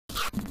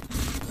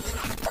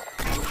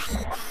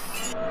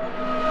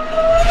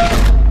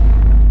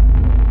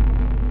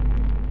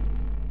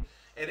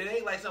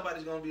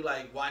everybody's gonna be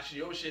like watching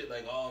your shit,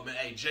 like, oh man,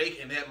 hey Jake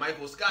and that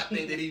Michael Scott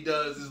thing that he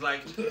does is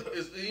like,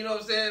 you know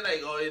what I'm saying?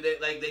 Like, oh,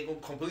 they gonna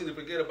completely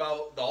forget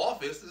about The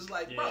Office. It's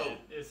like, bro,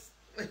 it's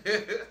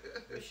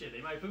shit.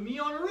 They might put me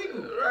on a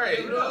reboot. Right?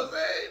 You know what I'm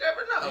saying? You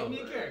never know.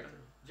 Make me a character.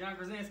 John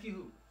Krasinski,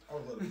 who? I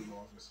would love to be in The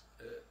Office.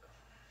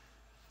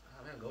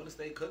 Oh man, Golden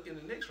State cooking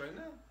the Knicks right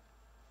now.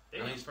 I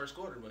mean, it's first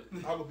quarter, but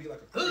I would be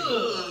like a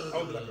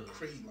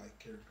Creed-like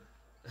character.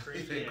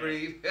 Creed. Yeah.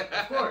 Creed.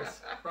 Of course.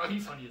 Bro,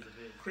 he's funny as a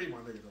bitch. Creed, my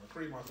nigga, though.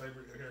 Creed, my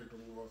favorite character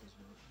in The Office,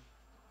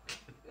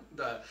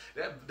 bro.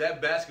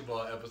 That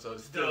basketball episode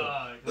is still.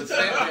 Dog.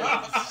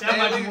 That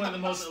might be one of the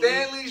most.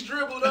 Stanley's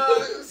dribble,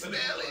 dog.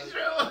 Stanley's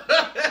dribble.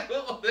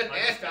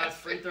 Michael Scott's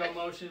free throw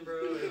motion,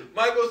 bro.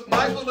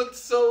 Michael looked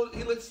so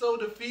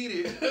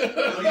defeated.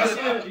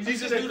 He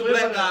just knew the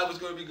black guy was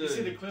going to be good. You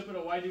see the clip of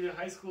the white dude in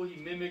high school?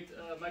 He mimicked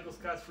Michael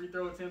Scott's free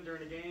throw attempt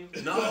during the game.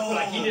 No,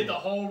 like he did the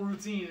whole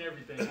routine and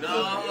everything.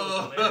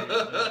 No.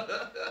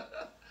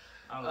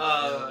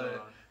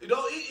 You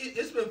know,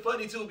 it's been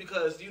funny too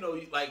because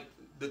like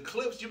the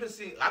clips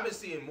I've been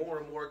seeing more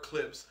and more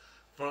clips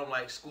from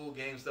like school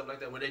games, stuff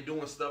like that, where they're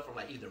doing stuff from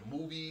like either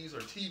movies or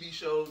TV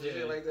shows and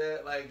shit like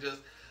that, like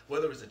just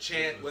whether it's a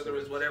chant, whether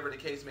it's whatever the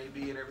case may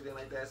be, and everything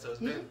like that. So it's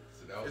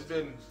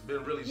been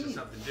really just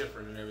something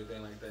different and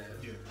everything like that.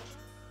 Yeah.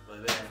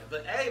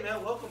 But hey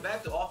man, welcome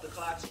back to Off the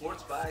Clock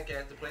Sports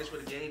Podcast, the place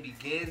where the game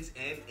begins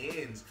and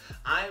ends.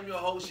 I am your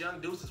host, Young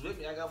Deuces. With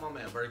me, I got my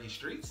man Bergie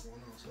Streets,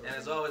 and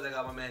as always, I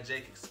got my man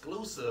Jake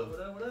Exclusive.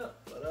 What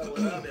up? What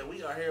up? And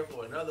we are here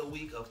for another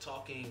week of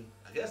talking,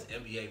 I guess,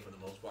 NBA for the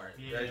most part.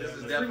 Yeah, right? This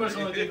is pretty much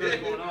the only thing really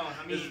going on.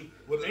 I mean,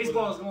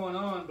 baseball is going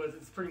on, but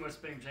it's pretty much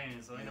spring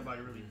training, so ain't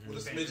nobody really. With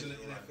a smidgen of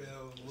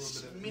NFL, a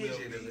little bit of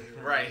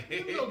MLB. Right.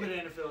 A little bit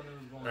of NFL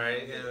news going on.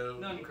 Right.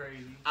 Nothing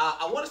crazy.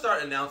 I want to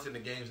start announcing the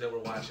games that we're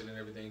watching and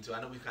everything too.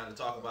 I know we kind of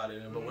talk about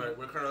it, but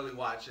we're currently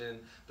watching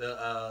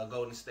the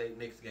Golden State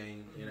Knicks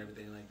game and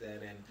everything like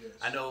that. And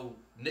I know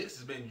Knicks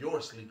has been your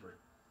sleeper,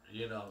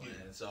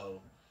 and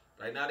so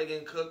right now they're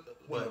getting cooked.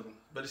 But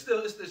it's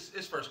still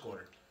it's first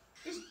quarter.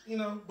 It's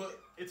but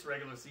it's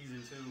regular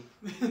season too.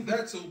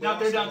 That too. Now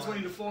they're down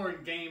 20-4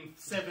 in Game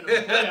 7 of the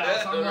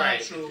playoffs. I'm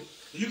right. True.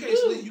 You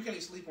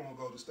can't sleep on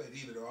Golden State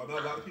either, though. I know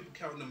a lot of people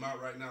counting them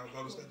out right now.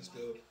 Golden State is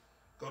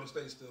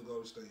still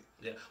Golden State.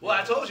 Yeah. Well,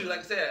 I told you, like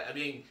I said, I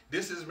mean,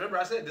 remember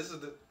I said this is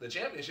the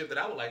championship that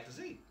I would like to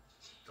see.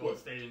 Golden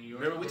State in New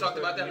York. Remember we talked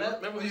about that?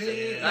 Remember we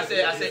said I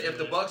said if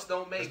the Bucks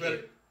don't make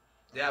it.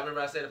 Yeah, I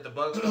remember I said if the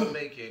Bucks don't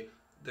make it,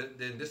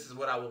 then this is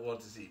what I would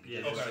want to see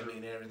because I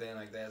mean everything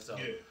like that. So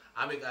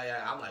I'm like,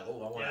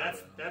 oh, I want. Yeah,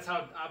 that's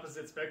how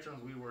opposite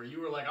spectrums we were.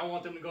 You were like, I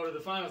want them to go to the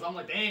finals. I'm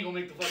like, they ain't gonna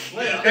make the fucking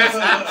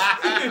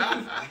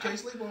playoffs. You can't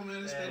sleep on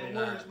man. It's still the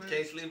Warriors, man.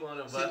 Can't sleep on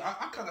them. But see,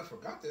 I kind of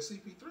forgot that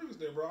CP3 was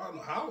there, bro. I don't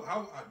know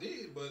how I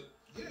did, but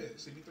yeah,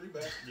 CP3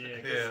 back.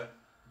 Yeah.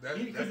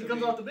 Because he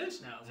comes off the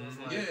bench now. So it's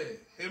like,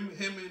 him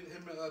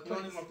and Clay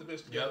come off the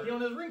bench together. He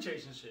on his ring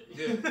chasing shit.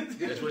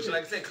 Yeah. Which,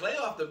 like I said, Clay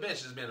off the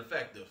bench has been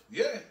effective.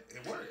 Yeah,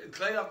 it worked.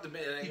 Clay off the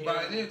bench. He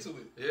buying into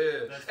it.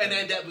 Yeah.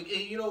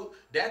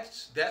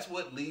 That's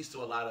what leads to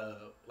a lot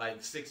of like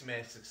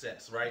 6-man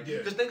success, right? Yeah.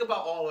 Because think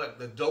about all like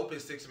the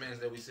dopest 6-mans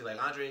that we see,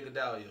 like Andre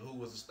Iguodala, who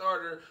was a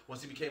starter.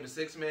 Once he became a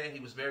 6-man,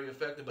 he was very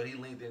effective, but he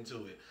leaned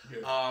into it.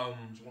 Yeah.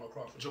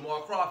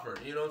 Jamal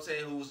Crawford, you know what I'm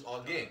saying? Who's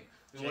again.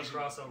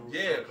 Crossover.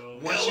 Yeah.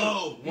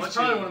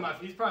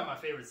 He's probably my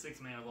favorite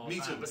 6-man of all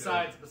time. Too.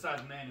 Besides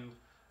Manu.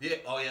 Yeah.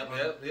 Oh yeah.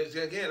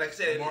 Again, like I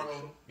said.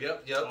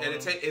 Yep. And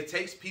it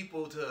takes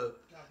people to.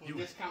 You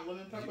discount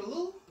Lemon Pepper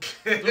Lou?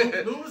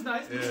 Lou was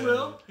nice. Lou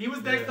will. He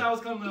was next I was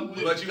coming up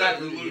with. But you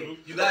got Lemon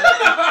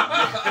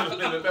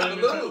Pepper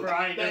Lou.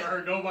 I ain't never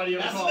heard nobody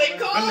ever call it.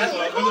 That's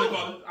what they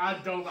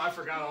call it. I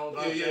forgot all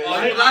about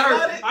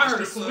that. I heard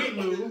a Sweet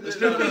Lou.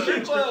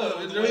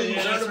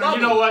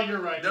 You know what?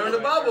 You're right. During the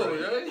bubble,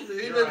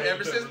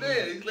 ever since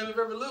then, he's Lemon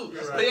Pepper Lou.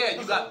 But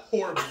yeah, you got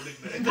horrible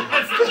nickname.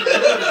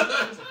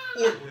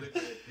 Horrible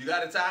nickname. You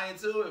got to tie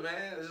into it,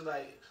 man. It's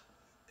like.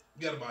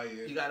 You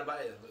gotta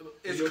buy in.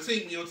 It's your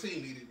team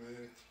need it,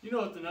 man. You know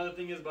what another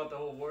thing is about the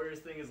whole Warriors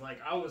thing is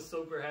like I was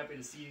super happy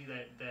to see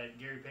that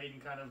Gary Payton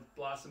kind of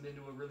blossomed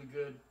into a really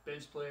good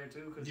bench player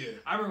too. Cause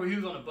I remember when he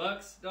was on the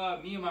Bucks.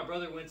 Me and my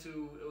brother went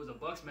to it was a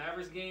Bucks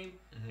Mavericks game,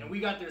 and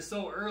we got there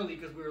so early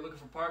because we were looking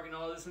for parking and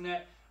all this and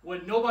that.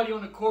 When nobody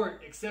on the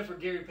court except for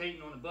Gary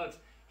Payton on the Bucks.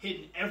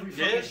 Hitting every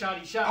fucking shot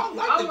he shot.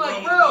 I'm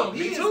like, bro,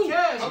 he is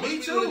cash.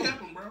 Me too.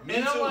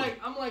 And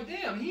I'm like,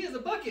 damn, he is a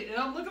bucket. And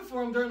I'm looking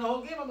for him during the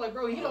whole game. I'm like,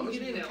 bro, he don't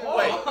get in at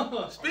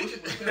all.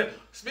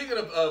 Speaking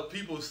of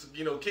people's,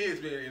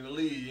 kids being in the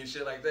league and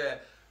shit like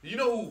that, you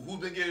know who's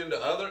been getting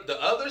the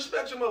other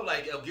spectrum of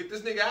like, get this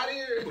nigga out of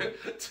here?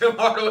 Tim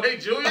Hardaway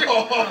Jr.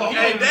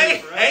 And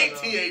they hate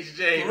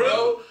THJ,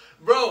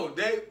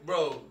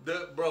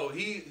 bro.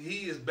 He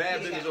is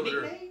bad business over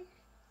there.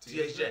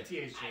 THJ. I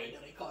didn't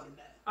know they called him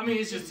that. I mean,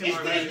 it's just Tim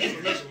Hardaway.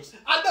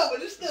 I know,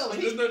 but it's still.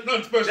 There's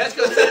nothing special. That's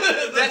because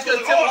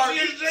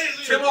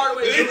Tim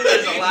Hardaway Jr.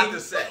 has a lot to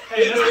say.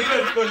 Hey,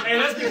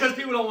 that's because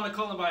people don't want to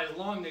call him by his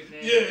long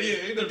nickname.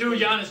 Yeah. The dude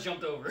Giannis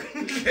jumped over.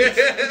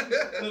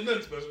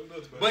 Nothing special.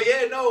 But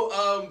yeah,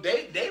 no,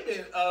 they've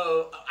been.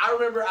 I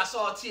remember I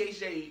saw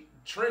THJ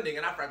trending,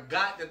 and I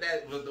forgot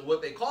that was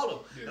what they called him.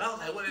 Yeah. And I was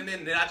like, what? And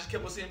then I just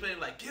kept on seeing people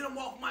like, get him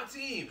off my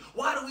team.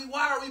 Why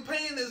are we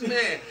paying this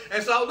man?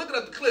 And so I was looking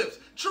at the clips.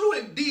 True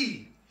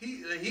indeed. He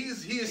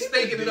is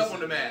staking it up on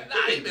the mat.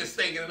 Nah, he been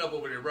staking it up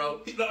over there,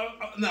 bro.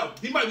 No,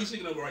 he might be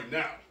staking it up right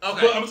now.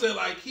 Okay. But I'm saying,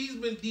 like, he's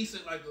been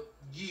decent, like,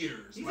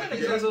 years. He's like, had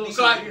a good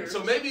little years.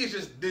 So maybe it's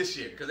just this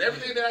year. Because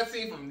everything that I've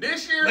seen from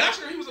this year. Last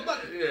year, he was a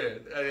bucket. Yeah.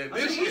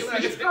 This year.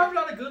 He's carved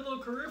out a good little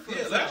career for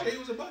himself. Last year, he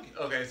was a bucket.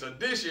 Okay, so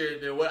this year,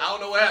 then I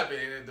don't know what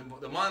happened.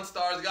 The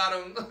Monstars got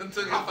him.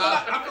 Took him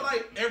I feel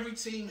like every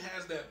team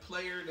has that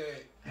player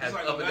that has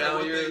like, up no and matter down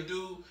what year. they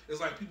do, it's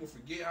like people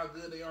forget how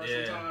good they are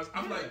sometimes.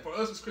 I feel like for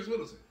us, it's Chris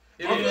Middleton.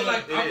 I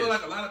feel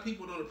like a lot of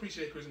people don't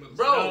appreciate Chris Middleton.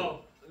 Bro,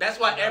 No. that's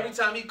why every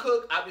time he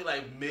cook, I be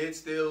like, mid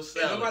still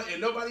sell.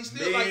 And nobody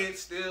still mid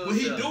still when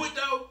he sell. do it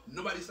though,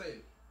 nobody say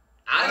it.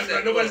 I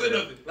said nobody said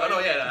nothing. He's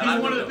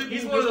one of the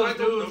people dudes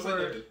don't say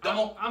where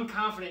nothing. I'm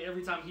confident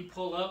every time he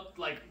pull up,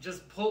 like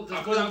just go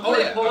down pull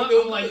court, pull up.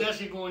 I'm like, good. that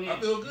shit going in. I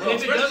feel good.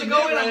 If it doesn't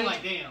go in, I'm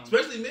like, damn.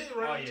 Especially mid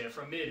range. Oh yeah,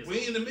 from mid.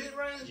 We in the mid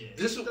range. Yeah.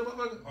 This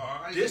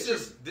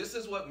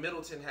is what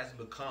Middleton has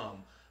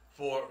become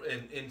for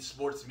in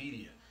sports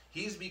media.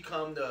 He's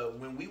become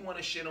when we want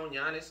to shit on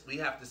Giannis, we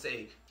have to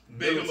say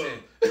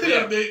Middleton.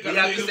 Yeah, we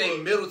have to say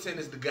Middleton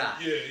is the guy.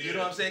 Yeah. You know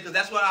what I'm saying? Because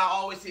that's what I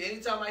always see.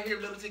 Anytime I hear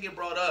Middleton get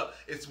brought up,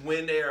 it's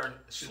when they are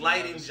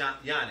slighting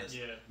Giannis. Yeah.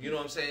 You know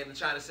what I'm saying? And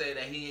trying to say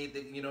that he ain't,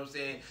 you know what I'm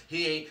saying?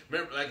 He ain't,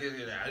 remember, like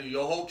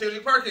your whole Kenny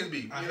Perkins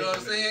beat. You know what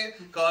I'm saying?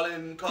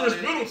 Calling. Chris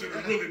Middleton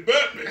is really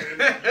Batman.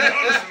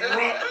 Giannis is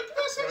rock.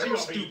 That's your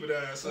stupid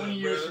ass. 20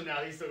 years from now,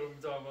 he's still gonna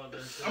be talking about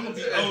that shit. I'm gonna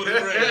be old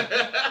and gray.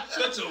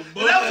 Shut your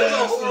butt. That was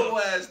a horrible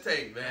ass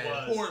take, man.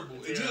 Horrible.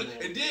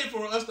 And then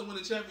for us to win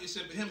the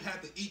championship, him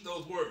have to eat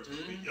those words.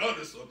 Y'all a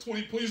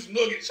 20-piece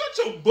nugget. Shut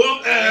your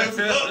bum ass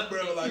up,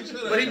 bro. Like,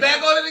 shut up. But he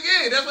back on it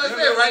again. That's what I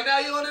said. Right now,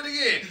 you on it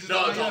again.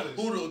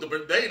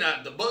 They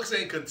not the Bucks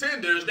ain't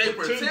contenders. They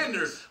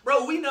pretenders,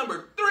 bro. We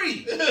number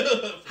 3.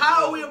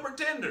 How are we a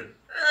pretender?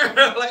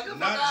 Like,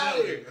 come out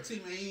of here.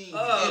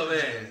 Oh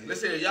man,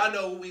 listen, y'all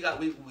know who we got.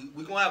 We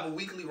gonna have a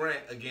weekly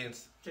rant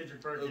against Kendrick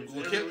Perkins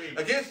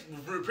against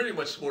pretty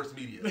much sports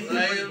media.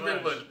 Like,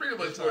 pretty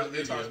much sports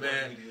media,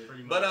 man.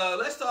 But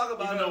let's talk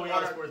about. Even though we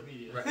are sports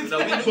media. Right. No,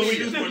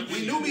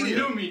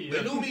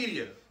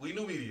 we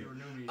new media.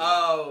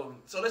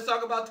 So let's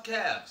talk about the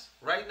Cavs.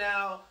 Right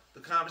now,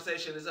 the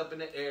conversation is up in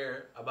the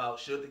air about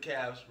should the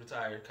Cavs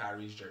retire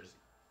Kyrie's jersey.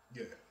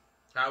 Yeah.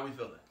 How are we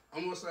feeling?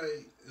 I'm gonna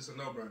say it's a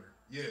no-brainer.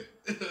 Yeah.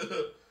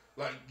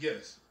 Like,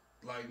 yes.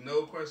 Like,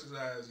 no questions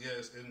asked,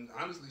 yes. And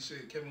honestly,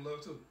 shit, Kevin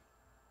Love, too.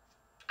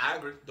 I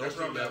agree. That's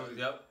right.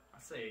 Yep. I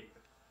say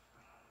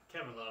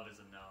Kevin Love is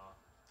a no.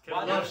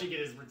 Kevin Love should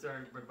get his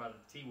return by the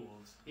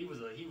T-Wolves. He was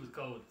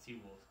cold with the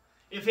T-Wolves.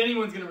 If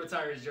anyone's going to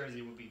retire his jersey,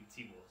 it would be the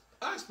T-Wolves.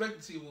 I expect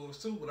the T-Wolves,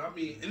 too, but I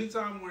mean,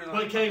 anytime we're in...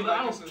 But K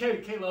Love's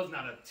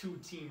not a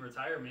 2-team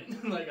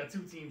retirement. Like a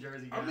 2-team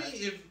jersey guy. I mean,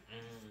 if...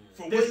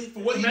 For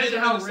what he did imagine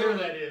how rare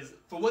that is.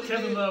 For what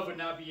Kevin Love would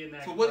not be in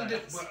that. For what he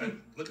did, but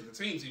look at the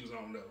teams he was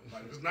on though.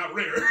 Like, it's not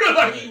rare.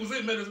 Like, he was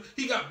in Minnesota.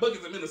 He got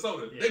buckets in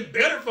Minnesota. Yeah. They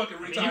better fucking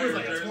retire. He was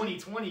like a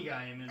 2020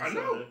 guy in Minnesota. I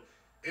know.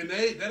 And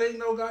that ain't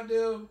no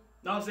goddamn.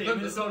 No, I'm saying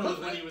Minnesota was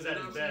when he was at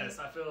his best.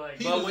 I feel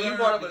like. But when you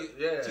part of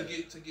it, to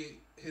get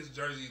his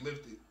jersey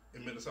lifted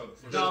in Minnesota.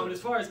 No, but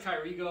as far as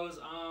Kyrie goes,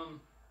 I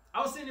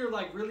was sitting there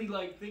like really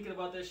like thinking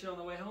about that shit on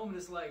the way home, and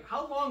it's like,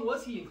 how long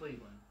was he in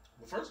Cleveland?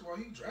 Well, first of all,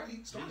 he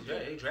started. Yeah,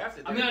 he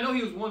drafted. I mean, I know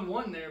he was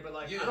 1-1 there, but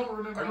like I don't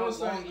remember how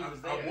long he was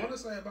there. I want to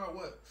say about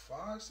what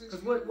 5, 6.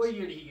 Because what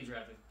year did he get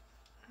drafted?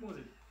 What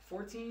was it?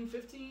 14,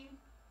 15,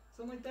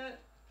 something like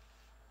that.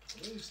 I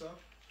believe so.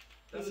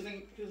 He was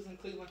in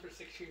Cleveland for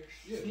 6 years.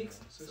 Yeah,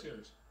 6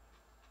 years.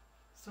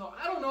 So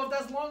I don't know if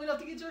that's long enough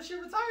to get your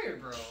shit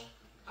retired, bro.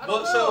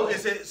 So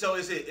is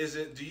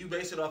it? Do you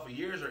base it off of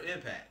years or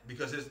impact?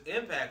 Because his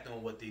impact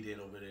on what they did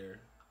over there.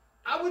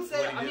 I would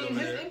say, I mean,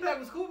 his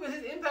impact was cool, but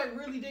his impact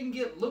really didn't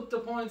get looked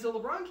upon until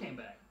LeBron came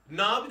back.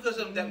 No, because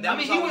of that. I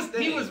mean, he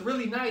was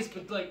really nice,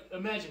 but like,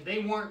 imagine they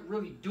weren't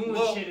really doing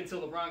shit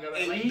until LeBron got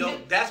back. Like,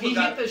 he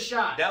hit the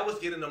shot. That was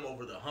getting them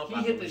over the hump.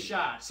 He hit the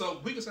shot. So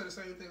we can say the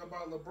same thing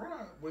about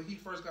LeBron when he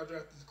first got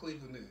drafted to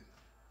Cleveland. Then,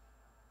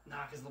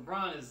 nah, because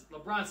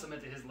LeBron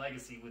cemented his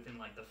legacy within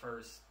like the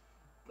first.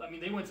 I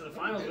mean, they went to the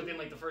finals within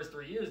like the first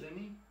 3 years, didn't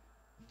he?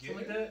 Something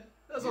like that.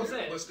 That's what I'm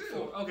saying. But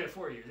still,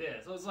 4 years.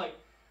 Yeah, so it's like.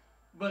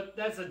 But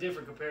that's a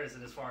different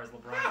comparison as far as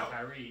LeBron and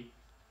Kyrie.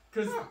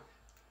 Because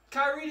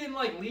Kyrie didn't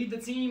like lead the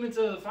team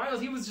into the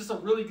finals. He was just a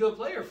really good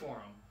player for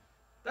him.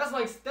 That's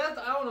like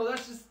I don't know.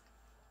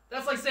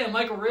 That's like saying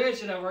Michael Redd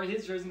should have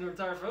his jersey to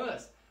retire for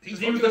us. He's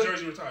going to get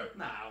jersey retired.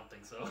 Nah, I don't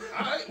think so.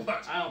 All right,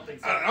 watch. I don't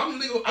think so. I'm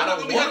not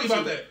going to be happy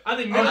about that.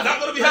 I'm not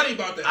going to be happy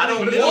about that. I don't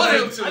want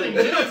him to. I think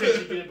Middleton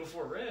should get it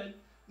before Red.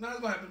 No,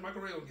 that's what happens.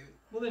 Michael Ray will get it.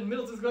 Well, then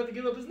Middleton's going to have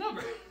to give up his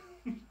number.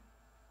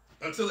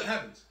 Until it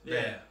happens.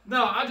 Yeah.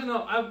 No, I don't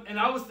know.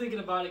 I was thinking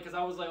about it because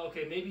I was like,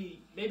 okay,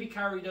 maybe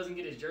Kyrie doesn't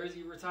get his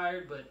jersey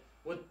retired, but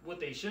what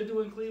they should do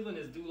in Cleveland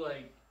is do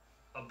like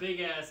a big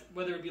ass,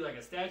 whether it be like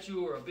a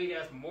statue or a big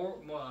ass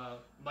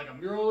like a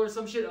mural or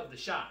some shit of the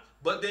shot.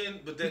 But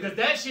then because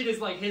that shit is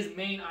like his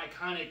main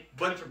iconic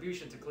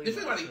contribution to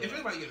Cleveland. If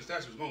anybody gets a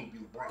statue, it's going to be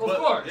LeBron. Of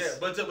course. Yeah,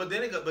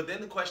 but then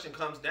the question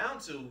comes down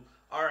to,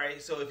 all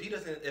right, so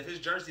if his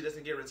jersey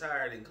doesn't get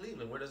retired in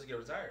Cleveland, where does it get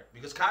retired?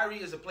 Because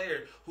Kyrie is a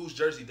player whose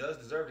jersey does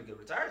deserve to get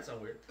retired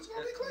somewhere. It's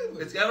gonna be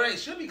Cleveland. It's right. It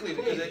should be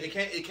Cleveland because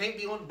it can't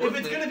be on Brooklyn.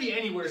 If it's gonna be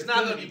anywhere, it's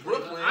not gonna be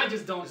Brooklyn. I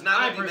just don't. It's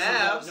not gonna be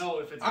Mavs. Know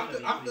if it's gonna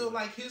be I feel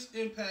like his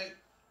impact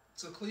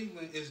to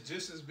Cleveland is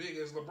just as big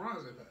as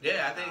LeBron's impact.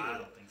 Yeah, I think. I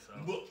don't think so.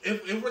 But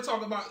if we're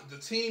talking about the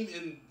team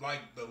in like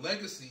the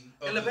legacy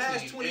of in the past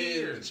team 20 and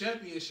years, the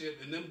championship,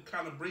 and them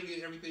kind of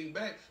bringing everything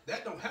back,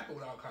 that don't happen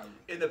without Kyrie.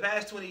 In the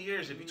past 20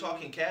 years, if you're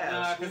talking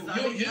Cavs,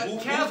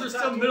 Cavs are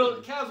still middle of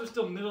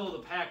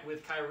the pack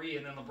with Kyrie,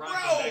 and then LeBron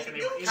came back and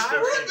they were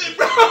Kyrie,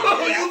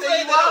 bro. You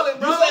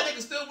say they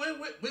can still win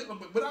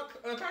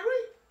without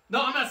Kyrie?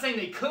 No, I'm not saying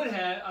they could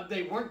have.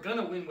 They weren't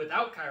gonna win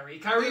without Kyrie.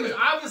 Kyrie was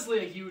obviously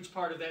a huge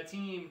part of that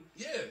team.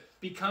 Yeah.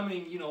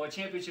 Becoming, a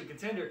championship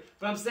contender.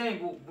 But I'm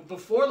saying,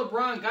 before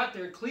LeBron got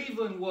there,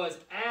 Cleveland was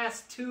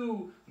ass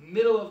to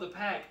middle of the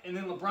pack, and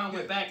then LeBron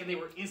went back, and they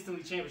were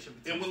instantly championship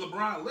contenders. And when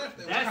LeBron left,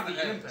 that's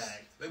the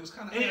impact. They was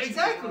kind of ass.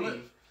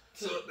 Exactly.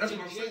 So that's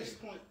what I'm saying.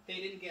 Point, they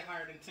didn't get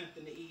higher than 10th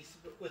in the East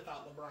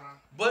without LeBron.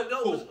 But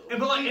no,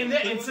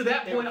 and to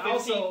that point, 15,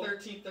 also,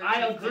 13,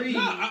 I agree. No,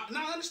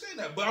 I understand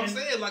that, but I'm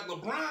saying like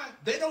LeBron,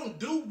 they don't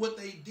do what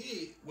they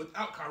did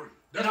without Kyrie.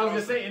 That's and I was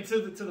gonna say, and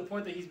to the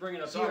point that he's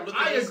bringing up here,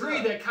 I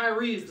agree that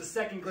Kyrie is the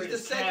second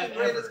greatest Cav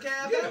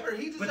ever.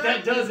 But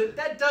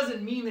that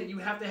doesn't mean that you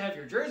have to have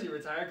your jersey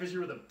retired because you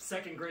were the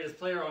second greatest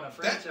player on a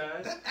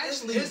franchise. That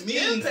actually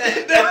means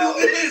that.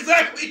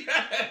 Exactly.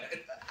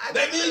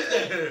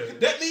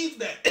 That means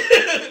that.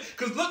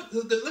 Because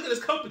look at his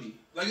company.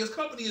 Like his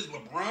company is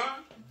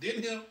LeBron,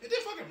 then him, and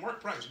then fucking Mark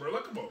Price, bro.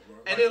 Like come on, bro.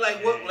 And then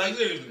like what? Like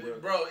seriously,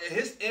 bro.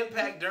 His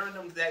impact during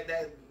them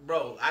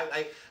bro.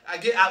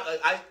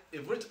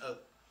 If we're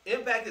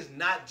impact is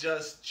not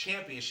just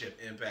championship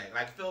impact.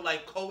 Like I feel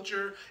like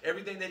culture,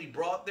 everything that he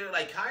brought there.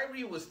 Like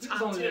Kyrie was top tier.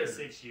 He was only there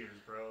 6 years,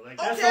 bro. Like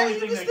that's the only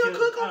thing that kills.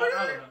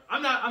 I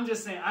don't know. I'm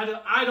just saying.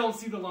 I don't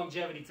see the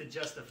longevity to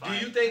justify.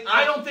 Do you think?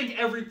 I don't think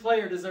every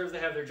player deserves to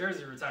have their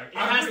jersey retired. It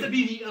has to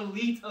be the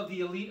elite of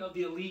the elite of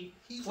the elite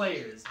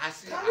players. I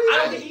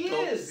don't think he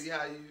is.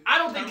 I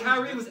don't think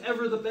Kyrie was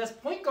ever the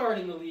best point guard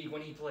in the league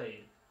when he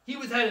played. He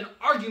had an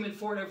argument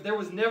for it. There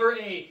was never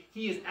he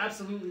is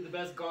absolutely the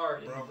best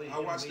guard in the league. I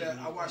watched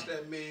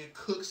that man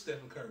cook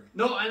Stephen Curry.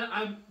 No,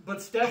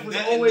 but Steph was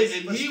always.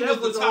 And he was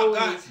the top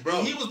guy.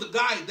 Bro. He was the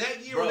guy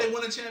that year when they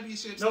won a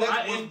championship. Steph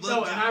was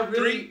the guy.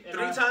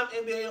 Three-time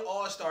NBA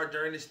All-Star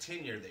during his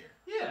tenure there.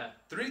 Yeah.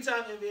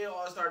 3-time NBA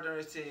All-Star during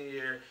his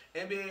tenure.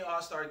 NBA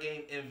All-Star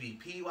Game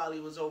MVP while he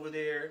was over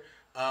there.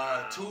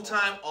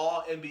 2-time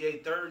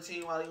All-NBA third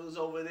team while he was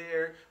over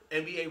there.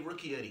 NBA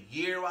Rookie of the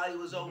Year while he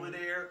was over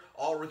there.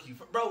 All-Rookie.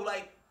 Bro,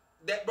 like,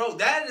 that. Bro,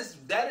 that is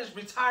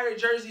retired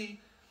jersey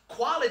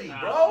quality,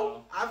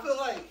 bro. I feel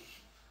like...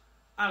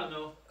 I don't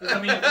know. I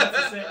mean, that's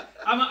the same.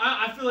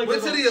 I feel like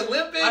went to the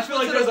Olympics. I feel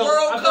like there's a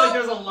World Cup. I feel like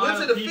there's a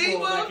lot of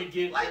people FIBA, that could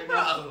get like,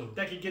 bro.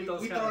 that could get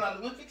those. We throwing out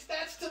Olympic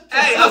stats too.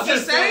 Hey, I'm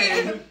just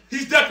saying.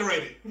 He's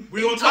decorated.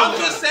 We're gonna talk. I'm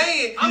just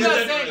saying. I'm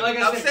not saying. Like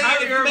I'm saying,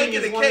 if you're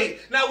making the case.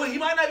 Now, he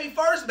might not be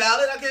first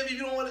ballot. I can't if you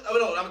don't want to. Oh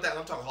no, I'm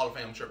talking Hall of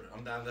Fame. I'm tripping.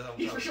 I'm down.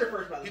 He's for sure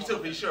first ballot.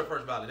 He's sure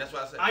first ballot. That's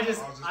what I said.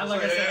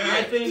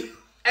 I think.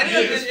 And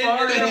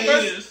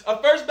a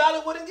first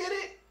ballot wouldn't get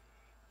it.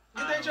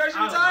 Get their jersey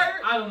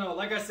retired. I don't know.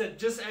 Like I said,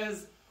 just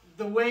as.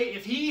 The way,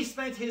 if he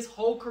spent his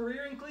whole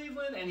career in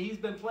Cleveland and he's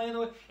been playing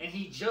with, and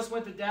he just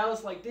went to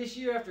Dallas like this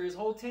year after his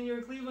whole tenure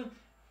in Cleveland,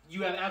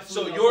 you have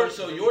absolutely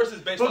so yours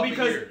is based off of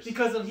years.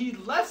 Because he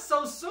left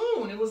so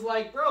soon, it was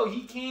like, bro,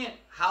 he can't.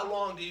 How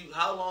long do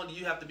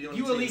you have to be on?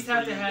 You the at least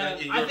have to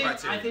have.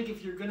 I think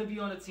if you're gonna be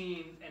on a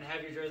team and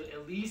have your jersey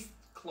at least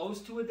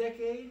close to a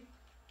decade,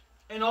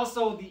 and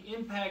also the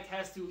impact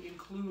has to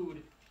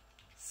include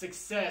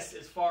success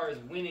as far as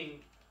winning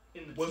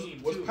in the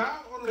team was too.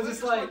 Powell on the Lakers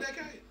for a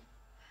decade?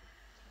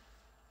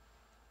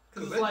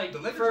 Because it's like, the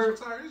Lakers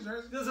retired his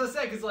jersey. That's what I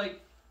said. Because like,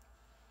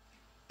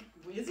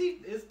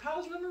 is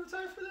Powell's number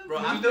retired for them? Bro,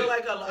 I feel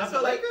like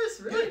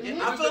Lakers, really?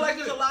 Yeah, I feel like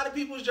there's a lot of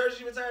people's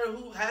jersey retired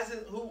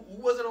who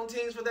wasn't on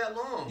teams for that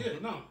long. Yeah,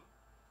 no.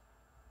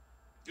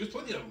 There's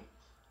plenty of them.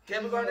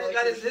 Kevin Garnett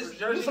got his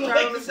jersey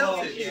retired on the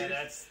Celtics. Yeah,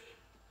 that's.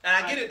 And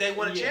I get it. They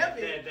won a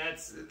champion.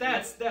 That's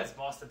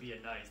Boston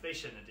being nice. They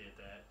shouldn't have did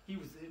that.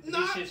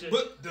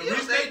 But the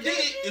reason they did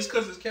it is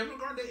because it's Kevin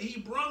Garnett.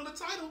 He brought the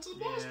title to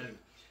Boston.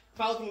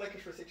 Powell's been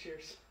Lakers for 6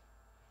 years.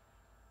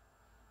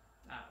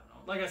 I don't know.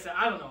 Like I said,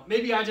 I don't know.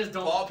 Maybe I just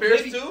don't. Paul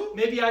Pierce too?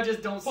 Maybe I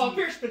just don't. Paul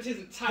Pierce spent his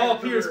entire Paul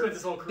Pierce career spent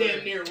his whole career.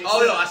 damn near.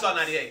 Oh no, I saw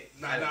 98.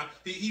 Nah.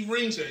 He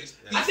ring chased.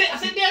 I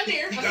said damn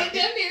near. I said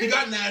damn near. He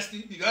got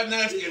nasty. He got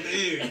nasty at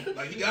the end.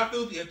 Like he got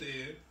filthy at the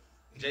end.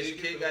 Jason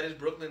Kidd got his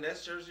Brooklyn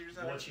Nets jersey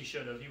retired. Which he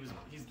should have.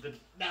 He's the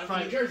That was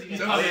probably, New Jersey. he's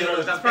That's probably,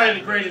 right. that's probably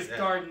the greatest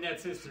guard in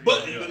Nets history.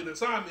 But at the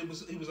time,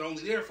 he was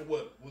only there for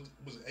what?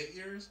 Was it 8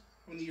 years?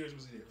 How many years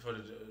was he there? For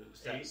the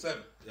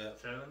 7. Yeah.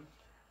 7.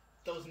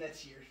 Those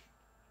Nets years.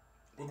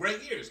 Were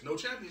great years. No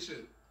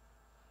championship.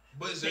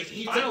 But it's just,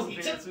 He Finals took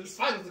appearances.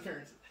 finals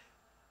appearances.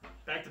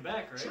 Back to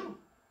back, right? true.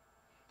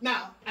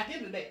 Now, at the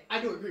end of the day,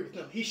 I do agree with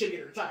him. He should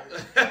get retired.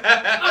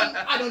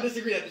 I don't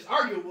disagree that it's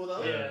arguable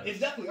though. Yeah. It's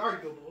definitely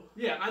arguable.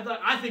 Yeah,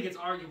 I think it's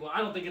arguable. I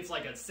don't think it's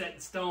like a set in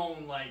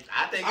stone. Like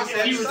I think I it's if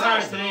said he it's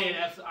retires stone,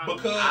 today,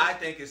 because I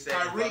think it's set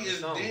in Kyrie fucking is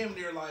stone. damn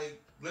near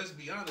like, let's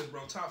be honest,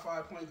 bro, top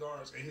 5 point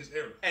guards in his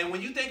era. And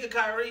when you think of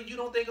Kyrie, you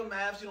don't think of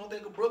Mavs, you don't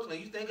think of Brooklyn,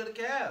 you think of the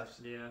Cavs.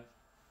 yeah,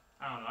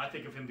 I don't know. I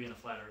think of him being a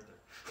flat earther.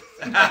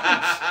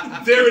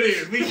 There it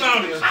is. We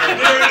found it.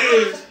 There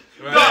it is.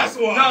 Right. That's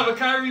why. No, but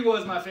Kyrie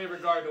was my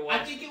favorite guard to watch.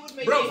 I think it would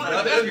make Bro, it one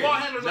of the best ball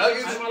handlers I've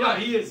Nuggets? ever seen in my Yeah,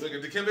 life. he is. Look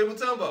at Dikembe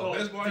Mutombo. Well,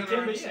 Best ball Dikembe, handler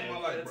I've ever seen yeah, in my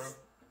life, bro. that's-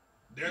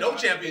 There's No not-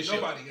 championship.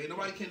 Nobody That's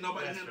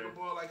handle fair. the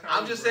ball like Kyrie.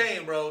 I'm just bro.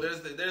 saying, bro.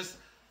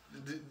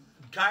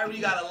 Kyrie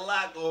got a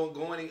lot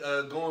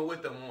going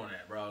with them on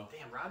that, bro.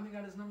 Damn, Rodman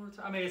got his number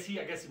retired. I mean,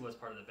 I guess he was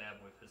part of the bad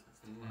boy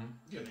Pistons.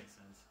 Yeah. That makes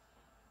sense.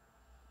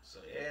 So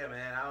yeah,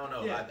 man. I don't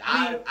know. Yeah,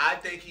 I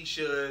think he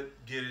should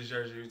get his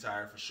jersey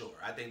retired for sure.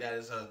 I think that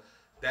is a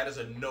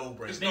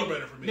no-brainer. It's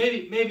no-brainer for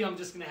me. Maybe I'm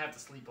just gonna have to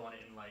sleep on it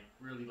and like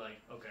really like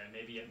okay,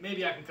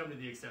 maybe I can come to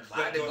the extent.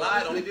 Glide to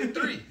Glide only did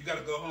 3. You got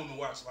to go home and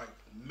watch like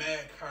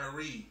Mad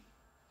Kyrie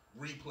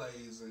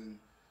replays and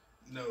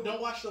Don't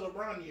watch the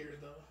LeBron years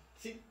though.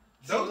 See,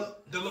 the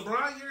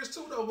LeBron years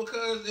too though,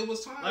 because it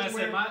was times Like I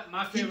where said,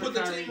 my he favorite put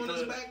the Kyrie team on his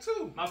clip. back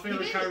too. My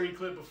favorite He did. Kyrie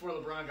clip before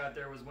LeBron got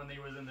there was when they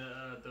was in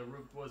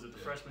the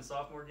freshman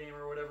sophomore game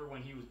or whatever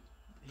when he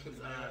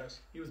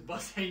was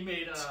busting. He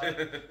made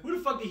who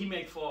the fuck did he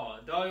make fall?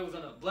 Dog, it was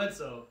on a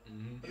Bledsoe.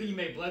 I think he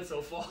made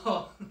Bledsoe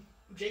fall.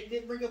 Jake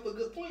did bring up a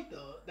good point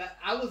though. That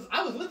I was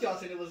with y'all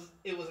saying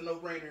it was a no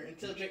brainer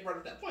until Jake brought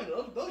up that point.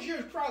 Those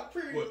years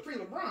pre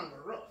LeBron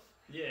were rough.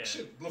 Yeah,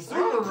 Shit, Super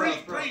LeBron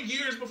rough, bro. 3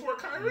 years before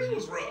Kyrie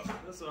was rough.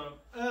 That's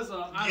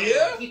all.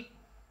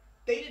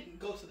 They didn't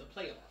go to the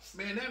playoffs.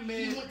 Man, that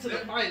man He went to the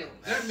finals.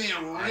 That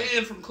man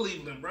ran from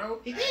Cleveland, bro.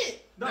 He did.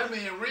 That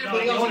man ran No, from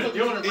he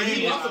Cleveland.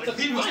 only ran also took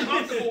He was the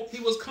comfortable. He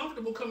was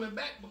comfortable coming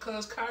back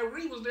because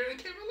Kyrie was there and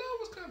Kevin Love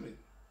was coming.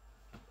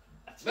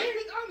 That's Let's fair.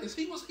 be honest.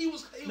 He was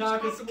Nah,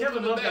 'cause comfortable Kevin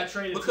coming Love back got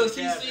traded because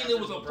to he the Cavs seen after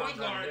there was a LeBron's point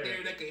guard already there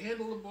there. that could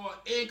handle the ball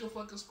and could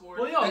fucking score.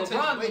 Well, yo, That takes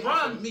away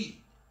LeBron- from me.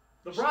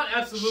 LeBron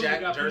absolutely Shaq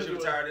got put jersey into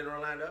retired in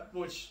Orlando.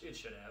 which it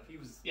should have. He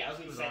was. Yeah, I was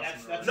he gonna was say,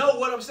 awesome. that's- No,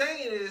 what I'm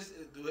saying is,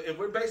 if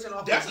we're basing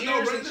off That's of a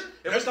years, no-brainer.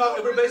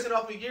 if we're basing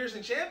off of years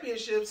and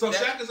championships, So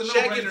that, Shaq is a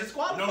Shaq no-brainer. is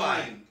disqualified.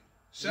 No ring.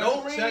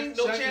 No ring,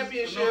 no Shaq is a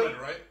championship. no-brainer,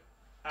 right?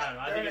 I don't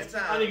know. During that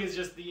time. I think it's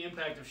just the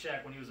impact of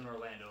Shaq when he was in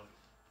Orlando.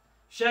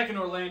 Shaq in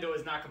Orlando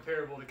is not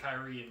comparable to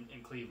Kyrie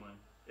in Cleveland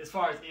as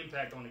far as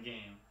impact on the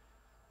game.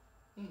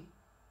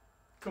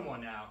 Come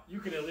on now, you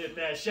can admit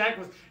that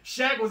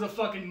Shaq was a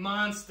fucking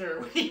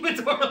monster when he went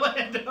to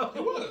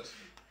Orlando.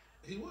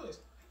 He was.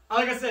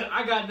 Like I said,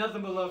 I got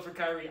nothing but love for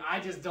Kyrie. I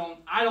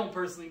don't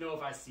personally know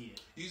if I see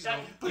it. You just That-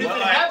 don't- but if Well, it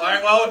all right, happens, all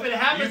right, well, if it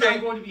happens, you think-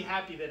 I'm going to be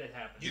happy that it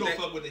happened. You don't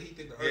fuck with it. He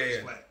think the earth Yeah, is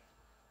yeah. flat.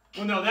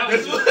 Well, no, that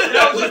was just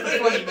a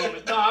funny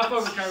moment. No, I fuck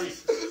with Kyrie.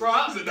 Bro,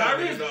 He said, nah,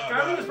 Kyrie nigga, was nah,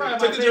 probably Take my the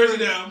favorite. jersey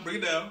down. Bring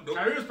it down. Nope.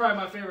 Kyrie was probably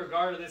my favorite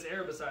guard of this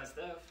era besides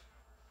Steph.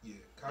 Yeah,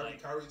 Kyrie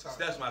top.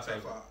 Steph's my top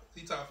favorite. 5.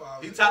 He top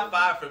 5. He's top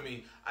 5 for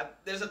me.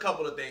 There's a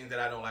couple of things that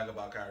I don't like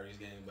about Kyrie's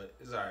game, but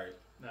it's all right.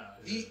 No,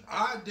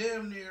 I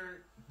damn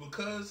near,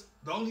 because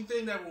the only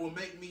thing that will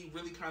make me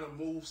really kind of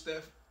move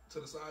Steph to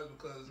the side is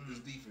because his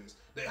defense.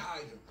 They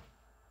hide him.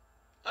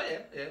 Oh yeah,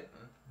 yeah.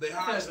 They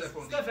hide Steph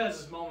on Steph defense.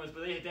 has his moments,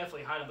 but they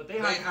definitely hide him. But they They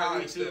hide Kyrie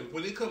hide Steph. too.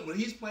 When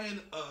he's playing,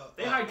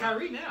 They hide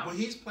Kyrie now. When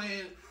he's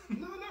playing,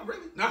 no, not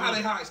really. Not how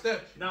they hide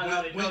Steph. No, when,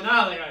 no,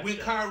 now they hide when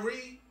Steph.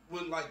 Kyrie,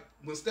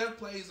 when Steph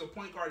plays a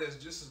point guard that's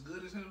just as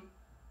good as him,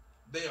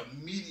 they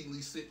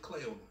immediately sit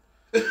Clay on him.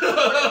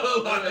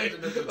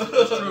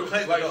 It's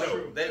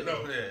true.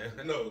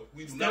 No,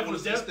 we do Steph not want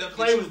was to see Steph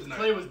Clay get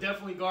tonight. was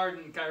definitely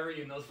guarding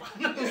Kyrie in those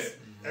finals.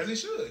 Yeah, as he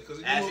should, because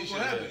he As knew he what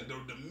was should,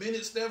 happening.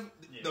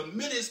 The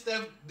minute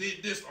Steph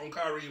did this on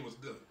Kyrie, it was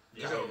done.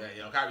 Yeah,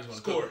 Kyrie's gonna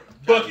Score. cook.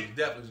 Bucket.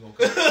 Definitely gonna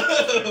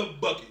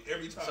cook. Bucket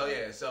every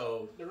time.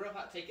 So The real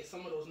hot take is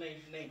some of those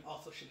names you named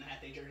also shouldn't have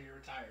had their jersey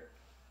retired.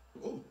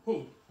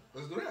 Who?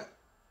 Let's do that.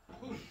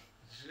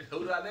 who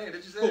did I name?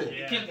 Did you say? Who?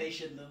 Yeah. Kim, they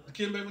shouldn't have.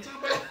 Kim Baby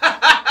Tombo? Nah,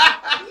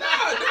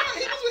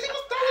 he was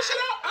throwing shit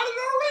out of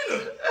the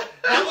arena.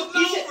 He was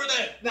known for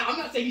that. Now, I'm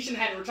not saying he shouldn't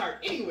have had it retired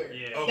anywhere.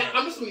 Yeah. Okay.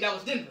 I'm assuming that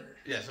was Denver.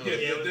 Yeah. So Yeah,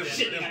 it was different.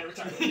 Shouldn't have had it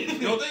retired.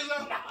 You don't think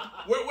so?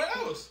 Where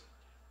else?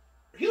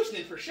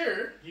 Houston for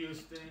sure.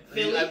 Houston.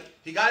 Philly.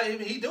 he got it.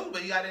 He do,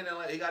 but he got it in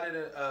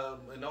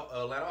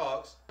Atlanta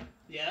Hawks.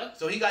 Yeah.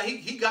 So he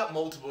got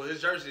multiple.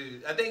 His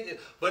jersey, I think,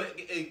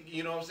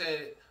 you know what I'm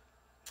saying?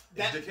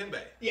 It's Dikembe.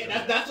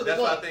 Yeah, that's what it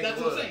was. That's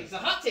what I'm saying. The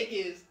hot take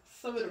is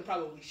some of them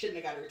probably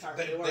shouldn't have got a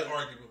retirement. They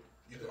argued.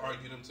 You could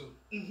argue them too.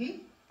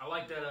 Mm-hmm. I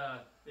like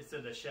that. It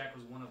said that Shaq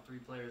was one of 3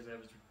 players that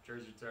was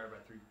jersey retired by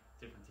 3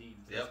 different teams.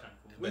 That's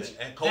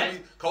kind of cool.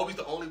 And Kobe's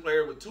the only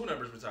player with 2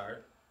 numbers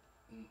retired,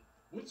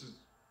 which is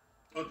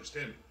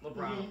understandable.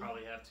 LeBron will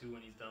probably have 2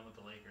 when he's done with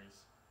the Lakers.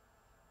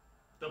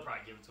 They'll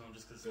probably give it to him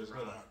just because there's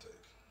LeBron. another hot take.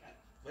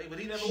 Wait, but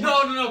he never.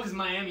 No, because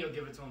Miami will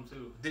give it to him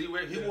too. Did he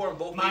wear? He wore them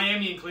both.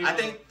 Miami and Cleveland.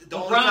 I think the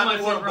only time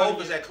he wore them both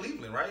was at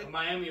Cleveland, right?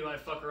 Miami might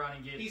fuck around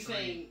and get. He's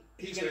saying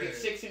he's gonna get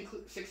 6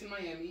 in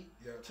Miami,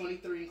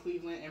 23 in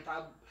Cleveland, and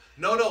probably.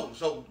 No.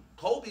 So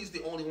Kobe's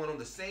the only one on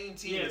the same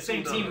team. Yeah,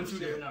 same team with 2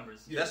 different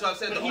numbers. Yeah. That's what I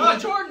said. But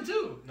Jordan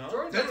too. No,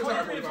 Jordan. They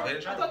retired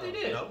 23. I thought they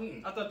did. No.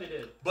 I thought they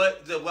did.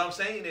 But what I'm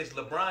saying is,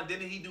 LeBron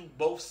didn't he do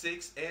both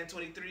 6 and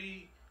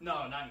 23?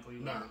 No, not in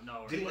Cleveland.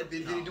 No. Did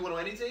he do it on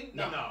any team?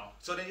 No.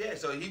 So then,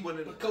 so he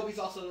wouldn't. But Kobe's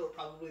also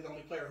probably the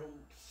only player who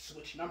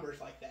switched numbers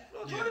like that.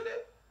 Well, Jordan did.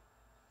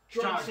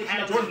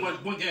 Jordan won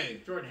one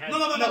game. Jordan had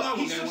no.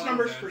 He switched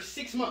numbers for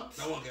 6 months.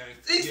 Not one game.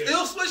 He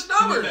still switched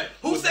numbers.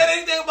 Who said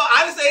anything about?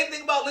 I didn't say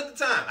anything about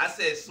length of time. I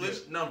said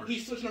switch numbers. He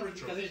switched numbers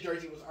because his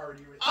jersey was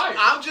already retired.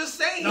 I'm just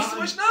saying he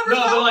switched numbers.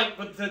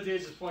 But to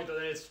Dave's point though,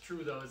 that it's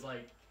true though. Is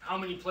like how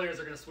many players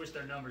are going to switch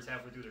their numbers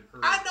halfway through their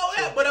career? I know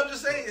that, but I'm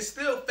just saying it's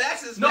still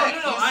facts is No,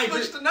 he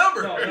switched the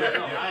number. No,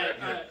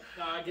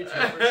 I get you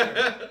for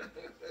sure.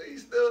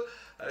 He's still.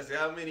 I say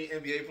how many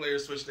NBA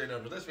players switched their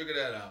numbers. Let's figure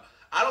that out.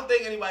 I don't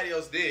think anybody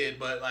else did,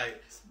 but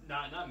like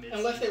not mid.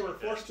 Unless they were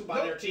forced to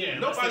by their team. Yeah,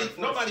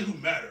 nobody who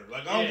mattered.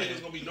 Like I don't think it's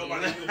gonna be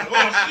nobody who's like,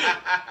 oh shit,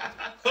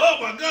 oh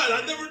my god,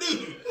 I never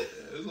knew.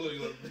 It's like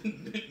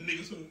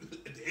niggas who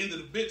at the end of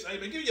the bench, hey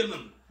man, give me your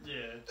number.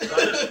 Yeah.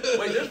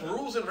 Wait, there's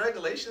rules and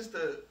regulations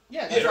to.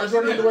 Yeah, that's why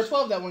Jordan had to wear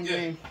 12 that one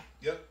game.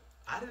 Yep.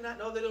 I did not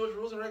know that there was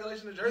rules and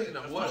regulations to jersey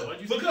number. What?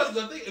 Because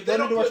the thing, if they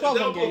don't put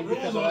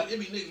rules on it, it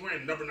be niggas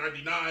wearing number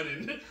 99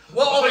 and.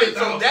 Well, okay,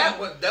 so that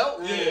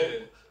rule.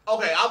 Yeah.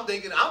 Okay, I'm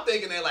thinking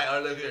that like, oh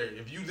look here,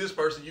 if you this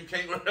person, you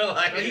can't wear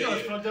like. You know,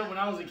 it's fucked up. When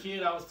I was a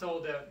kid, I was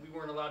told that we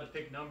weren't allowed to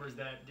pick numbers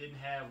that didn't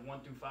have 1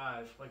 through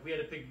 5. Like we had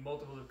to pick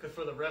multiple. Because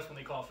for the refs, when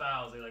they call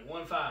fouls, they're like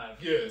 1-5,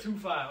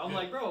 2-5. I'm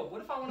like, bro,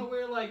 what if I want to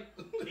wear like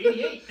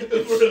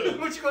 88?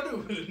 What you gonna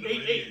do?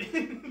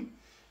 88.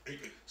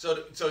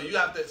 So you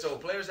have to. So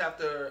players have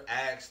to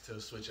ask to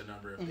switch a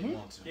number if they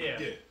want to.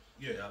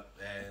 Yeah.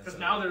 Because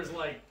now there's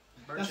like.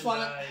 That's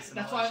why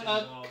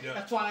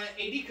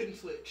AD couldn't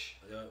switch.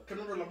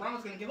 Because remember, LeBron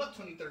was going to give up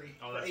 23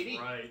 for AD.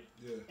 Right.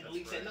 Yeah. And the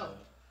league said no.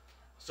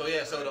 So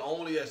the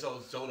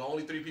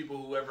only 3 people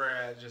who ever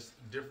had just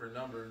different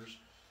numbers,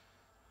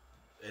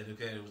 and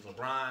again it was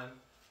LeBron.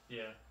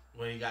 Yeah.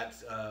 When he got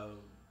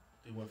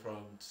he went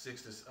from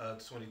 6 to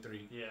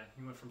 23. Yeah,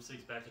 he went from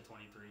 6 back to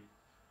 23.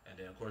 And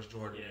then of course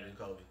Jordan and then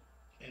Kobe.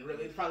 And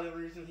really, probably the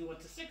only reason he went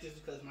to 6 is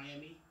because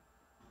Miami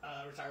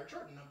retired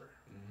Jordan number.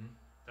 Mm-hmm.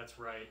 That's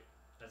right.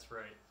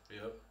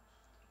 Yep.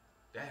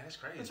 Damn, that's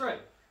crazy. That's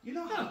right. You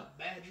know how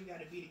bad you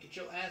got to be to get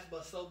your ass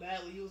bust so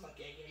badly? He was like,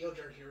 yeah, your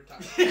jersey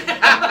retired.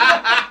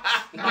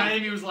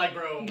 Miami was like,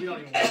 bro, we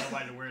don't even want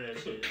nobody to wear that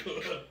shit.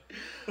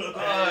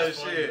 Oh,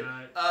 shit.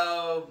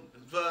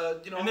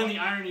 But, you know. And then the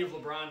irony of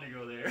LeBron to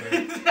go there.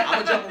 I'm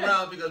going to jump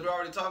around because we're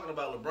already talking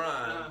about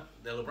LeBron.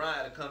 That LeBron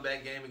had a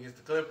comeback game against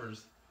the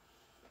Clippers.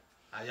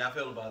 How y'all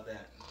feel about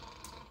that?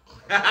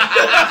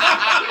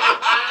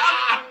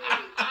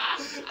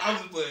 I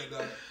was just playing,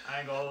 dog.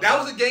 That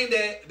was a game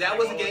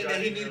that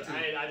he needed to.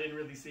 I didn't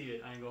really see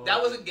it. I ain't gonna.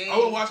 That was a game. I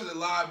wasn't watching it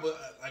live,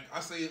 but like I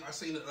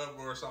seen it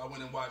upward, so I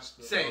went and watched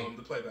the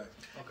playback.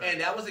 Okay.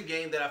 And that was a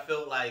game that I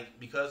felt like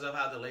because of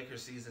how the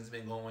Lakers season's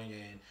been going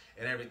and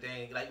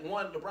everything. Like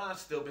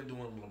LeBron's still been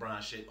doing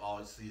LeBron shit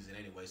all season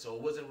anyway, so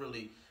it wasn't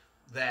really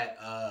that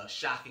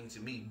shocking to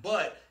me.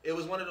 But it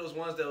was one of those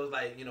ones that was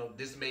like, you know,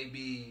 this may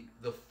be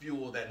the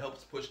fuel that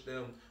helps push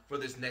them for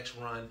this next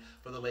run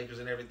for the Lakers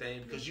and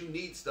everything, because you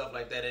need stuff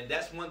like that. And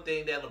that's one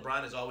thing that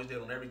LeBron has always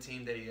did on every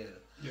team that he has.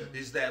 Yeah.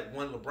 Is that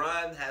when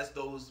LeBron has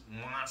those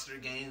monster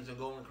games and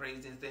going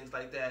crazy and things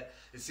like that,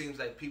 it seems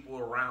like people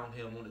around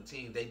him on the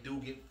team, they do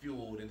get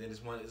fueled, and then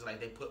it's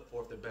like they put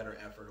forth a better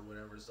effort or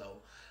whatever.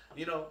 So,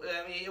 you know,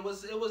 I mean, it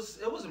was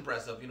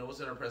impressive. You know, it was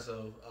an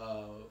impressive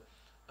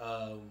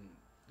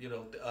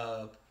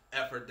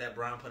effort that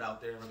Bron put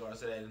out there in regards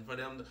to that. And for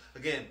them,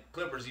 again,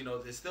 Clippers, you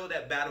know, it's still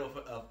that battle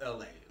of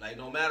LA. Like,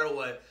 no matter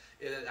what,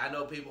 I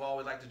know people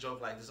always like to joke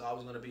like this is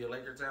always going to be a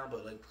Laker town,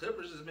 but like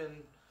Clippers has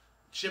been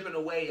chipping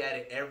away at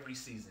it every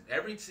season.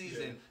 Every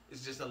season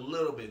is just a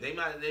little bit. They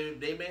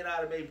may not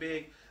have made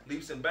big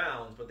leaps and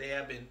bounds, but they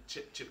have been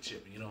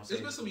chipping. You know what I'm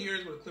saying? There's been some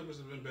years where the Clippers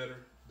have been better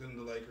than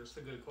the Lakers.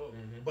 That's a good quote.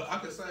 Mm-hmm. But I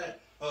could say,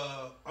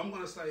 I'm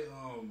going to say,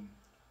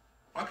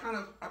 I kind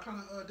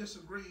of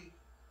disagree.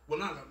 Well,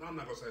 I'm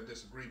not gonna say I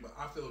disagree, but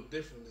I feel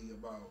differently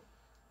about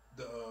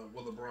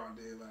what LeBron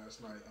did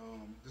last night.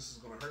 This is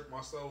gonna hurt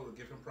my soul to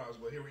give him props,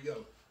 but here we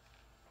go.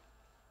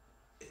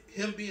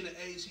 him being the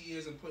age he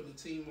is and putting the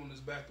team on his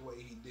back the way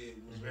he did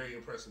was very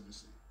impressive to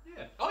see.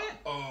 Yeah. Oh yeah.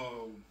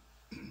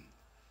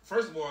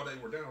 First of all, they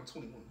were down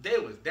 21. They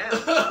was down.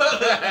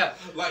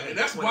 Like, and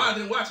that's why I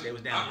didn't watch it. They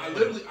was down. I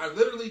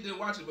literally didn't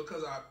watch it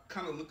because I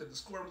kind of looked at the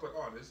score and was like,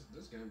 oh, this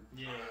game.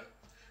 Yeah.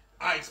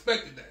 I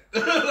expected that.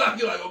 Like,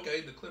 you're like,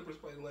 okay, the Clippers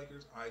play the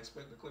Lakers. I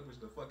expect the Clippers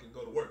to fucking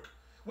go to work,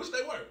 which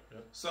they were.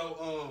 Yeah.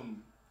 So,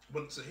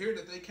 but to hear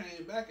that they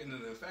came back and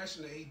in the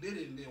fashion that he did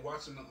it, and then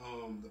watching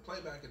the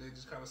playback and then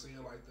just kind of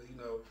seeing like the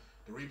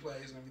the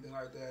replays and everything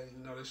like that,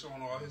 they're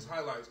showing all his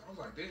highlights. I was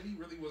like, damn, he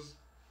was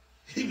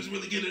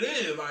really getting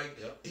it in. Like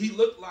he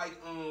looked like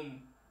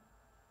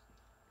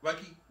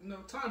he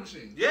time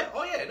machine. Yeah.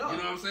 Oh yeah. No. You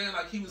know what I'm saying?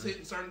 Like he was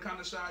hitting certain kind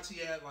of shots. He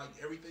had like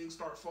everything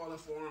start falling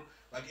for him.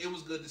 Like it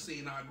was good to see.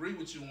 And I agree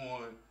with you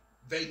on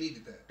they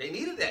needed that. They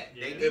needed that.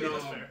 Yeah, they needed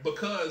that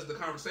because the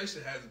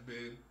conversation has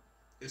been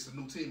it's a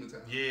new team in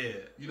town. Yeah.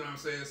 You know what I'm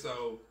saying?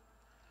 So.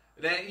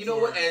 That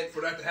what? And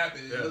for that to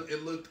happen,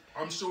 it looked.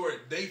 I'm sure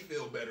they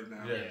feel better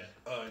now. Yeah.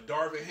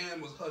 Darvin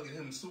Ham was hugging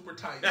him super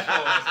tight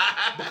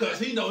because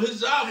he know his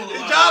job on the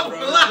line. His job on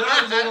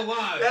the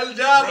line. That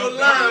job on the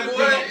line,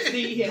 boy.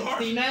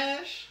 Steve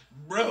Nash.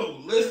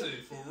 Bro,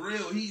 listen, for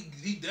real,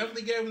 he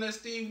definitely gave him that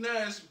Steve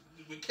Nash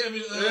with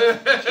Kevin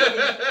Durant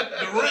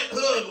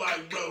hug.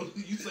 Like, bro,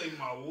 you saved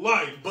my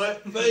life.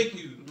 But thank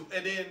you.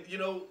 And then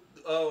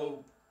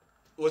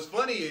what's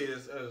funny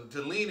is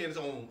to lean in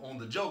on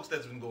the jokes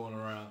that's been going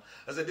around.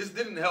 I said this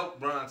didn't help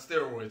Bron's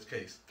steroids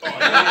case. Oh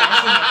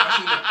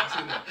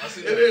yeah, I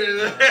seen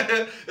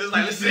that. It's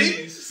like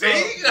see,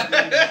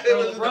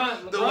 bro,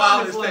 LeBron, the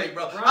wildest thing,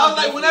 bro. I was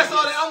like when I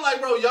saw that, I'm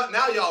like, bro,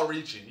 y'all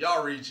reaching,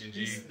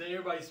 G.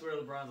 Everybody swear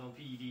LeBron's on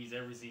PEDs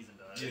every season,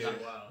 though. Yeah.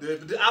 Wow.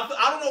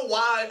 I don't know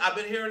why I've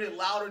been hearing it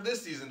louder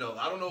this season though.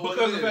 I don't know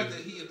because of the fact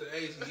that he at the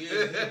age he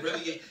is, he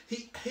really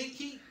he.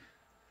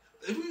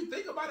 If you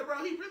think about it, bro,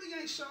 he really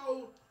ain't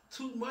showed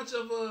too much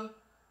of a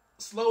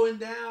slowing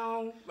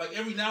down. Like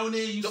every now and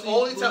then you see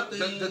only time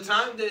the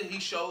time that he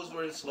shows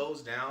where it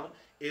slows down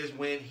is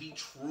when he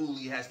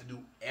truly has to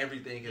do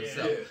everything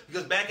himself. Yeah.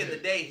 Because back in the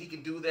day, he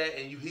could do that,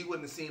 and he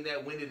wouldn't have seen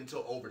that win it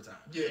until overtime.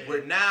 Yeah.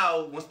 Where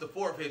now, once the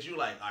fourth hits, you're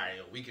like, all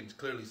right, we can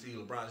clearly see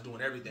LeBron's doing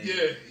everything.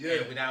 Yeah.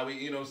 And now we,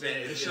 you know what I'm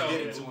saying? It's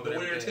getting to him. The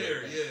wear and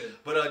tear. Yeah.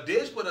 But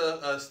Dish put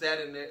a stat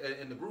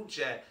in the group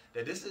chat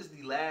that this is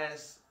the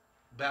last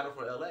battle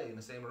for LA in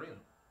the same arena.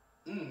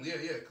 Yeah,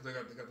 because they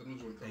got the new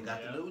joint coming. They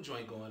got the new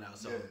joint going out.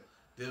 So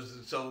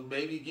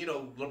maybe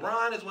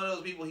LeBron is one of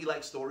those people, he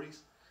likes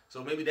stories.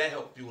 So maybe that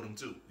helped fuel him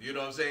too. You know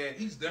what I'm saying?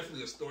 He's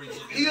definitely a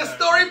storybook. He's a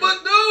storybook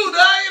dude,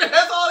 right?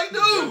 That's all he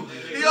do.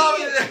 He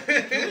always.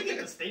 Can we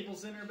get the Staples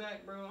Center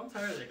back, bro? I'm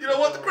tired of that. You don't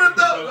want the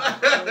crypto?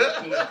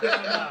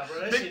 Nah,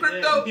 bro. Big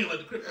crypto.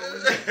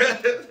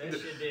 That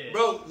shit dead.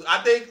 Bro,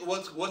 I think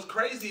what's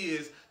crazy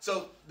is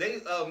they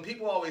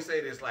people always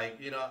say this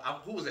like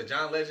who was it,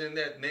 John Legend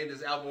that named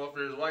his album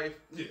after his wife?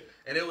 Yeah.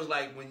 And it was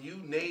like when you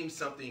name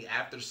something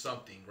after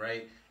something,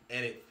 right,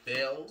 and it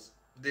fails,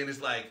 then it's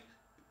like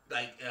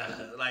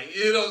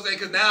you know what I'm saying?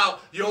 Because now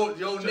your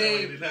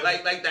name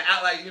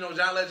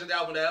John Legend's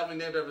album, the album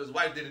named after his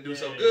wife didn't do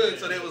so good,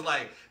 so they was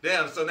like,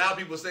 damn. So now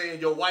people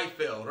saying your wife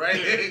failed,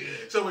 right? Yeah.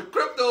 So with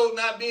crypto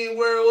not being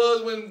where it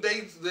was when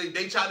they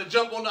tried to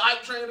jump on the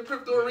hype train in the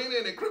crypto arena,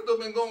 and then crypto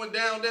been going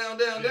down.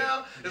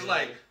 It's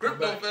like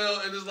crypto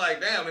fell, and it's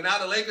like damn. And now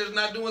the Lakers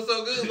not doing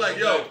so good. It's like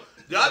yo.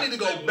 Y'all need to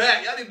go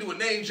back. Y'all need to do a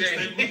name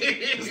change.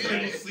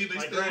 They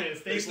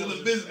still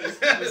in business.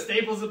 The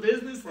Staples of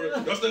business?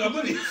 Y'all still got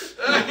money. Man,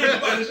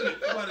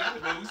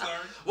 we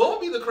sorry. What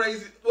would be the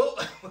crazy... Well,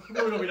 we're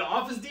going to be the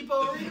Office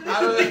Depot arena?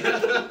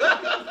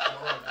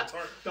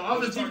 The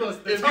Office Depot,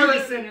 the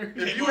Target Center.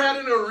 If you had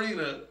an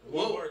arena,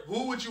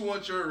 who would you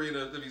want your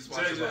arena to be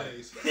sponsored by?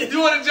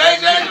 You want a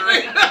JJ's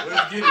arena?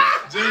 Let's get it.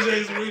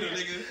 JJ's arena,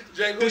 nigga.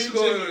 Jay, who you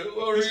going?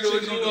 What arena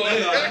would you go?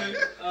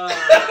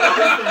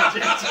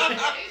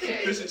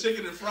 Fish and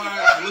chicken and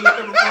fries, little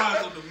pepper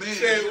fries on the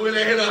man. When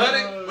they hit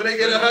 100, when they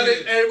get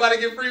 100, everybody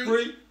get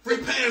free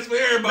pants for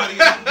everybody.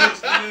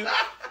 Man.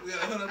 We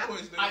got 100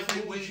 points, man.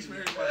 Free wings for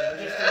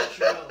everybody. Just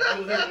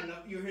to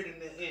let you heard in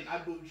the end. I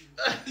booed you.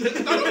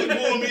 Don't be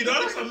booing me, though.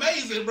 That's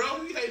amazing,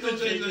 bro. You hate no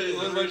JJ.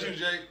 What about you,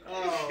 Jake?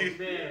 Oh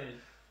man,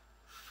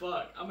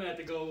 fuck. I'm gonna have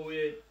to go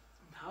with.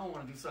 I don't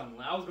want to do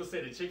something. I was gonna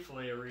say the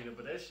Chick-fil-A arena,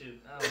 but that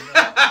shit. I don't know.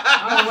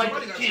 I don't like.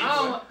 You ain't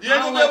gonna be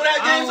able to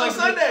have games on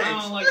Sundays. I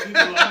don't like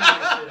people.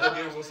 I don't like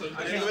games on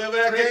Sundays. You ain't gonna be able to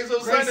have games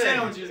on Sundays. Great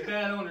sandwiches,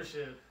 bad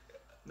ownership.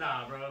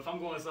 Nah, bro. If I'm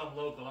going something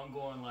local, I'm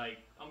going to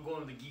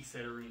the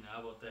Geekset arena.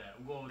 How about that?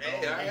 I'm going with the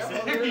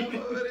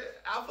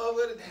I'll fuck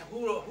with it. Damn,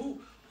 who?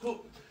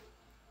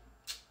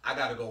 I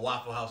gotta go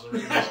Waffle House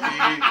Arena, Steve.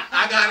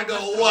 I gotta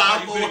go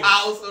Waffle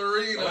House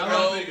Arena, bro.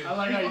 I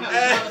like how you think.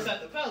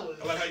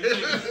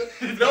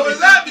 No, it's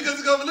not because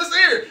it's gonna listen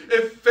here.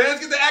 If fans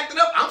get to acting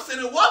up, I'm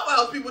sending Waffle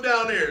House people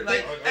down there.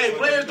 Like, hey,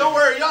 players, don't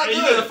worry, y'all good.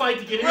 You gotta fight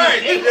to get in.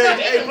 Right.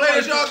 Hey,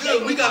 players, y'all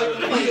good. We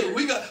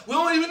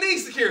don't even need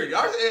security.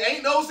 It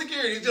ain't no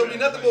security. It's gonna be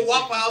nothing but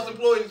Waffle House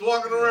employees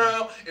walking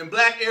around in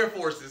black Air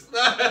Forces.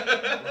 Like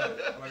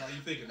how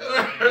you thinking?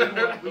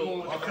 We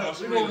going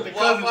with the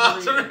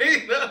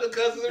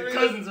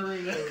Cousins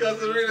Arena.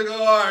 Cousins Arena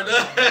go hard.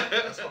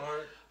 That's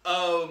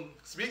hard.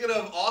 Speaking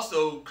of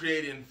also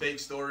creating fake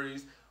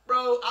stories,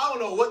 bro, I don't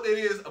know what that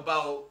is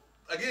about.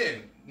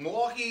 Again,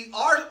 Milwaukee.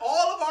 All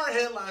of our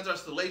headlines are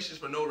salacious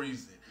for no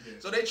reason. Yeah.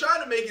 So they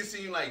trying to make it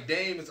seem like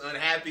Dame is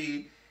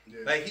unhappy. Yeah.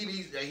 Like he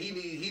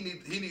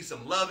needs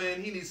some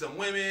loving. He needs some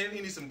women.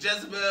 He needs some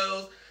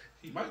Jezebels.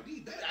 He might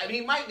need that. I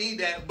mean, he might need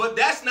that, but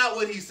that's not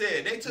what he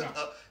said. They took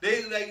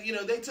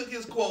they took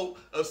his quote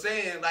of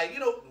saying like,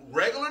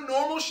 regular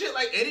normal shit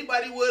like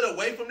anybody would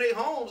away from their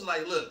homes.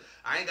 Like, look,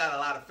 I ain't got a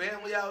lot of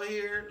family out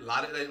here. A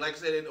lot of, like I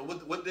said,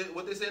 what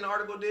they said in the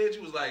article did. She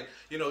was like,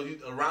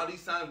 around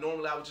these times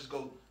normally I would just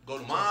go to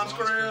mom's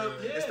crib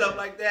and stuff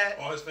like that.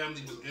 All his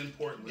family was in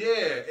Portland.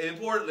 Yeah, in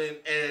Portland,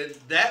 and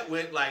that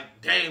went like,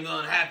 Dame's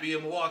unhappy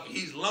in Milwaukee.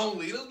 He's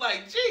lonely. It was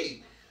like,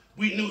 gee.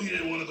 We knew he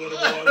didn't want to go to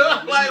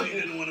Milwaukee. We knew he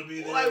didn't want to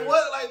be there. Like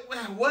what?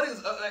 Like what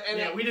is?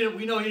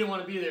 We know he didn't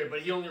want to be there, but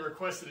he only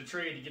requested a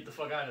trade to get the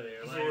fuck out of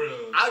there. Like, for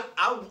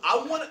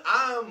real.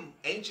 I'm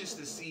anxious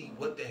to see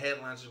what the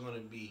headlines are going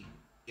to be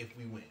if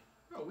we win.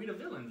 Bro, we the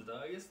villains,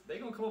 dog. They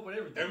gonna come up with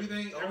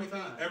everything.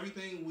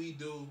 Everything we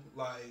do.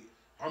 Like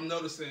I'm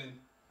noticing,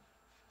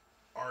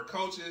 our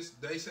coaches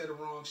they say the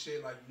wrong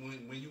shit. Like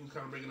when you was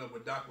kind of bringing up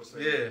what Doc was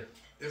saying. Yeah.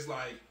 It's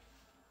like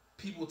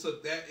people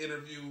took that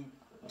interview,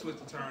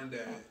 twist and turn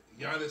that.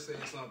 Giannis say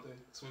something,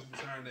 twist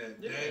and turn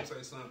that. Dame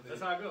say something.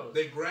 That's how it goes.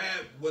 They grab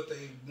what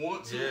they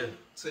want to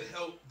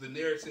help the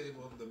narrative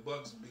of the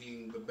Bucks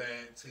being the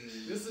bad team.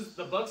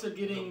 The Bucks are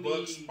getting the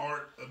Bucks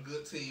aren't a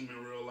good team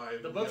in real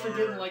life. The Bucks are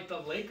getting like the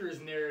Lakers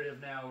narrative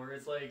now, where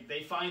it's like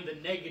they find the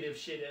negative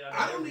shit out of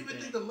I don't everything.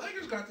 even think the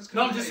Lakers got this.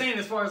 No, I'm just saying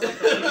as far as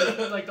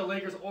like the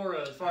Lakers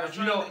aura, as far as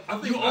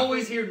you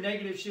always hear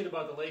negative shit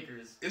about the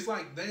Lakers. It's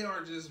like they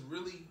are just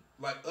really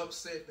like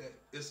upset that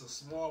it's a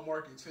small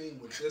market team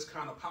with this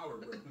kind of power,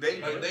 bro. They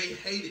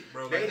hate it,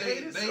 bro. They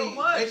hate it so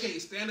much. They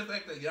can't stand the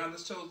fact that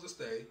Giannis chose to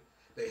stay.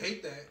 They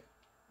hate that.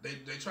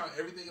 They try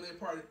everything in their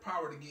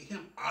power to get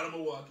him out of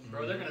Milwaukee.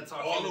 Bro, they're gonna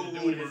talk all him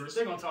the into rumors.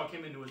 They're gonna talk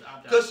him into his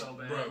opt-out so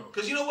bad. Bro.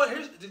 Because you know what?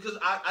 Because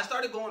I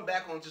started going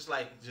back on just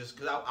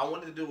because I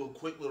wanted to do a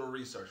quick little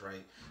research,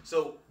 right?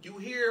 So you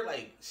hear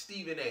like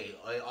Stephen A.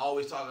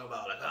 Always talking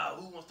about like,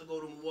 who wants to go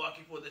to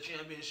Milwaukee for the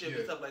championship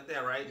and stuff like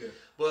that, right? Yeah.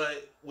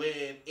 But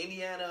when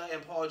Indiana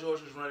and Paul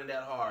George was running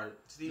that hard,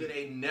 Stephen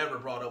A. never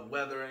brought up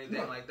weather or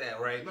anything like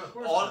that, right? No,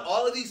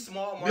 all of these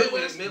small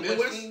markets,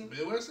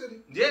 Midwest City.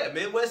 Yeah,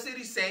 Midwest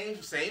City, same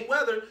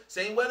weather,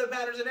 same weather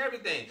patterns and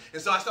everything.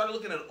 And so I started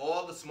looking at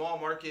all the small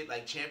market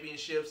like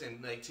championships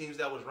and like teams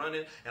that was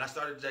running, and I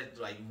started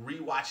like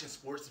rewatching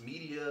sports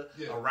media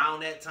around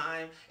that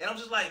time, and I'm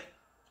just like,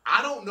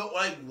 I don't know,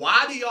 like,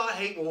 why do y'all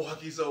hate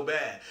Milwaukee so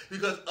bad?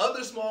 Because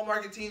other small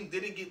market teams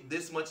didn't get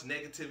this much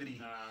negativity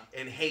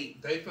and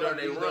hate during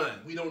their run.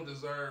 We don't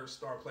deserve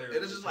star players.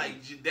 And it's just like,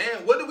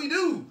 damn, what do we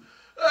do?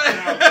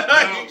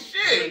 Now,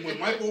 shit. When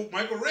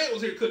Michael Red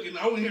was here cooking,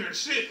 I wasn't hearing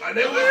shit. Like,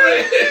 they was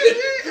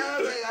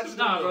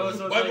bro.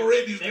 So Michael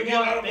Red needs to get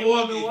out of Milwaukee. They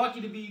want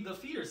Milwaukee to be the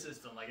feeder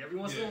system. Like, every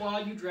once in a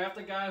while, you draft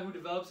a guy who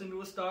develops into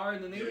a star,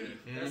 and then they leave.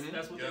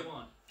 That's what they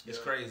want. It's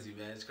crazy,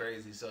 man. It's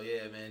crazy. So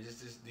yeah, man,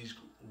 just these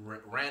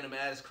random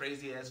ass,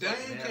 crazy ass. Dame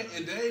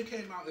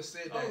came out and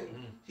said that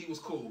he was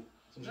cool.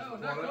 No,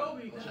 not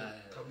Kobe.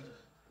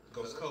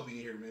 Goes Kobe in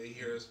here, man. He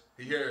hears.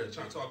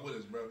 Trying to talk with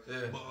us, bro.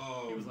 Yeah. But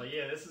he was like,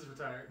 "Yeah, this is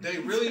retired." They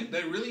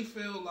really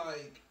feel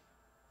like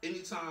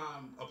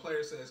anytime a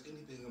player says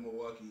anything in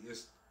Milwaukee,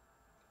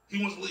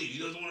 he wants to leave. He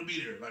doesn't want to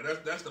be there. Like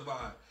that's the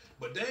vibe.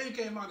 But Dame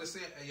came out and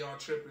said, "Hey, y'all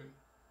tripping."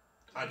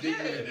 I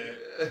didn't mean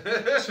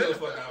that. Chill the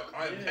fuck out.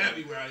 I am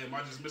happy where I am.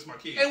 I just miss my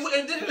kids. And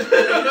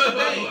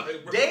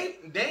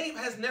Dame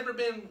has never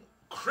been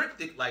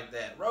cryptic like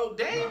that, bro.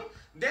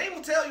 Dame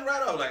will tell you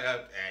right off, like,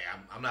 hey,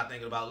 I'm not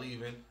thinking about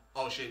leaving.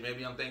 Oh shit,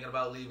 maybe I'm thinking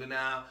about leaving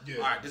now. Yeah.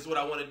 All right, this is what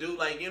I want to do.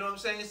 Like, you know what I'm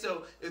saying?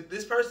 So if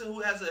this person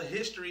who has a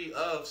history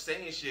of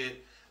saying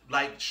shit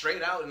like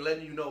straight out and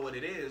letting you know what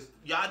it is,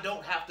 y'all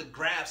don't have to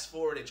grasp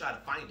for it and try to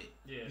find it.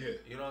 Yeah.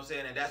 You know what I'm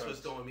saying? And that's what's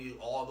throwing me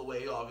all the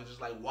way off. It's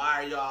just like,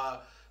 why are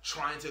y'all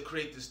trying to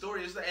create this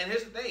story? And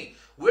here's the thing: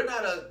 we're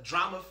not a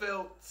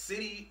drama-filled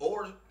city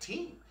or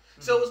team.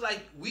 So it's like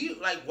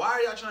why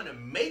are y'all trying to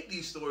make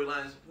these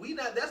storylines?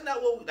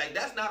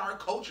 That's not our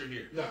culture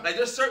here. No. Like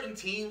there's certain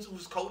teams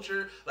whose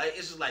culture, like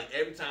it's just like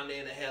every time they're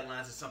in the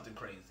headlines it's something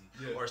crazy.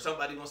 Yeah. Or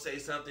somebody gonna say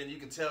something, you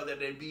can tell that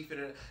they're beefing.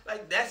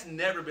 Like that's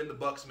never been the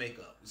Bucks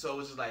makeup. So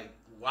it's just like,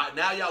 why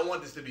now y'all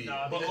want this to be?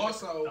 No, but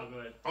also,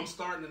 I'm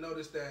starting to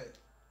notice that,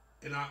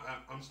 and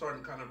I'm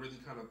starting to kind of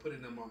put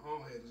it in my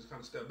own head and just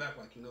kind of step back.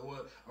 Like, you know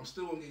what? I'm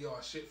still gonna get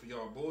y'all shit for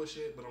y'all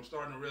bullshit, but I'm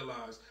starting to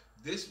realize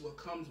this is what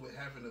comes with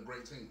having a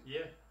great team. Yeah.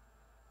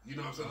 You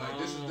know what I'm saying? Like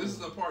this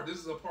is a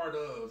part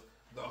of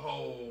the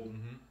whole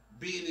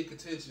being in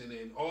contention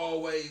and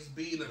always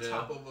being on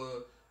top of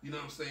a, you know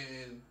what I'm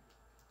saying,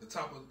 the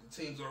top of the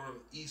teams are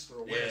East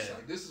or West.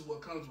 Like this is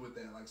what comes with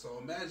that. Like so,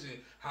 imagine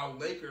how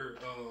Laker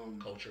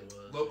culture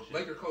was.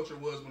 Laker culture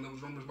was when there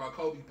was rumors about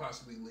Kobe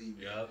possibly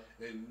leaving. Yep.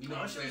 And you know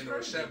what I'm saying,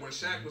 or Shaq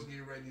was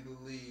getting ready to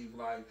leave.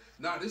 Like,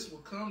 this is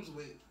what comes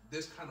with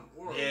this kind of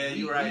aura. Yeah,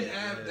 you're right. We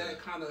have that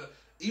kind of.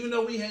 Even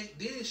though we ain't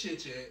did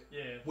shit yet,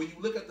 when you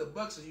look at the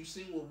Bucks and you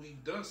see what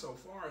we've done so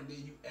far, and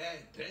then you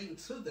add Dame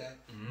to that,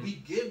 we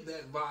give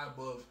that vibe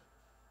of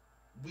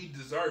we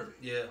deserve it.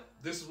 Yeah.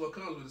 This is what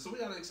comes with it. So we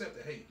gotta accept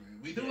the hate, man.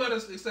 We do let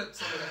us accept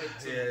some of the hate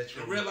too. Yeah,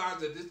 true. And realize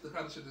that this the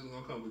kind of shit that's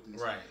gonna come with this.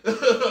 Right.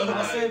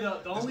 I'll say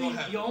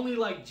the only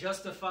like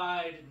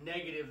justified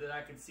negative that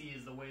I could see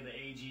is the way the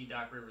AG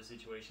Doc Rivers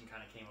situation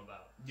kind of came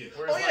about. Yeah.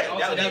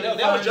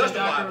 That was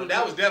justifiable.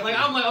 That was definitely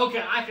like I'm like,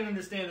 okay, I can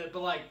understand that,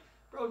 but like,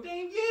 bro,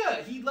 Dame,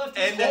 he left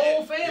his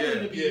whole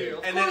family to be here.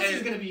 Of course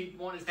he's gonna be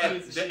one of his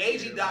kids. The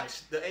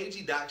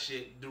AG Doc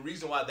shit. The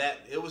reason why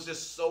it was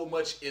just so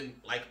much in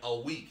like a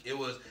week. It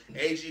was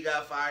AG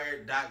got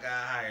fired, Doc got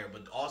hired,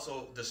 but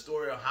also the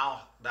story of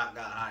how Doc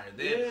got hired.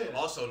 Then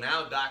also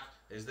now Doc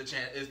is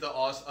the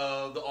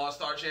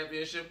All-Star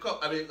championship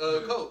coach.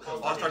 Coach,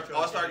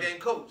 All-Star game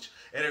coach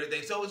and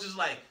everything. So it's just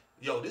like.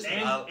 Yo, this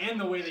and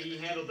the way that he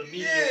handled the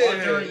media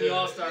during the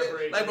All-Star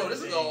break. Like, bro,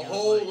 this is a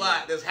whole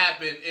lot that's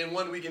happened in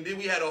 1 week, and then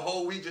we had a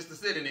whole week just to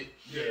sit in it.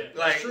 Yeah,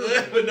 like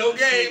with no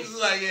games.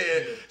 It's like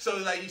So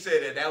like you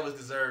said that was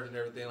deserved and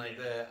everything like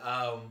that.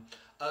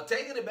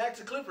 Taking it back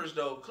to Clippers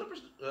though,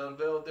 Clippers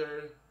unveiled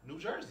their new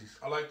jerseys.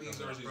 I like these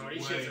jerseys. Bro,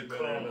 these shits are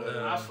cool.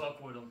 I fuck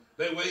with them.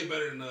 They way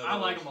better than I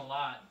like them a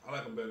lot. I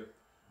like them better.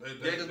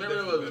 Because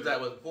remember it was that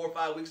 4 or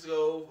 5 weeks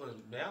ago? I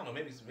don't know,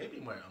 maybe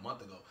more a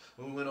month ago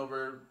when we went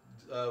over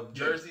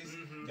jerseys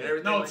and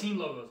everything. No, team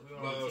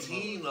logos.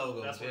 Team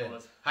logos. That's what it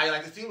was. How you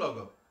like the team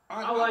logo?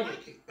 I like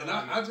it. And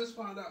I just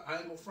found out, I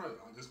ain't gonna front,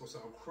 I'm just gonna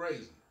sound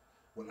crazy.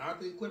 When I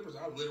think Clippers,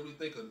 I literally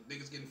think of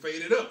niggas getting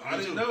faded up. I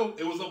didn't know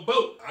it was a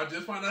boat. I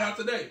just found that out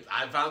today.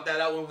 I found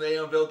that out when they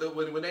unveiled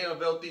when they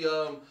unveiled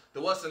the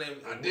what's the name?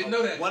 I didn't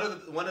know that. One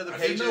of the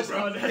pages.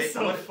 Bro, that's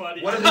so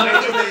funny. One of the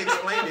pages they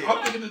explained it.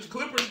 I'm thinking the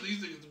Clippers, these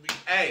niggas be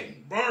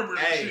barbers.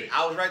 Hey,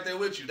 I was right there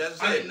with you.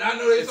 That's I did not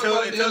know they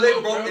until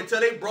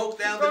they broke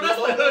down bro, the that's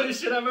the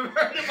hoodest shit I've ever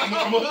heard in my life.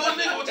 I'm a hood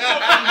nigga. What you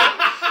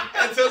talking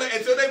until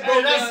they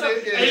broke down.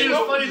 It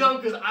was funny though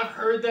because I've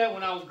heard that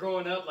when I was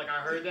growing up. Like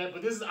I heard that,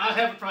 but I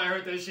haven't probably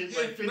heard that shit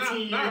like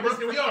 15 years.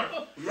 Here we are,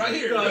 right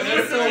here.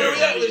 That's so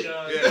funny.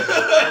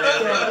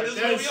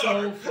 That's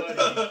so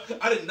funny.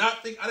 I did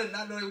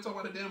not know they were talking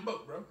about a damn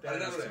boat, bro.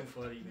 That is too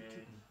funny, man.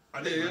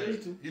 I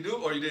did. You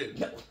do or you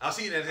didn't? I'll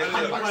see you that.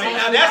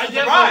 Now that's the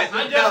surprise.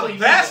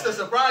 That's the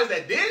surprise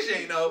that Dish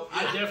ain't know.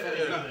 I definitely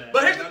knew that.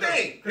 But here's the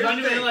thing. Because I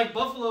knew they like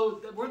Buffalo.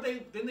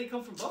 Didn't they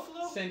come from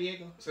Buffalo? San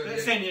Diego.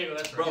 San Diego.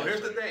 That's right. Bro,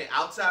 here's the thing.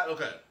 Outside,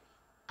 okay.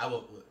 I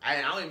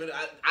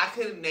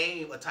couldn't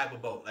name a type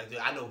of boat. Like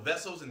I know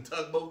vessels and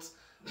tugboats.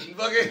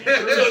 Fucking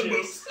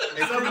tugboats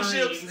and cruise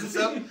ships and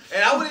stuff.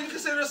 And I wouldn't even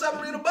consider a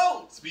submarine a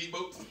boat.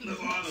 Speedboats.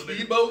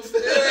 Speedboats.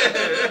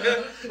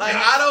 Like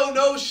I don't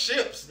know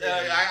ships.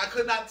 I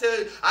could not tell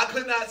you. I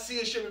could not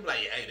see a ship and be like,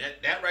 hey,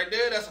 that right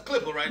there, that's a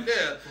Clipper right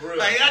there.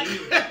 Like I do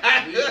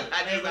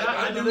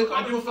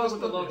fuck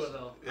with the logo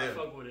though. I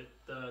fuck with it.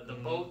 The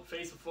boat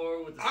facing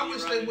forward with the. I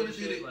wish they would have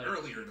did it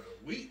earlier though.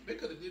 They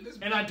could have did this.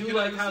 And I do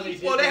like how they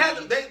did. Well, they had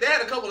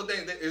a couple of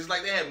things. It's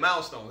like they had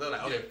milestones. They're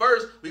like, okay,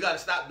 first we got to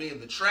stop being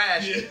the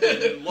trash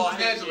Los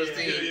Angeles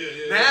team.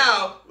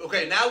 Now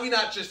we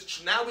not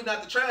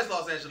the trash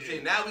Los Angeles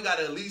team. Now we got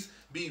to at least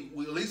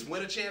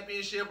win a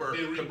championship or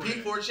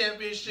compete for a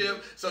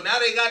championship. So now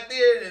they got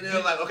there, and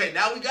they're like, okay,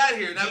 now we got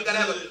here. Now we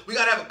gotta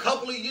have a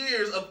couple of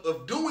years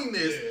of doing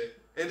this.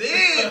 And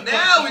then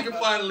now we can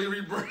finally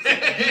rebrand.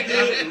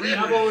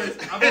 I've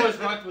always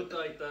rocked with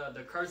like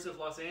the cursive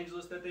Los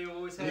Angeles that they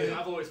always had.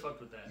 I've always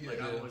fucked with that.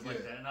 Like I always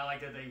liked that, and I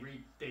like that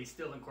they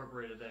still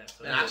incorporated that.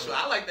 So and actually,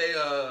 I like they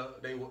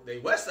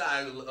West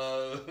Side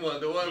one,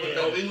 the one with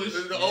the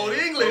old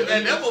English.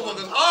 Man, that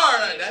motherfucker's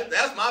hard.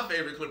 That's my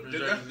favorite Clippers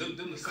jersey.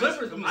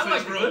 Clippers. I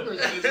like the Clippers.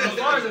 As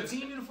far as a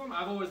team uniform,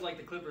 I've always liked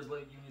the Clippers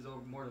unis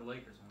over more than the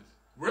Lakers ones.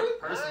 Really?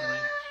 Personally.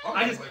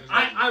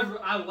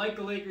 I like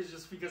the Lakers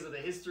just because of the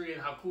history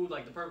and how cool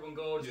like the purple and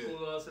gold is cool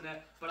to us and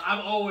that. But I've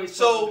always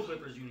loved the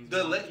Clippers unis.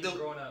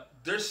 Growing up.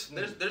 There's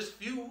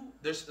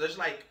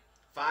like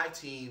 5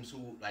 teams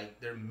who like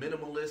their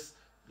minimalist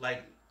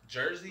like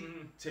jersey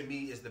to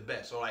me is the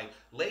best. So like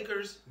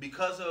Lakers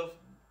because of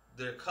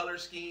their color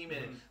scheme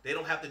and they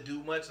don't have to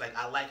do much. Like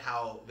I like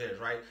how theirs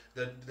right.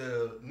 The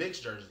Knicks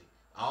jersey.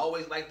 I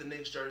always like the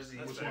Knicks jersey.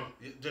 Which one?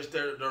 Just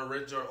their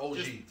original OG.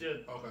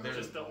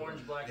 Just the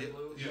orange, black, and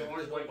blue. Yeah.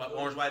 Orange,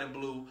 white, and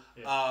blue.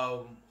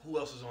 Yeah. Who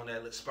else is on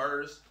that?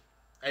 Spurs.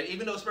 And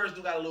even though Spurs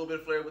do got a little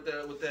bit of flair with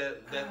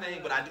that thing,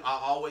 but I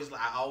always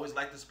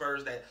like the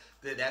Spurs.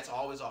 That's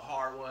always a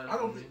hard one. I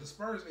don't think the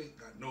Spurs ain't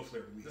got no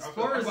flair to me. The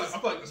Spurs, I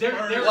feel like the Spurs. The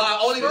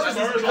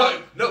Spurs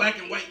like black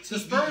and white. The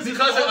Spurs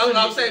because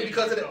I'm saying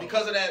because of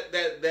that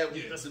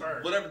the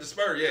Spurs. whatever the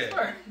Spurs,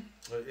 yeah.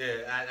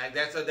 Yeah,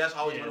 that's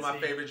always one of my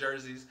favorite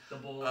jerseys. The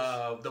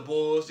Bulls. The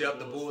Bulls. Yep,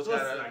 the Bulls.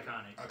 Kind of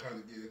iconic.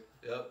 Iconic, yeah.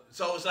 Yep.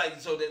 So it's like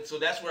so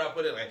that's where I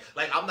put it.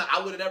 Like I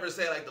would never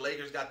say like the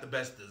Lakers got the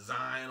best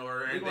design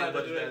or anything. We're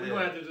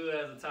gonna have to do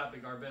that as a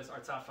topic. Our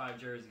top 5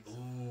 jerseys.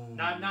 Ooh.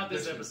 Not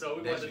this episode.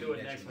 We're going to do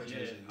it next one.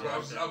 Yeah.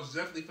 I was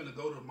definitely finna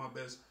go to my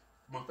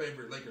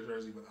favorite Lakers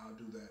jersey, but I'll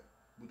do that.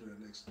 We'll do that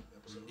next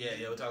episode. Yeah,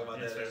 we'll talk about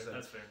that.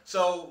 That's fair.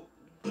 So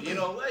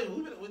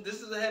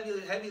this is a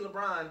heavy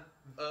LeBron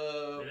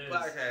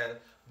podcast,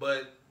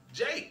 but.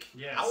 Jake,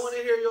 yes. I want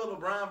to hear your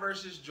LeBron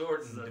versus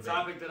Jordan This is a debate.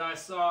 topic that I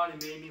saw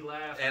and it made me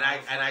laugh. And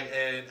I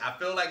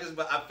feel like you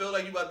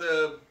about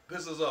to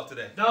piss us off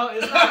today. No,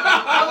 it's not.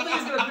 I don't think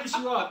it's gonna piss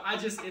you off.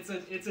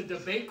 It's a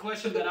debate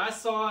question that I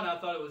saw and I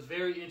thought it was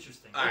very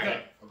interesting. All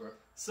right. Okay.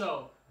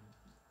 So,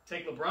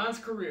 take LeBron's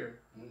career.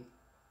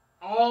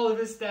 All of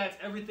his stats,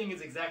 everything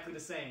is exactly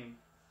the same.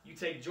 You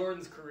take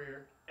Jordan's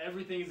career,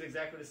 everything is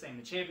exactly the same.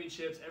 The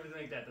championships,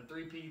 everything like that, the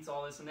three-peats,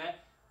 all this and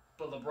that.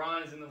 But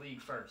LeBron is in the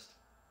league first.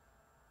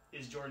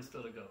 Is Jordan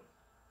still the GOAT?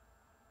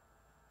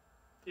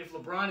 If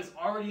LeBron is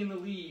already in the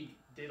league,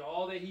 did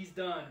all that he's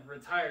done,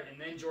 retired, and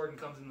then Jordan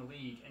comes in the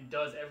league and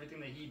does everything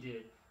that he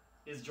did,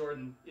 is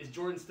Jordan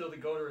still the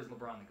GOAT or is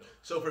LeBron the GOAT?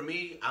 So for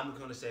me, I'm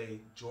going to say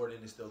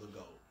Jordan is still the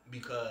GOAT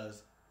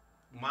because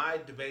my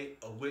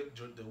debate with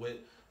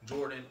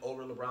Jordan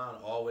over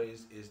LeBron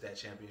always is that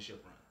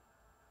championship run.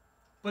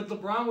 But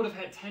LeBron would have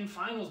had 10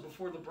 finals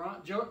before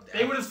LeBron.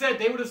 They would have said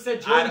Jordan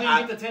didn't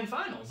get the 10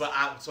 finals. But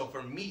so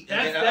for me,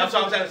 that's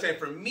what I'm trying to say.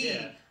 For me,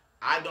 yeah.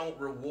 I don't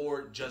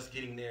reward just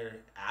getting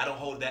there. I don't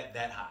hold that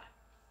high.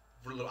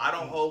 I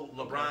don't hold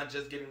LeBron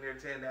just getting there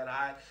 10 that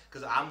high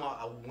because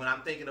when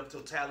I'm thinking of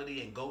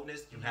totality and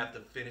GOATness, you have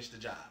to finish the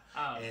job.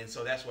 And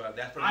so that's what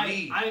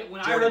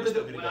when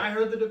I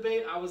heard the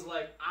debate, I was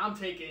like, I'm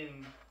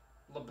taking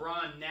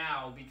LeBron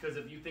now because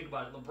if you think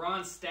about it,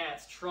 LeBron's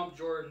stats trump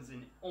Jordan's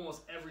in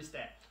almost every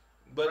stat.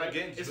 But right?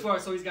 again,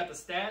 so he's got the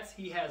stats.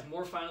 He has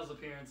more finals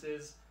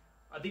appearances.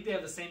 I think they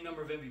have the same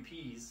number of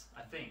MVPs.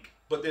 I think.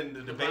 But then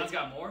the debate. LeBron's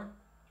got more.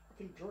 I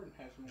think Jordan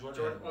has more.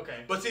 Jordan.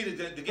 Okay. But see,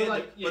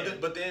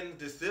 but then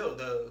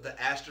the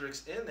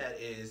asterisk in that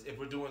is if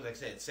we're doing like I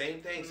said, same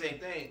thing.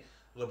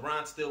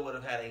 LeBron still would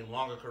have had a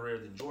longer career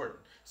than Jordan.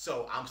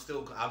 So I'm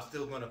still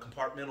going to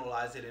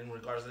compartmentalize it in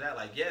regards to that.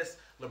 Like, yes,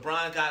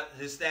 LeBron got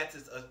his stats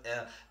is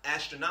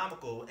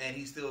astronomical, and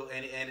he's still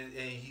and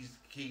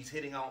he's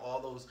hitting on all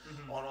those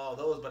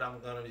But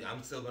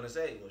I'm still gonna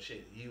say, well,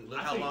 shit, look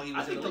how long he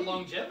was. I think in the league.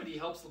 longevity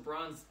helps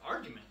LeBron's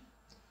argument.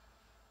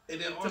 And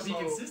then also, to be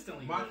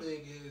consistently my good.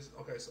 thing is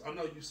okay. So I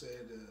know you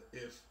said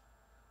if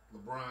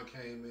LeBron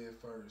came in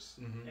first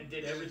and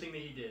did everything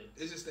that he did.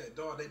 It's just that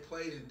they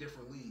played in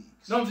different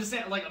leagues. No, I'm just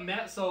saying, like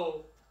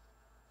so.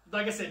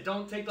 Like I said,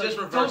 don't take just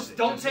reverse it.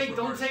 Don't take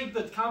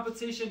the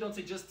competition. Don't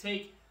say just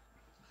take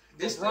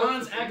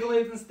LeBron's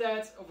accolades and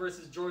stats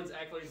versus Jordan's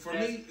accolades and stats. For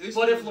me,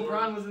 but if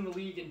LeBron was in the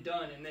league and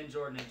done, and then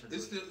Jordan entered,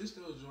 it's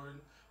still Jordan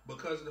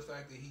because of the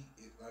fact that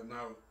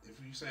now if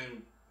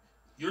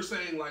you're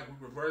saying like we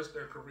reversed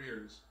their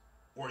careers,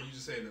 or you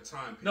just saying the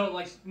time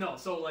period?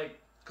 So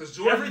because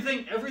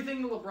Jordan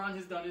everything that LeBron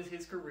has done is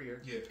his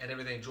career. Yeah, and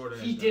everything Jordan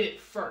he did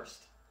it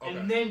first, okay.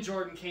 And then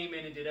Jordan came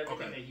in and did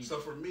everything that he did. So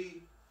for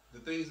me, the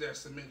things that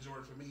cement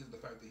Jordan for me is the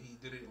fact that he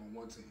did it on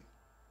one team.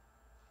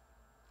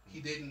 He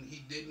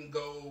didn't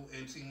go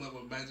and team up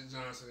with Magic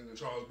Johnson and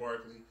Charles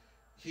Barkley.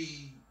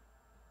 He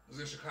was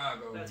in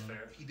Chicago. That's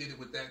fair. He did it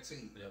with that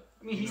team. Yep.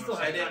 I mean, he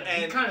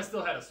kind of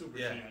still had a super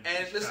team.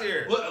 And listen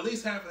here, but at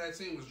least half of that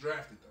team was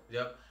drafted though.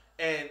 Yep.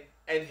 And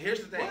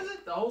here's the thing. Was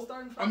it the whole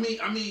starting five? I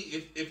mean,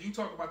 if you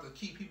talk about the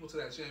key people to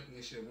that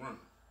championship run,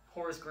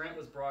 Horace Grant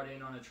was brought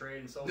in on a trade,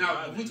 and so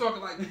now if we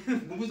talking like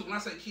when I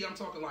say key, I'm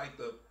talking like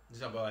the. You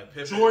talking about like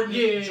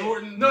Pippen?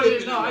 Jordan. No, I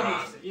get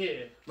you.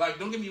 Yeah. Like,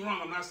 don't get me wrong.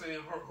 I'm not saying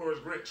Horace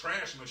Grant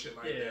trash no shit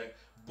like that.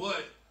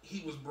 But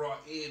he was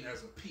brought in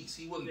as a piece.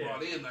 He wasn't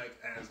brought in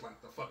as like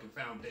the fucking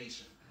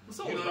foundation.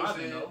 So you know what I'm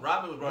saying?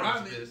 Robin was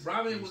brought in.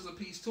 Robin was a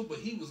piece too, but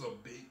he was a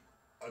big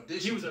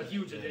addition. He was a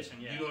huge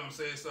addition. Yeah. You know what I'm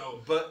saying?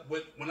 So, but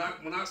when I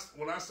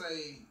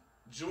say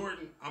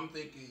Jordan, I'm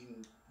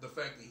thinking the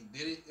fact that he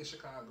did it in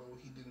Chicago.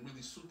 He didn't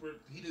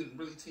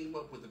really team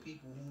up with the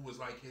people who was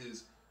like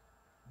his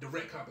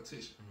direct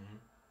competition. Mm-hmm.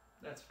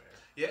 That's fair.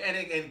 Yeah, and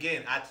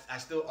again, I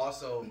still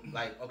also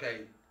like,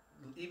 okay,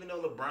 even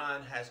though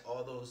LeBron has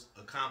all those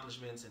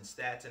accomplishments and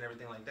stats and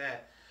everything like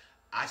that,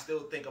 I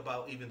still think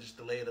about even just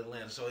the lay of the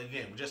land. So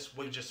again,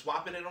 we're just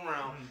swapping it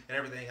around and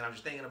everything, and I'm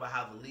just thinking about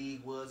how the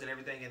league was and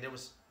everything, and there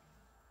was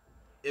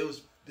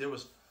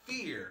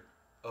fear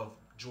of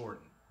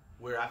Jordan,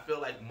 where I feel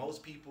like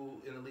most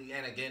people in the league,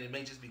 and again, it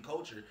may just be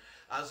culture.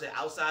 I would say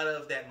outside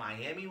of that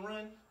Miami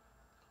run,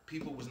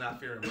 people was not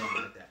fearing Bron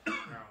like that. I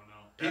don't know.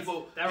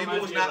 People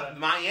was not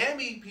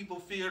Miami. People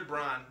feared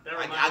Bron.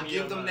 I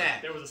give them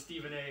that. There was a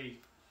Stephen A.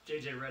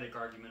 JJ Redick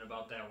argument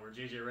about that, where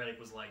JJ Redick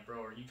was like,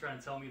 "Bro, are you trying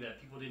to tell me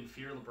that people didn't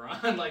fear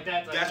LeBron like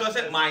that?" That's what I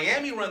said.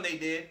 Miami run they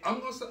did. I'm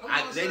gonna say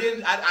they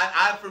didn't.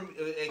 I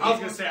was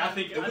gonna say I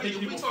think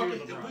people fear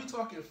LeBron. If we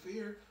talking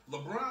fear,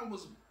 LeBron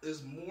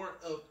is more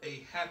of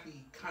a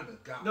happy kind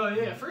of guy. No,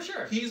 yeah, for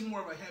sure. He's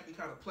more of a happy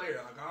kind of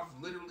player. Like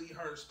I've literally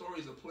heard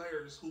stories of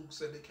players who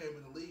said they came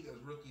in the league as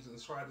rookies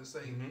and tried to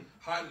say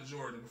hi to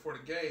Jordan before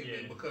the game,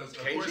 and because of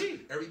course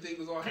everything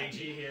was all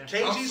happy.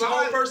 KG's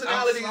whole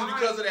personality is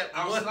because of that.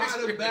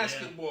 Outside of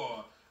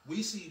basketball,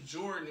 we see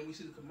Jordan and we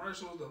see the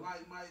commercials, the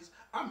light mics.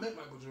 I met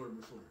Michael Jordan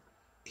before.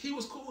 He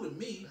was cool to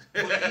me,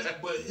 but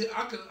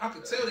I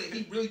could tell that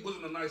he really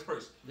wasn't a nice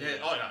person. Yeah,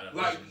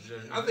 like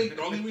I think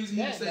the only reason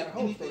he said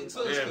anything to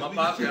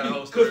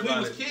us because we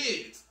was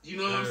kids. You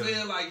know what I'm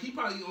saying? Like he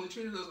probably only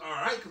treated us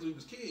all right because we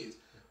was kids.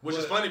 Which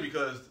is funny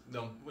because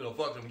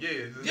fuck them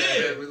kids.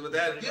 With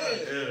that.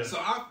 Yeah. So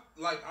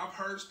I've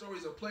heard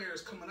stories of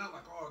players coming out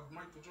like, oh,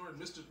 Michael Jordan,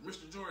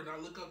 Mr. Jordan, I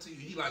look up to you.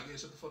 He like, yeah,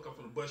 shut the fuck up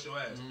and bust your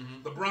ass.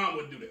 LeBron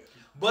wouldn't do that.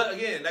 But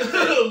again, that's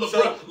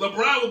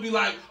LeBron would be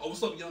like, oh,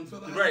 what's up, young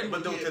fella? Right,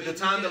 but the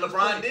time that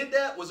LeBron did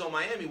that was on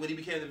Miami when he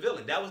became the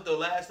villain. That was the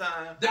last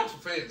time. That was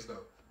for fans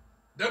though.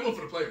 That wasn't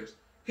for the players.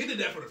 He did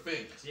that for the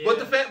fans. Yeah. But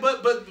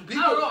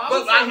people.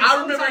 I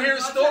remember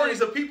hearing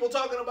stories of people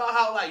talking about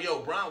how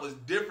Bron was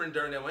different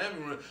during that Miami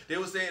run. They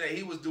were saying that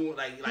he was doing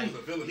he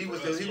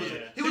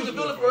was a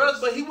villain for us,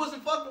 but he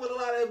wasn't fucking with a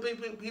lot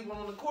of people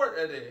on the court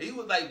there. He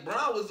was like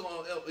Bron was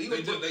on. He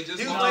was playing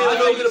a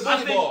little bit of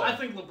basketball. I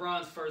think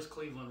LeBron's first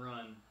Cleveland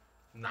run.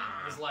 It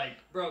was like,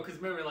 bro, because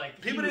remember,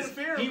 people didn't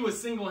fear him. He was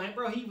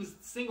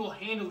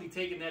single-handedly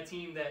taking that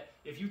team. That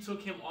if you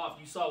took him off,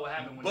 you saw what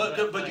happened. But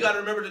you got to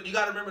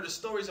remember the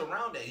stories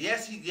around that.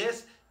 Yes,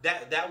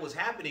 that was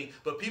happening,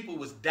 but people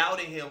was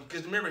doubting him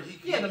because remember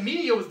the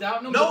media was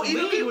doubting him. No,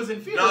 he was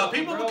in fear. No,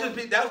 people because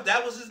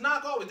that was his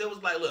knock always. They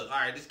was like, look, all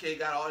right, this kid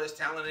got all this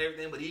talent and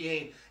everything, but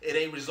it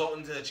ain't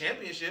resulting to a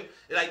championship.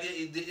 Like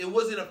it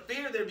wasn't a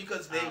fear there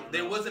because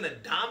there wasn't a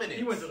dominance.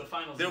 He went to the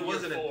finals. There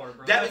wasn't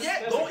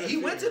bro. He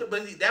went to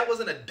but that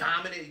wasn't a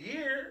dominant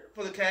year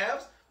for the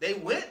Cavs. They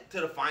went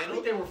to the finals. I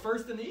think they were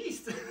first in the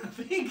East. I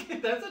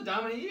think that's a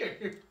dominant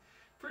year.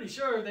 Pretty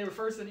sure they were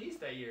first in the East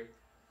that year.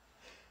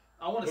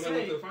 I want to say. They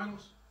went to the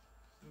finals?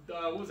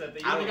 What was that?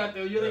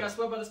 The year they got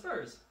swept by the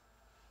Spurs.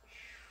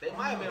 They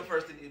might have been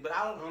first in the East, but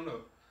I don't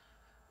know.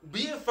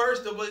 Being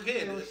first, but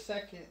again, they were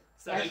second.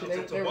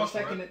 Actually, they were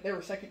second. Right? They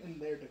were second in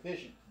their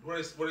division. Were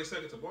they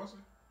second to Boston?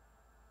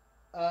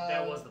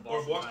 That was the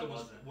Boston. Or Boston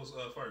was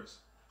first.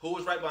 Who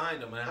was right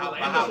behind them? And how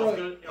far?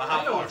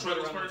 Detroit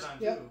was first.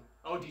 Yep.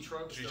 Oh,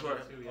 Detroit. Too,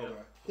 yeah. Okay.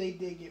 They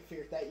did get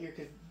feared that year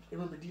because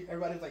remember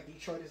everybody was like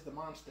Detroit is the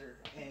monster,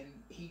 and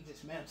he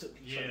dismantled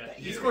Detroit that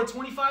year. He scored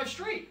 25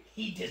 straight.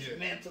 He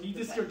dismantled. He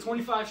just scored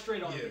 25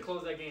 straight on him to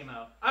close that game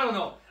out. I don't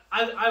know.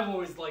 I've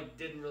always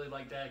didn't really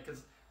like that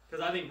because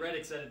I think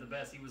Redick said it the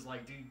best. He was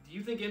like, "Dude, do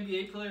you think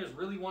NBA players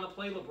really want to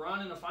play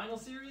LeBron in a final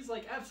series?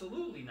 Like,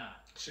 absolutely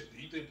not." Shit,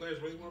 do you think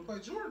players really want to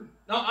play Jordan?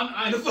 No,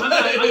 I'm just saying.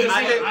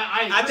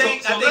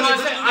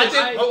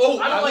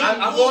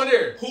 I'm going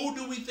there. Who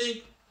do we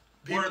think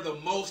were the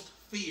most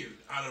feared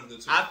out of the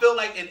two? I feel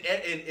like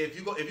if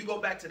you go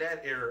back to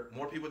that era,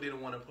 more people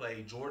didn't want to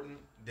play Jordan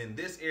than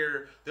this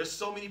era. There's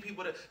so many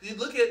people that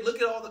look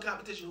at all the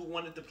competition who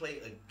wanted to play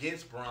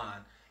against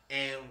Bron.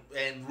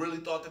 And really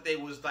thought that they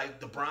was like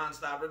the Bron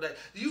stopper.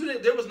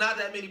 There was not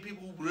that many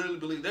people who really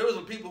believed. There was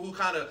some people who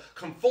kind of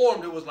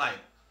conformed. It was like,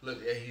 look,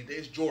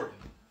 it's Jordan.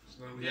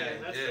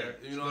 That's fair.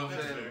 You know what I'm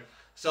saying? Fair.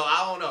 So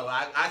I don't know.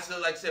 I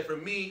still, like I said, for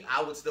me,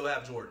 I would still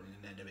have Jordan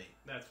in that debate.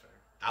 That's fair.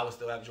 I would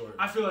still have Jordan.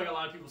 I feel like a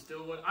lot of people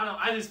still would.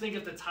 I just think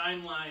if the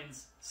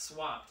timelines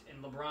swapped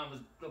and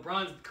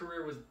LeBron's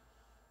career was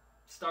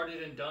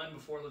started and done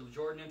before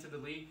Jordan entered the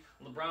league,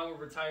 LeBron would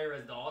retire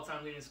as the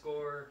all-time leading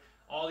scorer.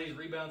 All these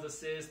rebounds,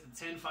 assists, the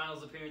 10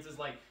 finals appearances.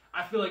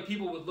 I feel like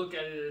people would look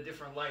at it in a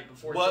different light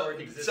before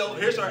Jordan existed. So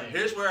here's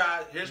where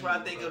I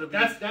think it would be.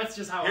 That's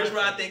just how. Here's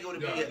where I think it would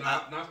be.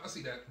 I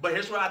see that. But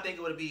here's where I think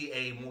it would be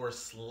a more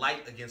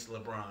slight against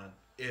LeBron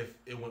if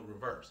it went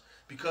reverse,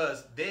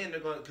 because then they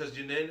would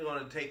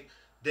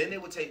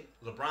take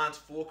LeBron's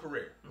full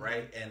career,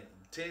 right, and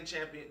 10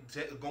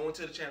 going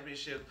to the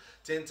championship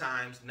 10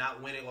 times,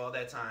 not winning all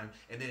that time,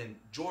 and then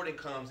Jordan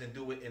comes and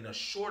do it in a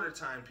shorter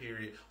time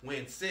period,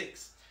 win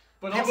 6.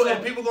 But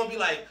people gonna be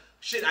like,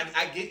 shit,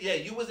 I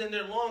get, you was in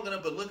there long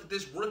enough, but look at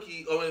this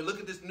rookie, or look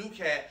at this new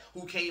cat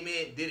who came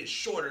in, did it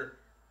shorter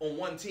on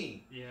one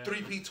team,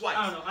 3P twice.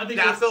 I don't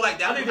know. I feel like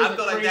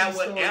that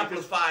would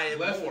amplify it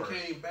more.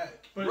 Came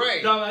back, but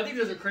I think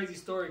there's a crazy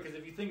story because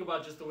if you think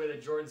about just the way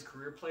that Jordan's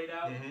career played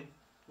out.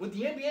 Would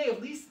the NBA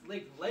at least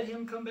let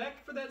him come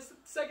back for that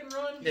second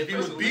run? If he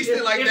was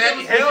beasting like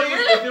that, hell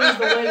yeah! If it was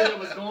the way that it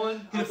was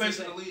going, he's the face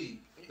of the league.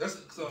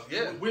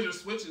 We're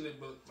just switching it,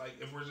 but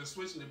if we're just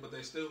switching it, but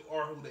they still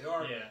are who they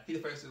are. He the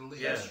face of the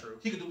league. Yeah, that's true.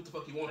 He can do what the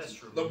fuck he wants. That's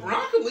true.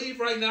 LeBron could leave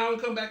right now and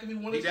come back if he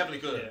wanted. He definitely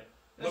could.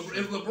 Yeah.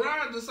 If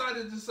LeBron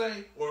decided to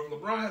say, or if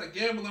LeBron had a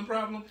gambling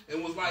problem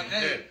and was like,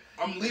 "Hey,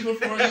 I'm leaving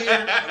for a year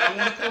and I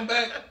want to come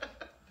back,"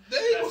 They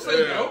ain't gonna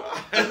say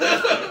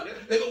no.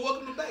 They gonna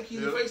welcome him back.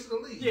 He's the face of the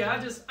league. Yeah,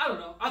 I don't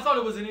know. I thought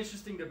it was an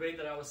interesting debate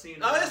that I was seeing.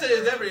 No, it's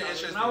definitely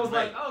interesting. And I was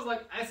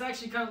like, it's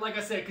actually kind of like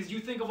I said, because you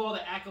think of all the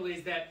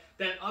accolades that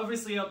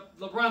obviously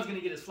LeBron's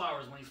gonna get his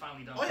flowers when he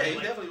finally done. Oh yeah, he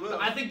definitely will.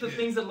 I think the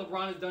things that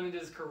LeBron has done in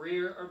his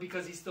career are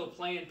because he's still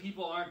playing.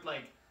 People aren't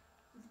like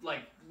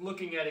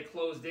looking at it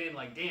closed in,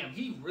 like, damn,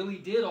 he really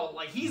did all.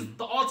 Like, he's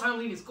the all-time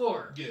leading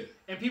scorer. Yeah.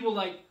 And people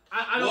a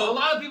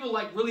lot of people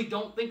really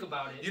don't think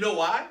about it. You know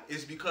why?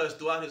 It's because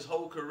throughout his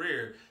whole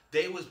career,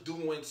 they was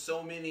doing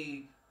so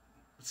many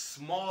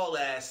small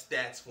ass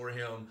stats for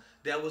him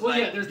that was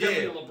there's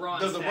definitely a LeBron.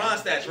 The LeBron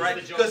stats, right?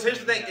 Because here's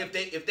the thing: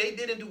 if they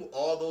didn't do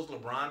all those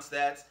LeBron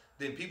stats,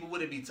 then people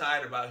wouldn't be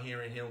tired about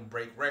hearing him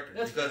break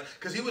records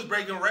because he was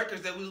breaking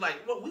records that was like,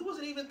 well, we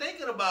wasn't even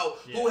thinking about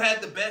who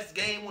had the best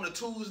game on a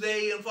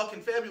Tuesday in fucking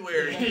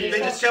February. They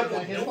just kept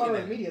on his fault or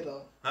the media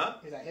though. Huh?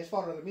 Is that his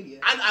fault or the media?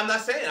 I'm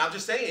not saying. I'm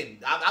just saying.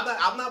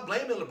 I'm not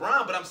blaming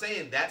LeBron, but I'm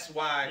saying that's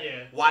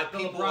why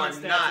people are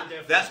not.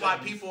 That's why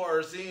people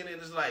are seeing it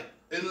as like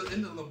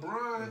in the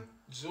LeBron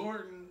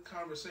Jordan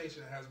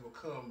conversation has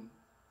become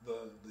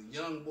the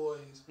young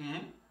boys.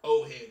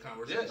 Old head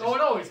conversation. Oh,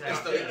 it always has.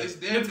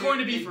 It's going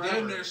to be forever.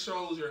 Damn near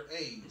shows your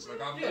age.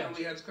 Like I've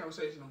literally had this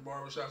conversation in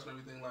barbershops and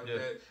everything like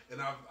that, and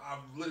I've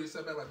literally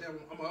sat back like, damn,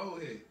 I'm an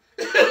old head.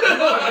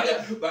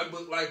 but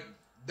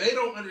they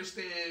don't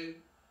understand.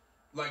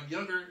 Like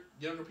younger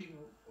people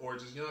or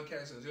just young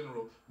cats in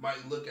general might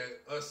look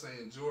at us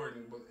saying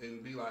Jordan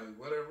and be like,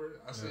 whatever.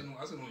 I seen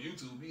on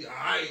YouTube, be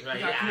alright.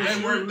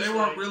 They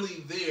weren't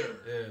really there.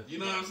 Yeah. You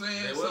know what I'm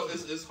saying? So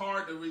it's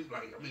hard to read.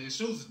 Like, I mean, his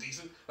shoes is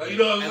decent. Like, you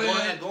know what I'm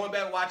saying? And going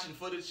back watching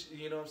footage,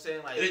 you know what I'm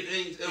saying? Like,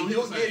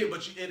 you'll get it, but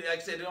like I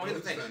said, they don't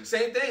hit the same.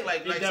 Same thing.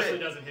 Like, it definitely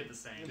doesn't hit the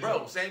same,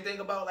 bro. Same thing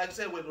about like I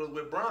said with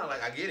Bron.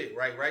 Like, I get it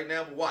right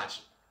now, but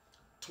watch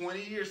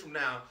 20 years from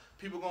now.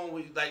 People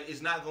going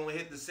it's not going to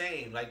hit the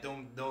same. Like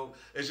don't.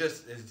 It's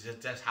just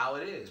that's how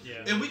it is.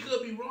 Yeah. And we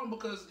could be wrong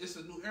because it's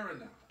a new era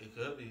now. It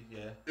could be.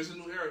 Yeah. It's a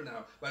new era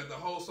now. Like the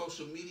whole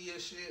social media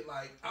shit.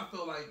 Like I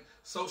feel like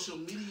social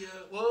media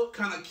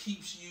kind of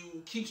keeps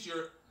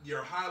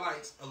your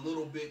highlights a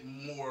little bit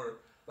more.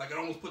 Like it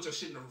almost puts your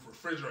shit in the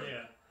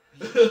refrigerator.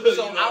 Yeah.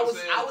 So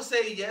I would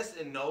say yes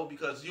and no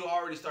because you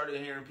already started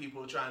hearing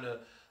people trying to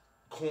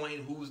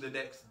coin who's the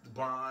next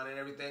Bron and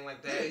everything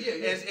like that.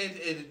 Yeah.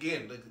 And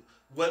again, like.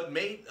 What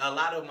made a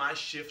lot of my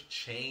shift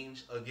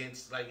change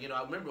against, I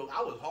remember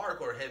I was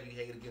hardcore heavy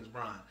hate against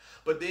Bron.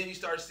 But then you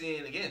start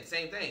seeing, again,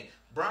 same thing.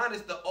 Bron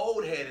is the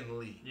old head in the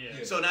league.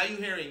 Yeah. So now you're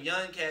hearing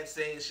young cats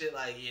saying shit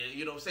like,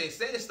 you know what I'm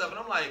saying stuff. And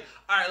I'm like,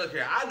 all right, look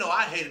here. I know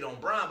I hated on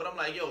Bron, but I'm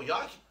like, yo,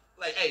 y'all,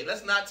 hey,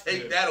 let's not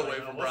take that away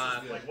from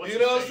Bron. You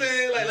know what I'm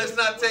saying? Like, let's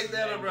not take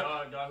that away from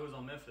Bron. Dog who's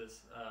on Memphis,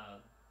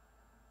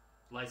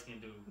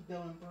 light-skinned dude.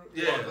 Dylan Brooks.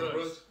 Yeah.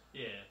 Brooks.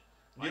 Yeah.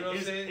 You know what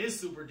I'm saying? It's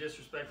super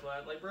disrespectful.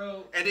 Like,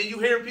 bro. And then you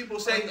hear people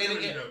say, and then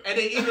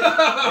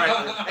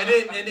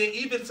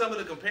even some of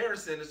the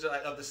comparisons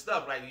of the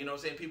stuff, like, you know what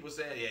I'm saying? People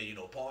saying,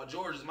 Paul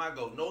George is my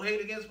GOAT. No hate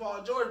against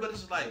Paul George, but it's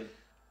just like,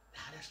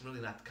 that's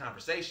really not the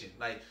conversation.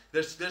 Like,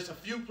 there's a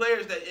few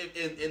players that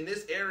in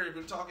this area, if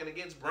we're talking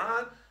against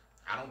Bron,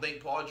 I don't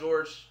think Paul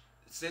George,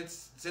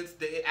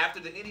 after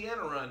the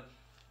Indiana run,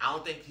 I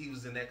don't think he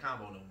was in that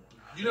combo no more.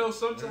 You know,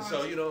 sometimes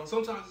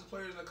it's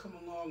players that come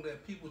along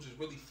that people just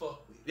really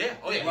fuck with. Yeah,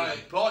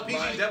 like Paul PG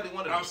definitely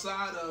one of them.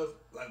 Outside of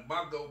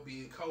my GOAT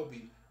being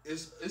Kobe,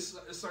 it's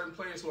certain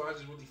players who I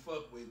just really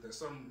fuck with that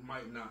some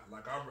might not.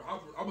 Like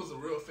I was a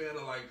real fan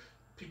of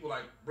people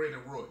like Brandon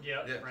Roy.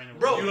 Yeah. Brandon Roy.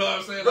 Bro, you know what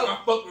I'm saying? Like, I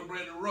fuck with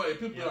Brandon Roy.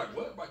 People be like,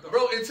 what?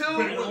 Bro, until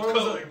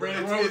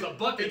Brandon Roy was a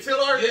bucket. Until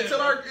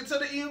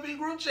the EMB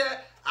group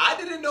chat, I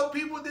didn't know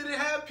people didn't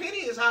have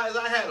Penny as high as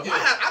I had him. Yeah.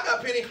 I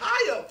got Penny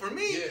high up for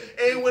me.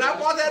 Yeah. And when I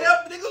brought that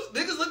up,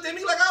 niggas looked at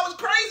me like I was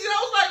crazy. I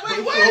was like,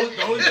 wait, what?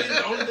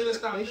 The only thing that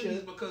stopped me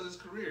is because his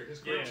career. His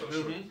career was so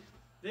short.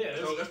 Yeah,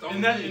 so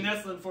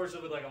that's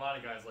unfortunate with a lot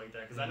of guys like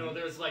that because I know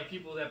there's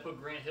people that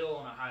put Grant Hill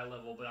on a high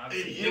level, but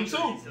obviously him too.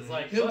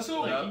 Him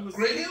too.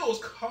 Grant Hill was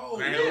cold.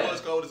 Grant Hill was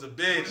cold as a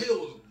bitch. Grant Hill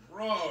was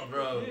raw,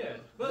 bro. Yeah,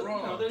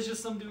 but there's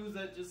just some dudes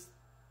that just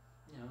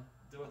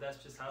that's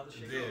just how the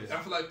shit goes. I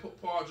feel like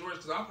Paul George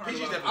because I've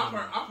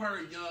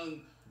heard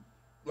young.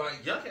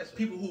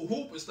 People who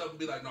hoop and stuff would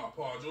be like, no,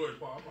 Paul George,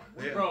 Paul.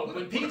 I'm like, bro,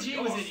 when PG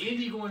was in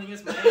Indy going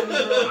against Miami, bro,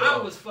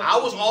 I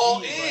was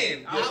all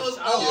in. I was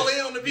all in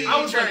on the PG.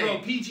 I was like, bro,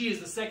 PG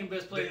is the second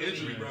best player. The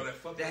injury,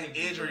 bro. That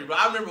injury, bro.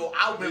 I remember.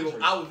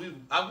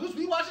 Was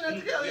we watching that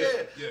together?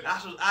 Yeah.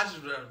 I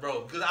just,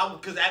 bro, because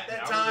at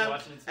that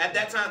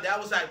time, that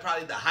was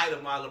probably the height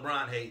of my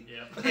LeBron hate.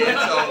 Yeah. And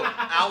so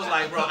I was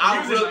like, bro,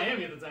 I was in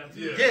Miami at the time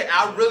too. Yeah,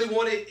 I really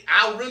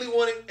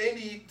wanted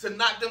Indy to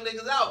knock them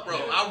niggas out, bro.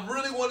 I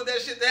really wanted that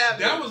shit shit to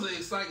happen. That was an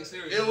exciting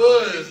series. It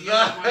was.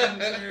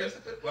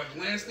 Like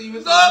Lance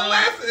Stevens. No,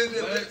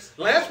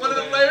 Lance one of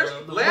the players.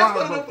 Lance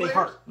one of the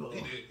players.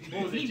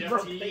 He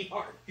broke their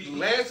heart.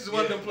 Lance is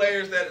one of the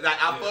players that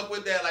I fuck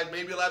with that. Like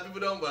maybe a lot of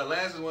people don't, but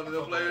Lance is one of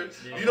the players.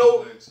 Yeah. You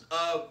know,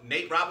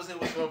 Nate Robinson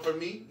was one for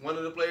me. One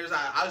of the players.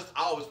 I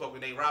always fuck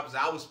with Nate Robinson.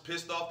 I was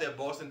pissed off that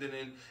Boston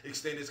didn't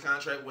extend his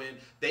contract when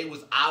they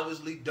was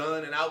obviously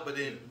done and out, but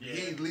then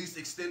he at least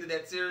extended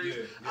that series.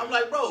 I'm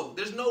like, bro,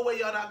 there's no way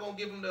y'all not gonna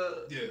give him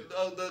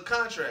the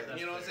contract. That's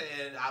you know what I'm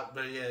saying?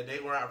 But yeah,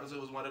 Nate Robinson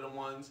was one of the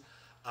ones.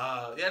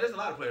 There's a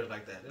lot of players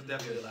like that. There's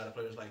definitely a lot of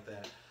players like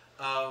that.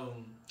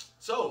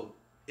 So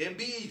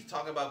Embiid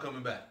talking about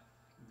coming back.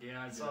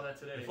 Yeah, I saw that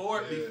today.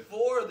 Before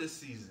this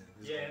season.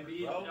 Yeah,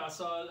 Embiid. I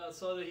saw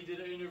that he did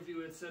an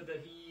interview and said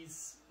that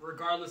he's,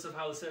 regardless of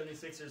how the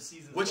 76ers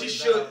season, which he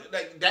should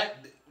like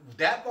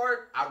that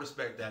part. I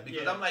respect that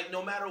because I'm like,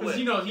 no matter what,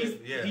 you know,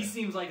 he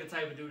seems like the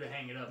type of dude to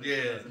hang it up.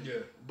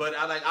 But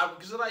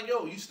because like,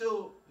 yo, you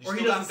still or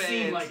he doesn't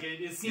seem like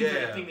it. It seems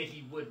like a thing that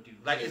he would do.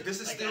 Like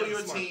this is still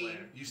your team.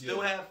 Player. You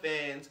still have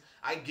fans.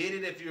 I get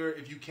it if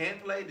you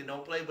can't play, then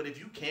don't play. But if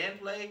you can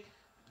play,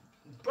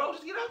 bro,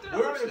 just get out there.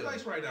 Where are they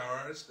placed right now?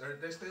 Are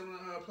they still in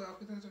playoff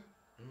contention?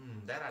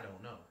 That I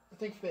don't know. I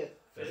think fifth.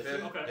 Fifth?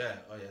 Okay. Yeah.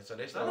 Oh yeah. So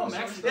they still.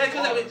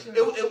 Because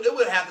it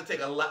would have to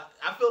take a lot.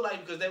 I feel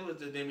like because they was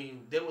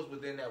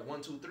within that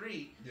 1, 2,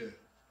 3. Yeah.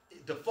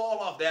 To fall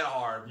off that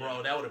hard,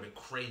 bro, that would have been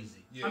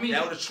crazy. Yeah. I mean,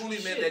 that would have truly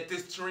meant that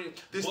this team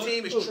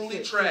is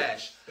truly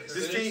trash.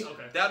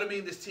 That would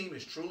mean this team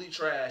is truly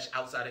trash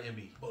outside of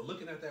Embiid. But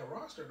looking at that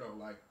roster though,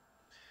 like,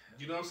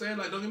 you know what I'm saying?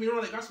 Like, don't get me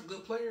wrong, they got some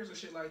good players and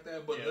shit like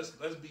that. But let's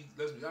be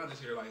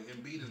honest here. Like,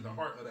 Embiid is the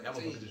heart of that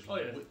team.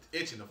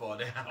 Itching to fall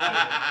down.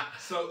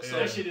 So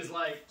that shit is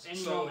like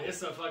any moment.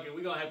 It's a fucking.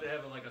 We gonna have to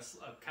have a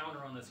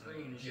counter on the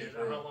screen and shit.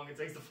 For how long it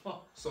takes to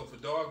fall. So for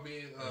Dog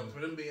being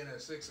for them being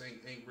at 6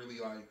 ain't really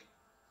like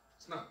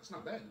it's not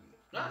bad to me.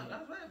 Not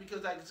bad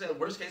because like I said,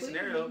 worst case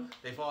scenario,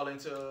 they fall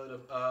into the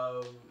I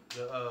was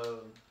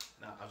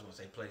gonna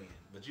say play-in,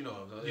 but you know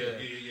what I'm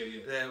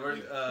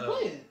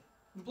saying.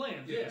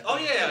 Playing. Oh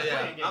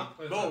yeah.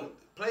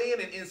 Playing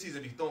and in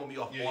season be throwing me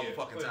off all the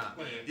fucking time.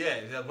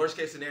 The worst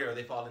case scenario,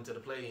 they fall into the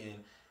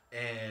play-in,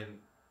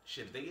 and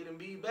shit, if they get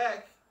Embiid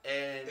back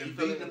and he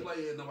beat the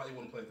play-in, nobody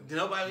want to play them.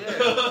 Nobody,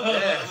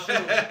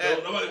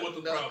 nobody want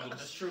the problems.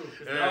 That's true.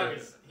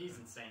 Because he's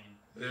insane.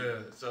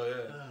 Yeah.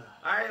 So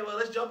all right. Well,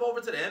 let's jump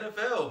over to the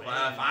NFL.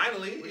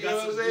 Finally, you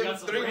know what I'm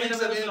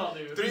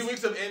saying? 3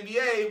 weeks of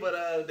NBA,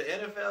 but the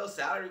NFL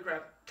salary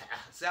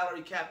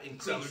cap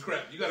increased. Salary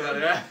crap. You got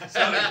it.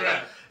 Salary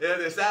crap. Yeah,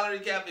 the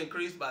salary cap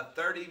increased by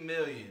 $30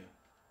 million.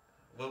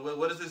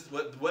 What is this?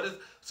 What is?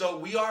 So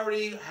we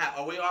already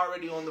are we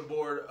already on the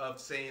board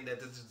of saying that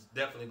this is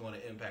definitely going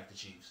to impact the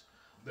Chiefs.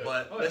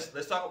 But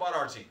let's talk about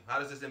our team. How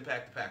does this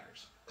impact the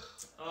Packers?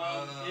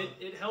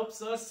 It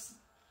helps us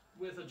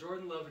with a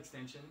Jordan Love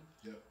extension.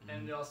 Yep.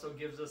 And it also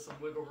gives us some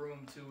wiggle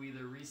room to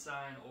either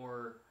re-sign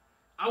or,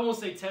 I won't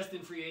say test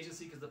in free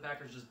agency because the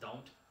Packers just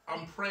don't.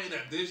 I'm praying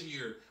that this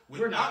year,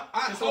 we're not.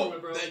 I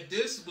hope that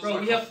this was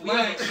like a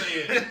flag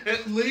saying,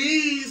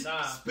 please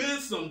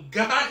spend some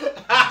goddamn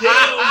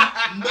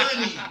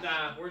money.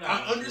 Nah, we're not.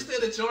 I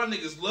understand that y'all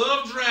niggas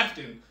love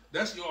drafting.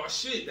 That's y'all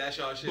shit.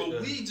 But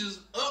we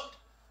just upped.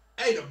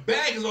 Hey, the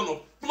bag is on the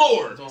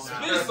floor.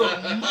 Spend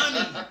some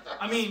money.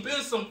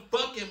 Spend some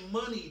fucking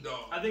money,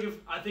 dog. I think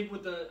if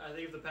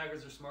the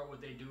Packers are smart,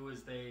 what they do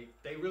is they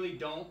really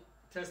don't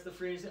test the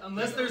free agency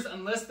unless there's a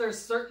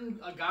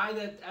guy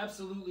that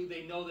absolutely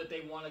they know that they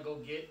want to go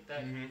get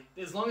that.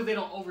 As long as they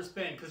don't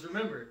overspend, because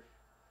remember,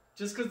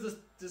 just because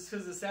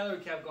the salary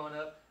cap going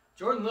up,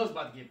 Jordan Love's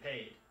about to get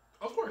paid.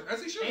 Of course,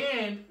 as he should.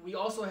 And we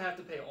also have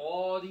to pay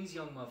all these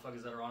young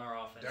motherfuckers that are on our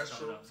offense. That's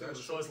true.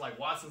 So it's like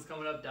Watson's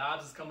coming up,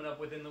 Dobbs is coming up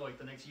within the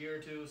next year or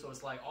two. So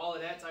it's like all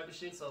of that type of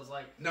shit. So it's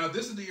like now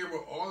this is the year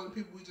where all the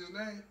people we just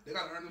named, they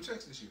gotta earn them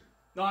checks this year.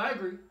 No, I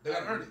agree. They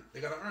gotta earn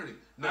it.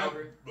 Now, I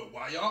agree. But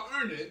while y'all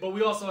earn it, but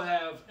we also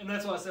have, and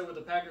that's what I said with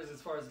the Packers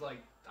as far as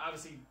like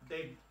obviously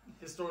they've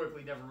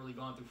historically never really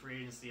gone through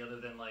free agency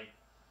other than like,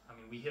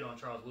 we hit on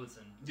Charles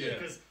Woodson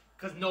because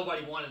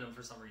nobody wanted him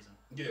for some reason.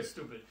 Yeah, it's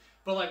stupid.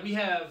 But like we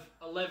have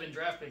 11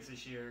 draft picks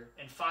this year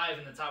and 5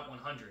 in the top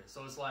 100.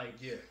 So it's like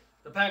the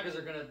Packers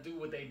are gonna do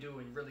what they do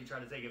and really try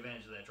to take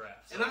advantage of that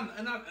draft. So.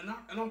 And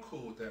I'm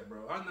cool with that,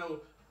 bro.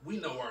 We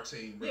know our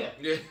team, bro.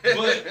 Yeah.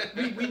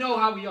 But we know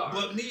how we are.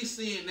 But me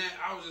seeing that,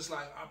 I was just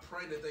like, I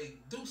pray that they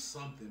do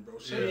something, bro.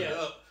 Shake it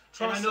up.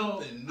 Try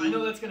something new. I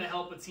know that's going to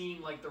help a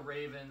team like the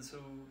Ravens,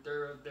 who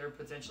they're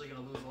potentially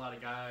going to lose a lot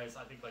of guys.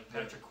 I think like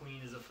Patrick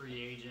Queen is a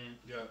free agent.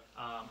 Yeah.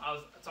 I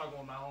was talking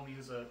with my homie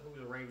who's a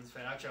Ravens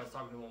fan. Actually, I was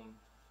talking to him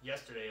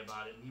yesterday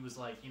about it, and he was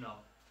like,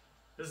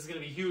 this is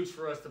going to be huge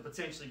for us to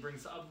potentially bring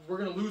some. We're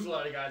going to lose a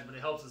lot of guys, but it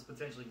helps us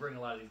potentially bring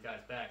a lot of these guys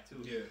back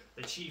too. Yeah.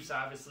 The Chiefs,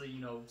 obviously,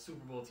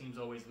 Super Bowl teams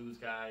always lose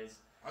guys.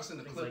 I sent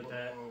a clip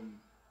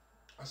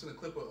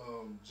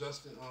of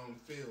Justin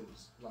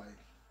Fields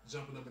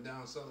jumping up and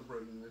down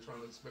celebrating. And they're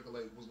trying to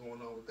speculate what's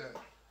going on with that.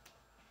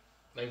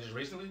 Like just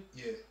recently?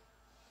 Yeah.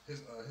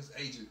 His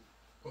agent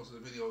posted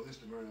a video on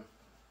Instagram,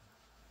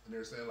 and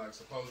they're saying like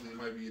supposedly it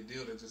might be a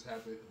deal that just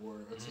happened, or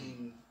a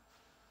team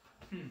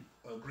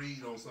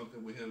agreed on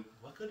something with him.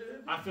 What could it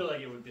have been? I feel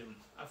like it would have been.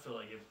 I feel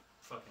like it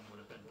fucking would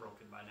have been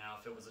broken by now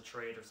if it was a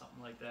trade or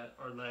something like that,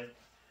 or like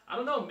I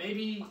don't know,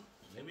 maybe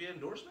an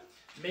endorsement.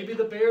 Maybe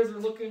the Bears are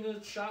looking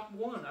to shop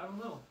one. I don't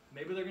know.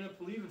 Maybe they're gonna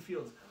believe in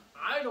Fields.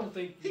 I don't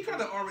think he kind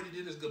of already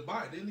did his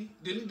goodbye, didn't he?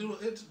 Didn't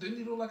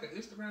he do like an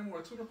Instagram or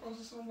a Twitter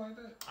post or something like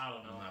that? I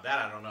don't know. That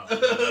I don't know.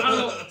 I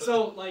don't know.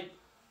 So like,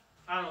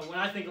 I don't know. When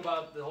I think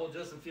about the whole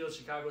Justin Fields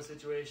Chicago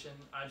situation,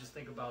 I just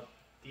think about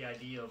the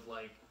idea of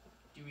like,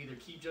 do you either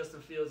keep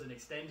Justin Fields and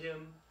extend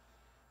him,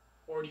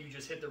 or do you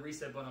just hit the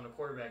reset button on a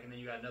quarterback and then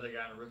you got another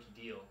guy on a rookie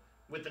deal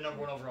with the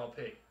number 1 overall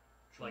pick,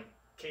 like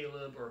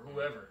Caleb or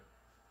whoever,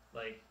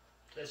 like.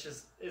 That's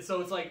just so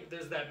it's like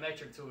there's that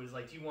metric to it. It's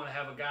like, do you want to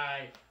have a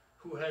guy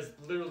who has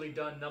literally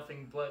done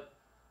nothing but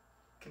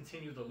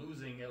continue the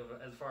losing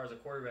as far as a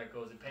quarterback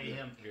goes and pay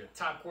him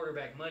top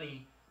quarterback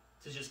money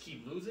to just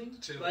keep losing?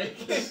 Like,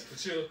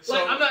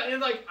 I'm not.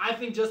 And like, I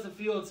think Justin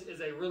Fields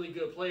is a really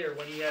good player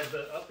when he has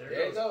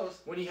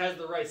when he has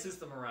the right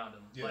system around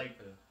him. Yeah. Like,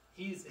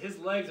 his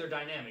legs are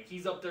dynamic.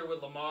 He's up there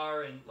with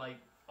Lamar and like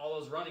all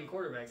those running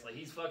quarterbacks. Like,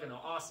 he's fucking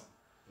awesome.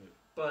 Yeah.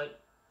 But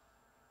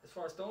as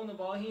far as throwing the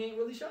ball, he ain't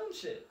really shown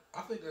shit.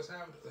 I think that's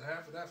half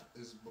of that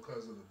is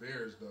because of the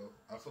Bears, though.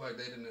 I feel like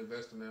they didn't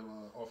invest in their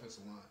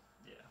offensive line.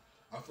 Yeah.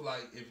 I feel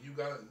like if you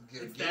gotta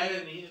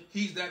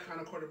he's that kind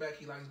of quarterback.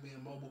 He likes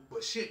being mobile,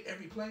 but shit,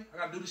 every play I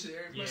gotta do this shit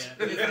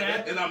every play.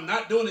 Yeah. And I'm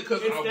not doing it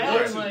because I want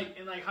to.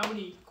 And like, how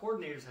many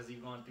coordinators has he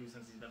gone through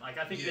since he's been? Like,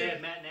 I think they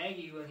had Matt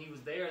Nagy when he was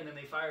there, and then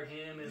they fired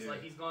him. And it's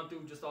like he's gone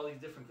through just all these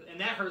different,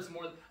 and that hurts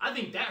more. I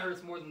think that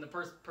hurts more than the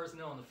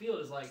personnel on the field.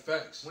 Is like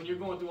facts when you're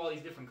going through all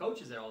these different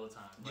coaches there all the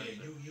time. Yeah,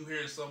 you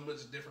hearing so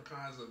much different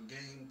kinds of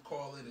game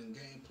calling and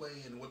game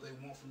play and what they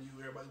want from you.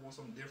 Everybody wants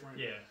something different.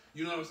 Yeah,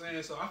 you know what I'm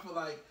saying. So I feel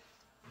like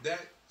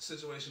that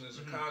situation in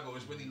Chicago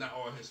is really not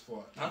all his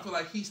fault. I feel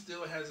like he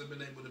still hasn't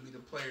been able to be the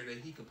player that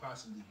he could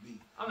possibly be.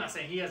 I'm not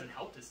saying he hasn't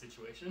helped this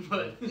situation,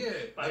 but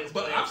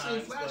but I've seen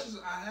flashes.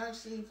 I have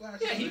seen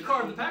flashes. Yeah, he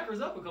carved the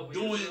Packers up a couple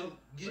years ago.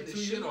 Getting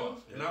his shit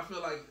off. And I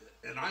feel like,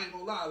 and I ain't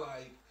gonna lie,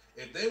 like,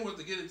 if they were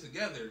to get it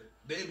together,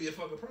 they'd be a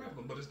fucking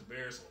problem. But it's the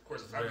Bears, so of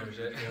course it's not gonna be.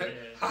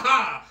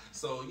 Ha!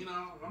 So, you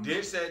know.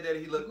 Dick said that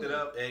he looked it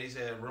up, and he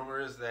said,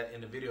 rumors that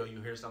in the video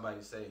you hear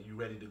somebody say, "You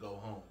ready to go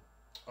home?"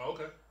 Oh,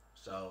 okay.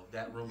 So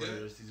that rumor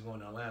is he's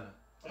going to Atlanta.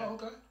 Oh,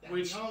 okay.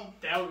 Which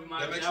that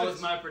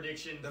was my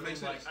prediction. That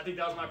makes sense. I think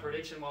that was my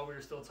prediction while we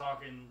were still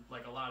talking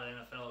like a lot of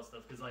NFL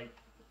stuff, because like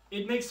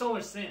it makes so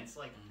much sense.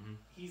 Like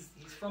he's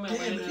from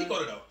Atlanta. Damn, he go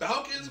to the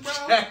Falcons, bro.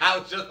 I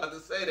was just about to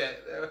say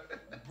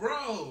that,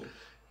 bro.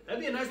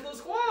 That'd be a nice little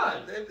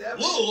squad. That'd be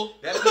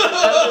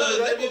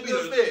a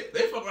good fit.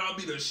 They fuck around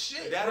be the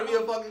shit. That'd be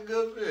a fucking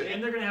good fit.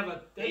 And they're gonna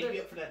have they'd be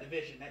up for that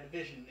division. That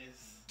division is.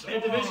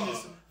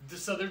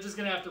 So they're just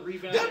gonna have to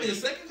revamp. That'd be the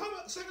second coming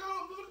of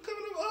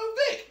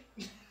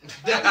Vic.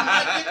 That'd be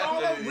like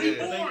all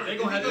reborn. They're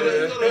gonna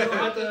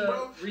have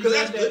to because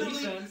that's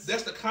literally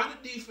that's the kind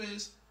of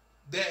defense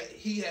that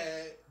he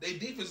had. Their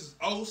defense is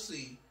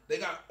OC. They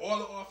got all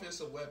the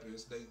offensive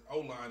weapons. They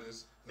O-line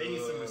is. They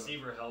need some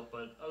receiver help,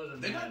 but other than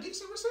they got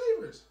decent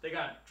receivers. They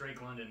got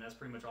Drake London. That's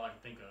pretty much all I can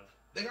think of.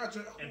 They got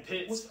Drake and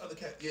Pitts. What's the other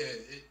cat? Yeah.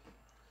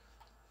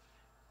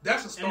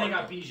 That's a start. And they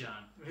got Bijan.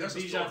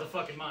 Bijan's a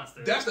fucking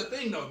monster. That's the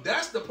thing, though.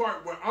 That's the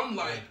part where I'm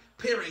like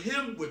pairing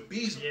him with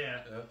Bijan.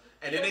 Yeah.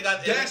 And then they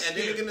got and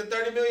they're getting the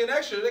 $30 million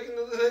extra. They can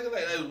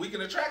like, we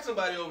can attract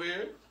somebody over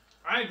here.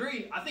 I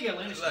agree. I think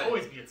Atlanta should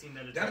always be a team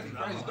that attracts. That'd be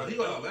crazy. Though. He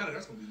go to Atlanta,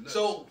 that's gonna be nuts.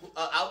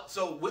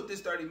 So with this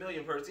 $30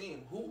 million per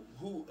team,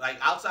 who like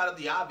outside of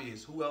the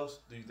obvious, who else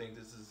do you think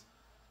this is?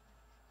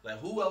 Like,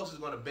 who else is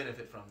going to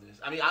benefit from this?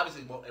 I mean,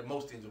 obviously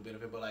most teams will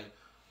benefit, but like.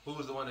 Who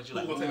was the one that you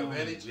like? Who's gonna take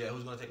advantage? Yeah,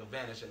 who's gonna take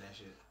advantage of that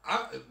shit?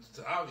 It's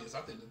obvious.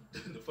 I think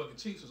the fucking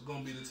Chiefs is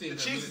gonna be the team. The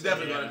Chiefs is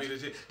definitely gonna be the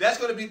team. That's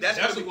gonna who's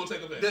gonna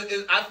take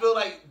advantage. I feel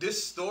like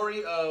this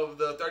story of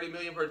the $30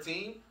 million per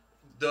team,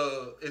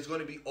 is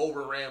gonna be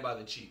overran by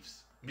the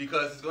Chiefs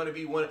because it's gonna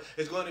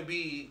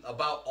be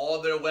about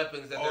all their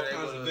weapons that all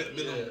kinds of vet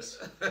minimums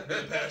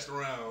being passed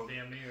around.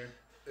 Damn near.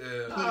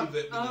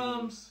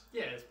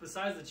 Yeah.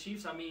 Besides the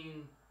Chiefs, I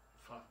mean.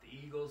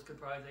 The Eagles could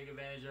probably take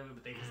advantage of it,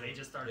 but because they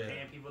just started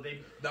paying people.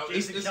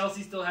 Jason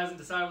Kelce still hasn't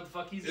decided what the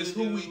fuck he's going to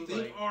do. It's who we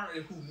think are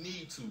and who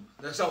need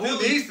to. So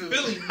who needs to?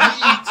 Philly needs to.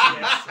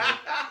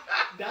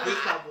 Dallas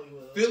probably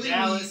will. Philly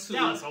needs to.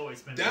 Dallas always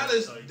spends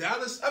Dallas.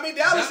 I mean,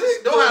 Dallas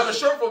don't have a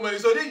shortfall money,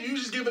 so then you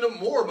just giving them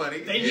more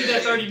money. They need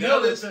that $30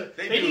 million.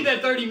 They need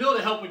that $30 million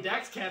to help with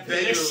Dak's cap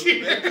next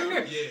year. They do.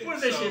 Yeah. What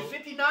is that shit?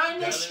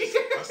 59 next year.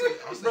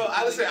 Bro,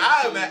 honestly,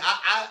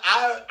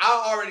 I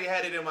already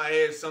had it in my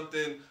head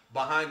something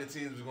behind the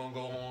scenes was gonna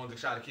go on to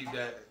try to keep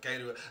that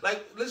caterer.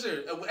 Like,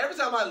 listen, every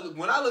time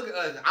when I look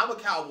at, I'm a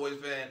Cowboys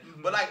fan,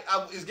 but like,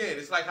 again,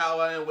 it's like how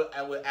I am with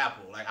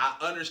Apple. Like, I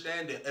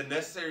understand the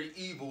unnecessary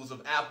evils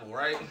of Apple,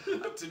 right?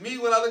 To me,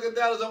 when I look at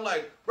Dallas, I'm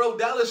like, bro,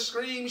 Dallas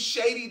screams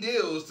shady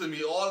deals to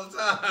me all the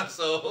time.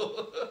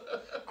 So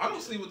I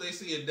don't see what they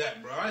see in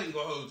Dak, bro. I ain't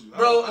gonna hold you,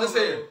 bro.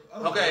 Listen,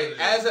 okay,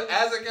 as a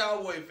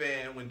Cowboy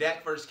fan, when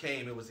Dak first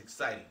came, it was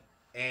exciting,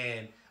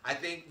 and I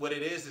think what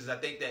it is I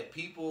think that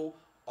people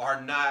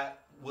are not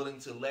willing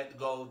to let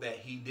go that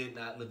he did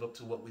not live up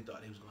to what we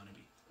thought he was going to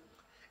be.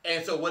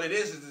 And so what it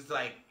is it's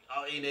like,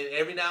 and then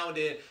every now and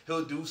then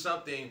he'll do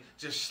something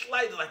just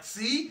slightly like,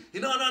 see?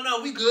 No,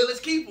 we good, let's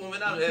keep him.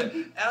 And I'll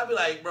be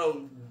like,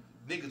 bro,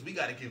 niggas, we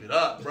got to give it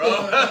up, bro.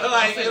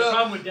 Like, the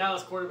problem with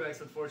Dallas quarterbacks,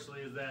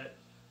 unfortunately, is that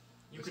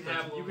you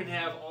can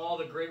have all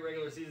the great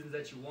regular seasons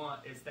that you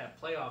want. It's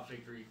that playoff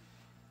victory.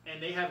 And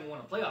they haven't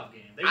won a playoff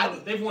game.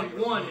 They've won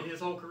one in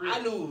his whole career.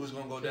 I knew it was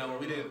going to go down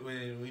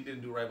when we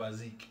didn't do right by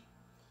Zeke.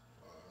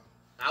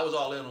 I was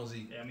all in on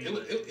Zeke. Yeah, I mean,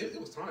 it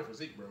was time for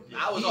Zeke, bro.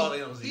 I was all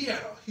in on Zeke. He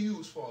had a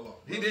huge fall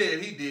off. Bro. He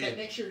did. That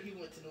next year he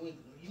went to New England.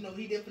 You know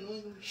he did for New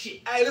England?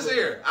 Shit. Hey, listen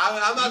here.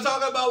 I'm not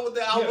talking about what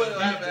the output of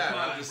decline, that.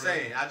 I'm just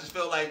saying. I just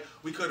felt like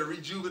we could have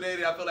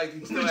rejuvenated. I feel like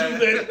he still had.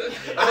 Put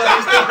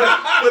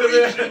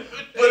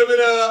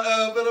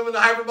him in a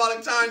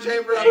hyperbolic time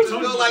chamber. I just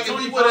feel like if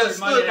he would have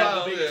stood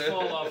by him.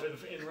 Fall off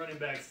in running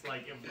backs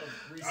like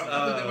recently.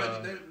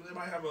 I think they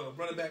might have a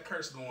running back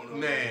curse going on.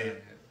 Man.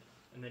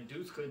 And then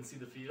dudes couldn't see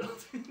the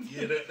field.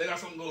 Yeah, they got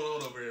something going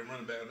on over here in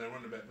running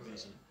back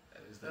position.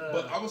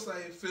 But I would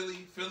say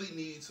Philly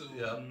need to.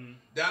 Yeah.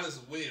 Dallas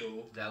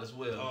will.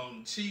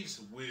 Chiefs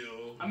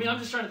will. I mean, I'm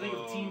just trying to think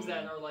of teams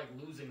that are like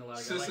losing a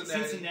lot of guys. Like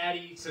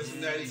Cincinnati.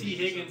 T.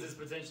 Higgins is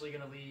potentially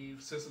going to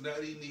leave.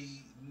 Cincinnati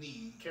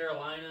need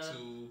Carolina just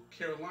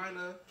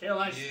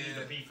needs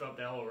to beef up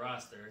that whole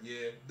roster.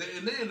 Yeah,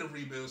 and they're in the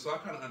rebuild, so I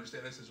kind of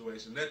understand that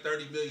situation. That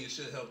 $30 million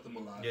should help them a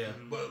lot. Yeah,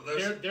 but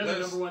they're the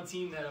number one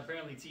team that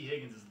apparently T.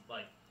 Higgins is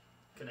like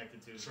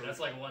connected to. True. That's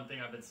like one thing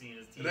I've been seeing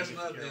is T. And that's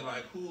another thing.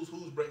 Like who's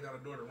breaking out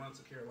a door to run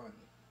to Carolina?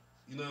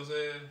 You know what I'm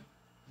saying?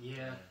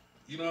 Yeah.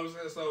 You know what I'm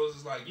saying? So it's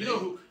just like you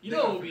know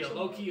it would be a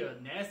low key a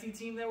nasty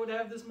team that would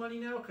have this money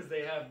now because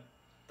they have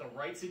the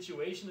right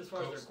situation as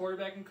far as their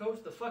quarterback and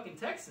coach. The fucking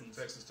Texans.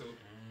 Texans too.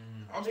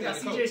 They got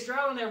C.J.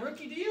 Stroud on that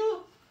rookie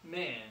deal.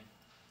 Man.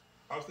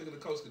 I was thinking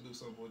the coach could do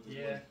something with this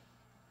money.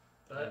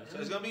 But so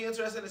it's gonna be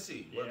interesting to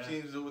see what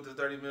teams do with the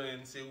 $30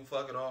 million. See who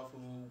fuck it off,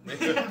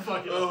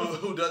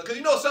 who does?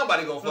 Because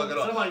somebody gonna fuck it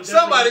off.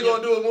 Somebody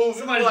gonna do a move.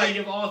 Somebody's gonna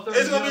give all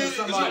 30 million to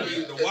somebody.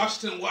 It's gonna be the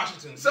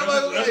Washington.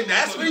 Somebody gonna say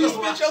that's where you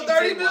spent your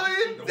 $30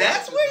 million.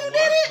 That's where you did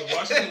it. The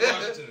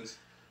Washingtons.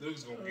 They're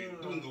just gonna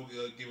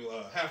give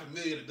 $500,000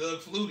 to Doug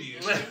Flutie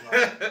and shit.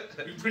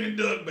 Like, we bring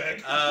Doug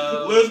back.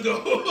 Let's go.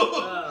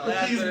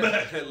 He's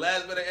back.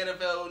 Last bit of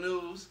NFL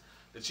news: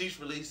 the Chiefs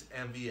released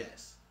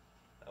MVS.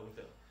 How we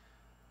feel?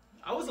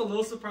 I was a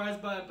little surprised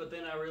by it, but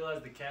then I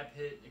realized the cap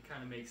hit. It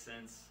kind of makes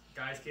sense.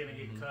 Guys can't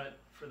get cut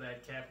for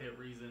that cap hit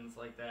reasons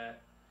like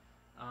that.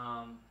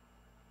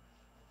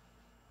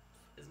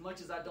 As much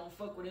as I don't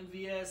fuck with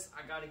MVS,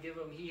 I gotta give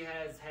him. He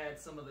has had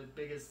some of the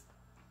biggest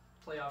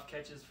playoff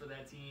catches for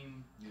that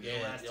team. The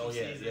last two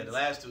seasons. Yeah, the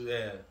last two.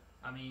 Yeah.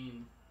 I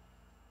mean,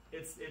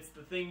 it's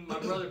the thing my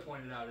brother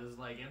pointed out is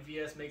like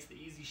MVS makes the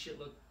easy shit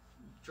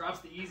drops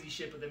the easy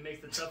shit, but then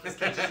makes the toughest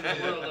catches in the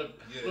world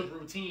look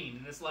routine.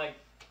 And it's like.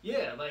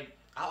 Yeah, like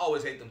I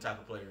always hate them type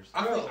of players.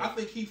 I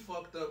think he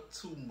fucked up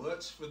too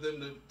much for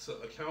them to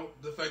account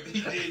the fact that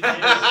he did.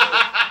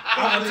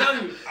 I'm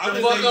telling you, the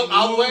fuck up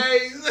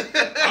outweighs.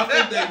 I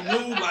think they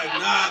knew like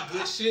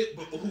good shit,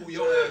 but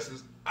your ass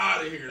is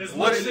out of here.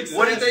 What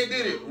did they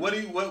did it? What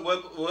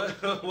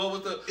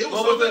was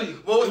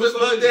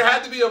the? There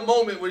had to be a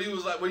moment where you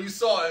was like, when you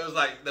saw it was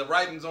like the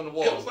writings on the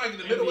wall. It was like in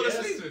the middle of the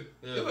season.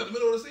 Yeah. It was like the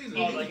middle of the season.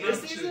 Oh, like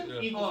this season?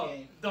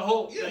 Game.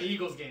 The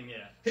Eagles game,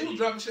 yeah. He was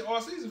dropping shit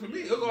all season for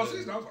me. It was all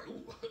season. I was like,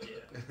 ooh.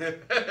 Yeah.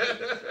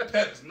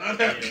 Pat is not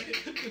happy.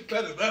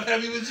 Pat is not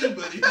happy with you,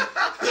 buddy.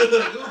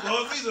 It was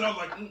all season. I was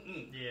like,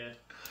 Yeah.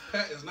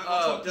 Pat is not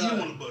gonna talk to you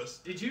on the bus.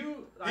 Did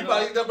you? He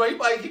probably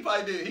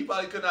did. He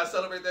probably could not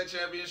celebrate that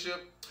championship.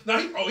 No,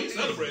 he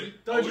celebrated.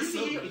 Here's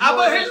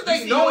the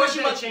thing.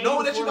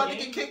 Knowing that you about to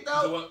get kicked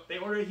out.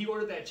 He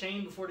ordered that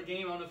chain before the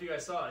game. I don't know if you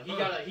guys saw it.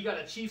 He got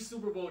a Chiefs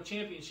Super Bowl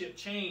championship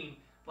chain.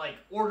 Like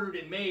ordered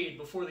and made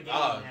before the game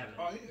even happened.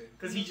 Oh yeah.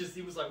 Because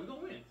he was like, we're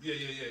gonna win. Yeah.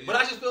 But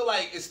I just feel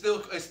like it's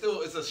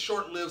a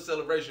short-lived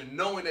celebration,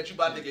 knowing that you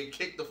about to get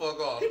kicked the fuck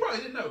off. He probably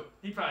didn't know.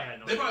 He probably had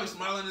no. They probably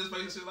smiling in his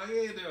face and shit like,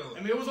 yeah, I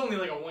mean, it was only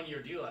like a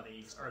 1-year deal, I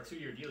think, or a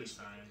 2-year deal he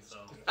signed. So.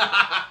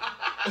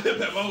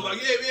 That was like,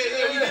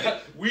 yeah,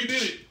 we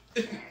did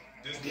it.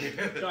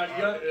 John,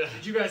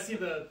 did you guys see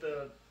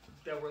that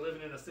we're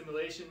living in a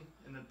simulation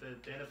and that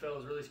the NFL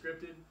is really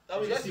scripted?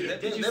 Oh, yes.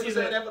 Did you see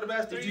that for the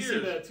past 3 years? Did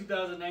you see the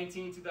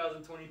 2019,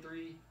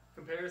 2023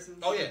 comparisons?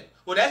 Oh yeah.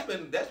 Well, that's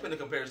been a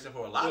comparison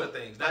for a lot of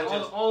things.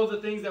 All of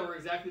the things that were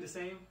exactly the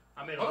same.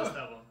 I made a list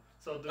of them.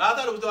 So I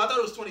thought it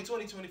was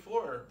 2020,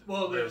 24.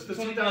 Well, it was the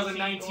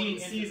 2019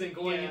 season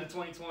going into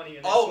 2020.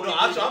 And no,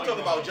 I'm talking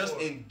about just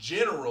in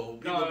general.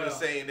 People have been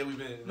saying that we've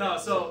been. No,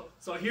 so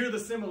here are the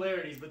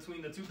similarities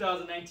between the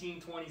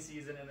 2019-20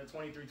 season and the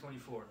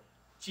 23-24.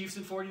 Chiefs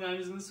and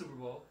 49ers in the Super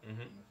Bowl.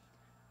 Mm-hmm.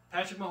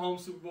 Patrick Mahomes,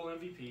 Super Bowl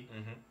MVP.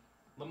 Mm-hmm.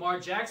 Lamar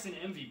Jackson,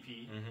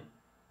 MVP.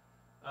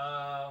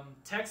 Mm-hmm.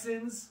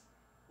 Texans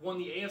won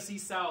the AFC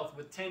South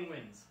with 10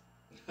 wins.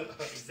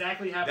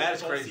 Exactly happened That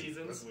is both crazy.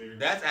 seasons. That's weird.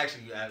 That's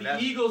actually The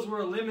Eagles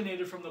were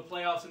eliminated from the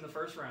playoffs in the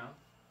first round.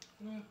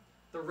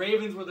 The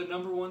Ravens were the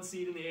 #1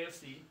 seed in the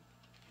AFC.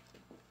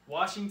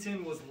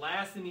 Washington was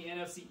last in the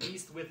NFC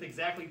East with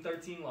exactly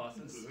 13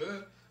 losses.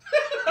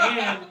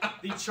 And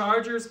the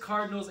Chargers,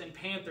 Cardinals, and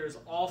Panthers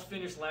all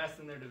finished last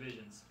in their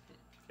divisions.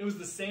 It was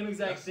the same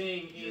exact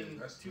thing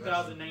in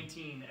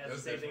 2019 as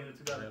the same thing in the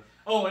 2000. Yeah.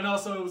 Oh, and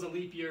also it was a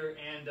leap year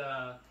and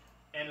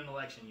an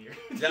election year.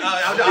 That's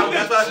what I was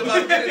just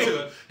about to get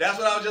into. That's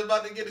what I was just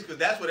about to get into because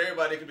that's what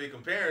everybody could be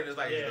comparing. It's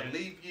like it's the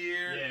leap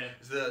year,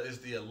 it's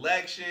the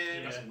election.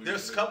 Yeah.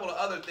 There's a couple of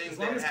other things. As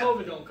long as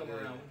COVID don't come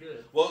around, we're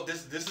good. Well,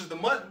 this is the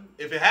month.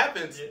 If it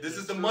happens, this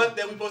is the month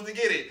that we're supposed to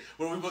get it.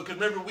 Because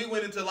remember, we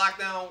went into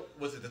lockdown.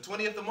 Was it the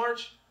 20th of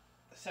March?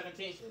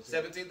 17th.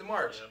 17th of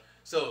March. Yeah.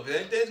 So if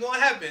anything's gonna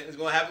happen, it's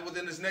gonna happen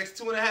within this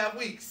next 2.5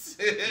 weeks.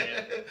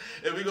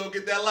 If we gonna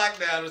get that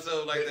lockdown or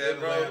something like that,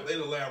 bro. They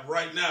in the lab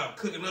right now,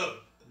 cooking up.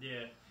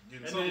 Yeah.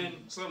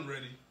 Getting something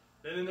ready.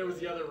 And then there was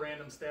the other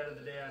random stat of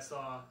the day I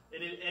saw,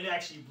 and it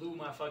actually blew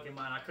my fucking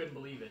mind. I couldn't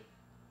believe it.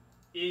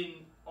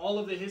 In all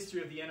of the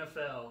history of the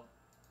NFL,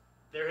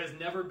 there has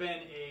never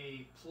been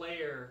a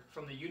player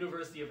from the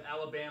University of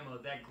Alabama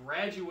that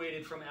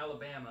graduated from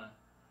Alabama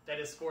that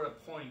has scored a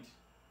point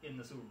in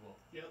the Super Bowl.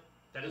 Yep.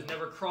 That has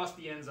never crossed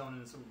the end zone in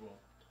the Super Bowl.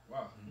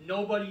 Wow.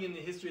 Nobody in the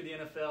history of the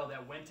NFL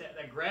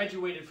that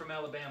graduated from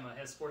Alabama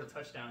has scored a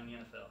touchdown in the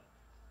NFL.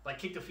 Like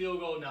kicked a field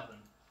goal, nothing.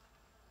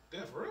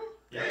 Yeah, for real?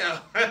 Yeah.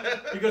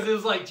 Because it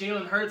was like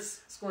Jalen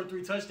Hurts scored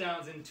 3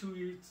 touchdowns in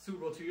Super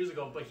Bowl 2 years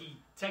ago, but he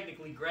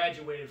technically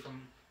graduated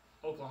from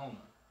Oklahoma.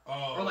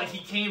 Oh. Or like he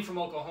came from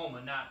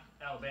Oklahoma, not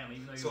Alabama,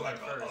 even though he was like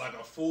first. like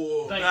a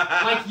full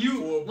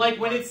like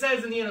when it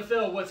says in the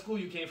NFL what school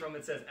you came from,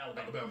 it says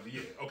Alabama.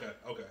 Yeah.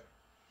 Okay.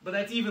 But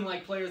that's even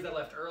like players that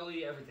left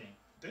early, everything.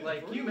 Damn,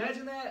 like, can you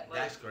imagine that? Like,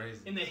 that's crazy.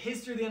 In the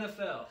history of the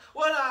NFL.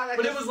 Well,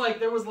 but it was like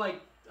there was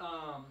like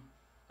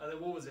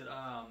what was it?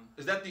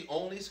 Is that the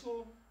only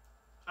school?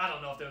 I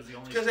don't know if that was the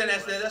only. Because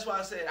that's why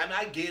I said. I mean,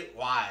 I get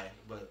why,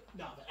 but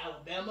no, but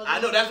Alabama. I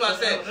know that's why I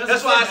said.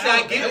 That's why I said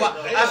I get why.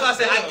 That's why I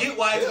said I get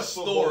why it's a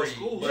story.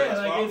 Yeah,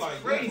 like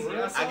it's crazy.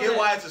 I get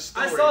why it's a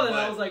story. I saw that and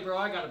I was like, bro,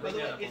 I gotta bring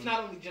that up. It's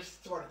not only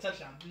just scored a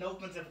touchdown. No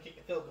one's ever kicked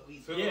a field goal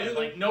either. Yeah,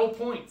 like no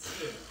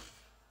points.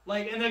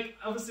 Like and like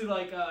obviously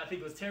like I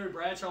think it was Terry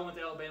Bradshaw went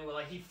to Alabama where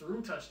like he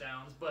threw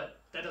touchdowns, but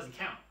that doesn't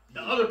count.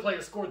 The other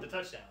player scored the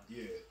touchdown.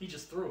 Yeah, he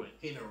just threw it.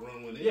 He never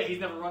run one in. Yeah, he's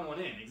never run one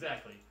in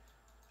exactly.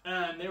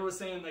 And they were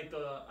saying like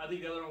I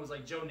think the other one was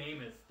like Joe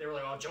Namath. They were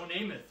like, oh, Joe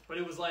Namath, but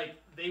it was like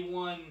they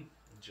won.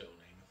 Joe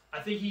Namath.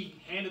 I think he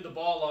handed the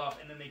ball off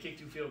and then they kicked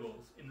 2 field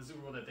goals in the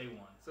Super Bowl that they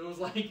won. So it was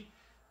like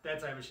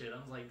that type of shit. I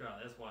was like, bro,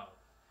 that's wild.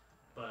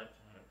 But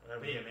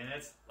yeah, man,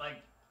 that's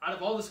like out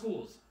of all the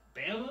schools,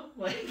 Bama,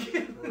 like.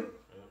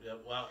 Yeah,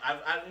 well,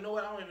 I you know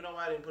what? I don't even know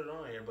why I didn't put it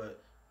on here,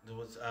 but there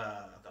was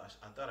I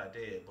thought I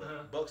did,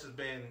 but Bucks has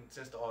been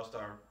since the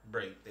All-Star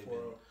break. They've been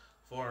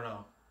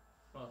 4-0.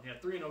 Well, yeah,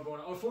 3-0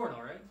 going on. Oh, 4-0,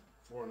 right?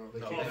 4-0.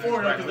 No,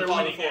 4-0 because they're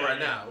winning 4 right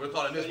now. We're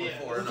calling this one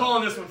 4. We're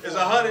calling this one 4. It's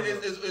 100.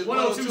 It's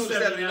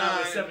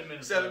 102-79. 7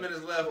 minutes. 7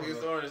 minutes left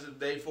against the Orange.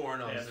 They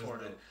 4-0. Yeah,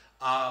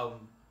 4-0.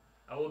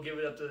 I will give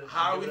it up to.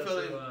 How are we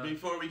feeling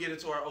before we get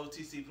into our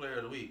OTC Player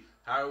of the Week?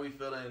 How are we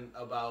feeling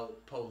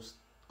about post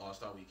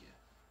All-Star Weekend?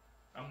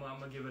 I'm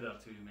gonna give it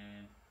up to you,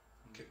 man.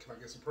 Can I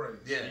get some praise?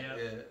 Yeah.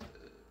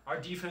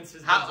 Our defense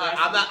is.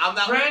 I'm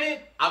not. Granted,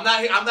 I'm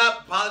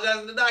not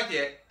apologizing to Doc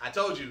yet. I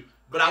told you,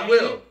 but I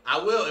will.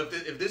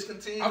 If this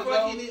continues. I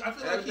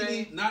feel like he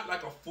need not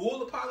like a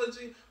full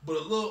apology, but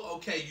a little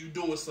okay. You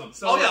doing something?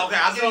 So, okay.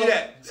 I'll give you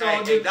that. So,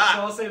 Doc,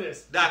 I'll say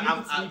this. Doc, we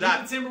beat the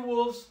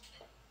Timberwolves.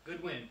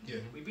 Good win.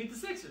 Yeah. We beat the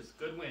Sixers.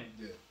 Good win.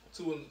 Yeah.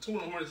 Two in the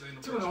Hornets.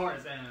 Two in the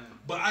Hornets.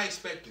 But I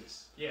expect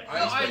this. Yeah.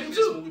 I do this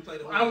too. when we play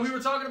the Hornets. We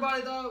were talking about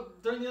it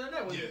during the other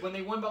night when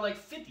they won by like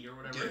 50 or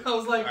whatever. Yeah. I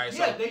was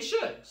like, they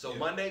should. So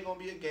Monday's gonna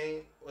be a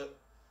game.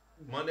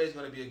 Monday's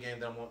gonna be a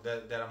game that I'm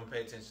gonna pay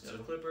attention to.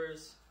 The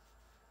Clippers.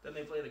 Then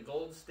they play the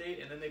Golden State,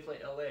 and then they play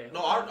LA.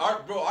 No,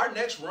 our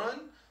next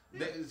run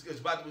is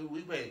about to be.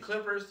 We play the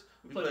Clippers.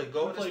 We play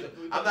Golden State.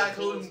 I'm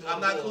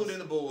not including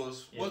the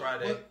Bulls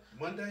Friday. What?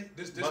 Monday?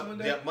 This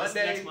Monday? Yeah,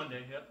 Monday. Next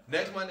Monday, yep.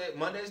 Next Monday.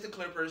 Monday's the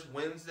Clippers.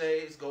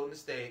 Wednesday's Golden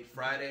State.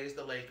 Friday's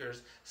the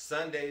Lakers.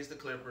 Sunday's the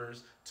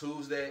Clippers.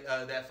 Tuesday,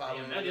 that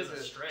following that is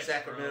a stretch,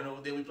 Sacramento.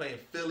 Bro. Then we play in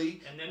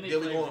Philly. And then we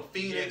go in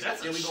Phoenix. Yeah,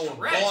 then we go in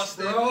stretch,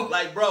 Boston. Bro.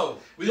 Like, bro,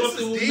 we gonna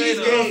see these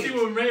games.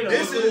 what we made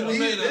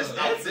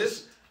of.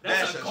 This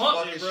That's a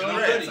gauntlet, bro.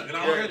 And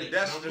I'm ready.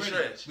 That's the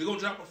stretch. We're going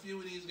to drop a few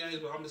of these games,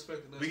 but I'm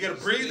expecting us. We get a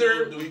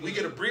breather. We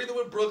get a breather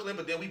with Brooklyn,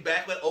 but then we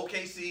back with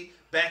OKC,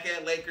 back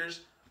at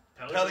Lakers,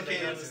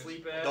 Pelicans,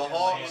 the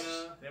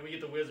Hawks. Then we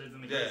get the Wizards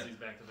and the Grizzlies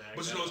back to back.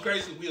 But you know what's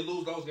crazy? We'll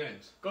lose those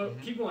games.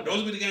 Keep going. Those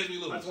will be the games we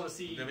lose. I just want to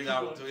see. Then we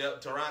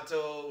got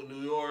Toronto,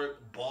 New York,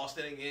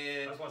 Boston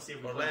again. I just want to see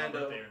if we Orlando. play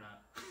my birthday or not.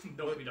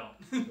 No, we don't.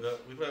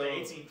 We play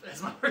the 18th.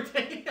 That's my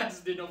birthday. I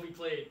just didn't know if we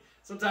played.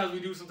 Sometimes we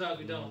do, sometimes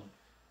we don't.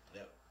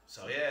 Yep.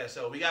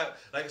 So we got,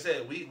 like I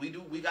said, we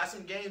got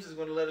some games that's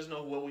going to let us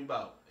know what we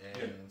about.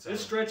 And so,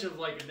 this stretch of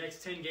like the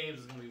next 10 games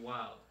is going to be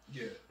wild.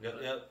 Yeah.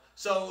 Yep.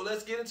 So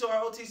let's get into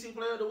our OTC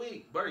Player of the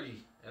Week,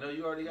 Bergie. I know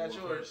you already got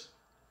yours.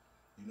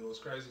 You know what's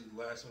crazy?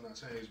 Last one I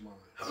changed mine.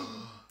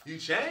 You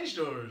changed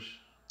yours.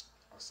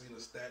 I seen a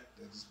stat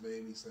that just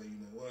made me say, you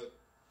know what?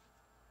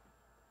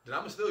 Then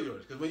I'm gonna steal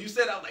yours because when you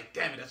said, I was like,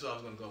 damn it, that's what I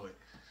was gonna go with.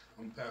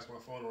 I'm gonna pass my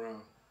phone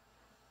around.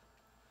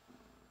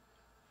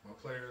 My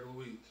Player of the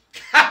Week.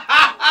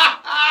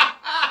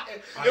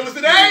 It was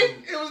today.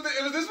 It was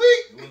this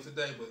week. It was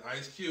today, but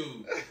Ice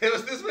Cube. It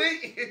was this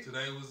week.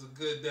 Today was a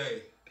good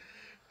day.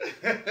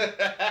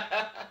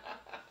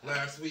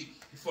 Last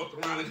week, he fucked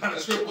around and got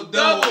a triple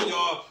double,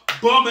 y'all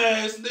bum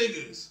ass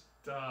niggas.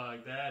 Dog,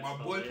 that's my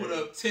boy put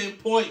up 10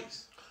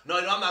 points. No,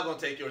 I'm not gonna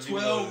take yours.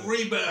 12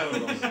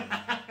 rebounds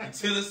and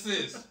 10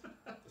 assists.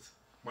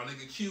 My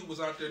nigga Q was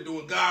out there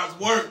doing God's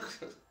work.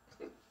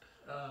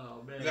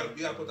 Oh man, you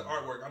gotta put the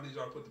artwork. I need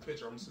y'all to put the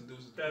picture. I'm gonna send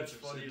dudes the That's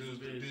picture. funny.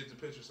 Did the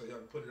picture so y'all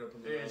can put it up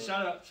in the. Yeah,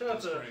 shout out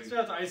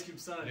to Ice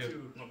Cube's son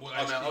too. My boy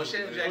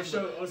O'Shea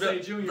Jackson.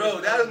 Jr.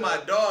 Bro, that is my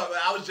dog.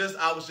 I was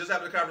just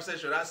having a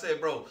conversation. And I said,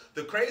 bro,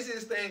 the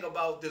craziest thing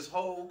about this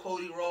whole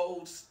Cody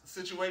Rhodes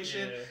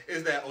situation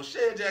is that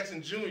O'Shea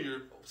Jackson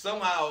Jr.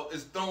 somehow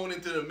is thrown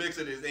into the mix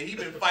of this, and he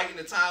been fighting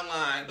the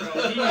timeline. Bro,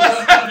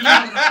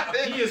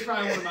 he is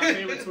probably one of my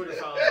favorite Twitter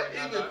followers right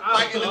now. He been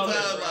fighting the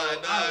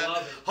timeline. I love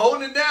it.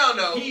 Holding it down though.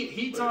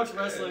 He talks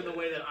wrestling the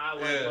way that I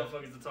like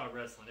motherfuckers to talk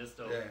wrestling. It's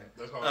dope. Yeah.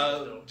 That's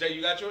hard. Jay,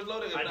 you got yours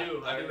loaded? I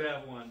do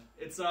have one.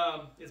 It's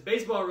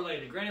baseball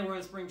related. Granted, we're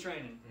in spring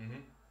training,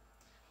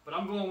 but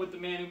I'm going with the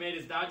man who made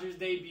his Dodgers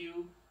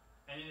debut,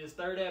 and in his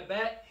third at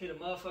bat, hit a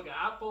motherfucking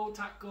Oppo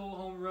Taco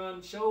home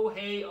run.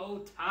 Shohei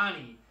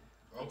Ohtani.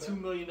 Okay.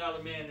 $2 million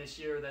man this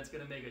year that's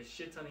going to make a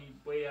shit ton of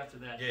way after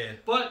that. Yeah.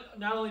 But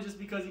not only just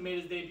because he made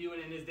his debut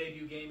and in his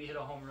debut game he hit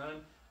a home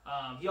run,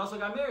 he also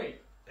got married.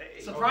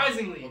 Hey,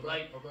 surprisingly,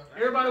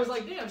 everybody was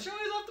like, "Damn,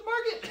 Shohei's off the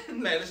market."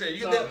 Man, listen,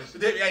 he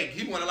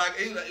want to lock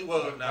in.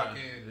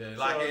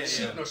 Lock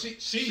in. No, she.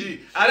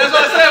 That's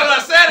what I said when I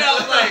said it. I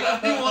was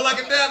like, he want to lock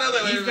it down. I was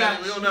like, wait,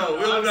 we don't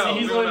know.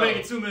 He's only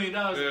making $2 million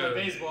to play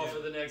baseball for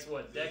the next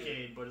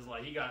decade, but it's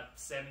like he got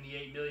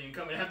 $78 million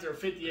coming after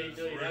 $58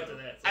 million after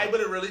that. So.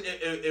 But it really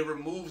it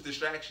removes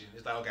distraction.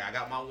 It's like, okay, I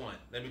got my one.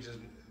 Let me just.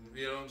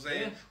 You know what I'm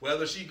saying? Yeah.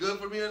 Whether she good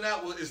for me or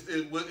not, we'll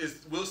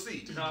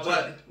see.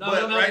 But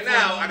right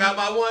now, I got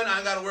my one. I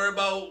ain't got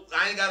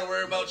to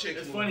worry about chicks.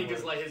 It's funny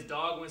because like his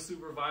dog went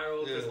super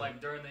viral because like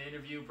during the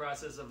interview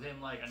process of him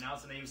like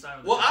announcing that he was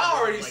signing. Well, I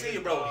already see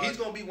it, bro. He's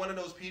gonna be one of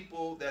those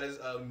people that is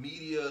a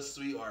media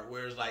sweetheart,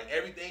 where it's like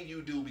everything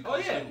you do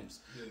becomes news.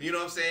 You know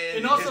what I'm saying?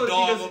 And also his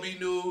dog gonna be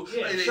new.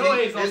 Yeah,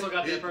 Shohei's also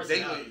got that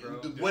personality, bro.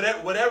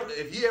 Whatever.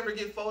 If he ever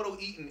get photo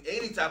eating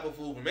any type of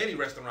food from any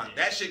restaurant,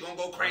 that shit gonna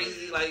go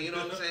crazy. Like, you know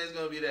what I'm saying? It's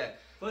gonna be that.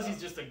 Plus,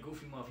 he's just a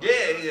goofy motherfucker.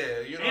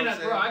 Yeah. You know what I'm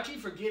saying? Bro, I keep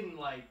forgetting.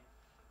 Like,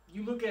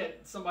 you look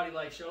at somebody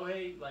like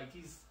Shohei, like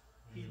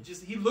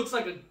he looks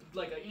like an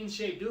in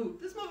shape dude.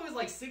 This motherfucker's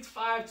like 6'5",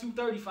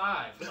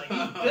 235. Like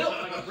he's built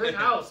like a brick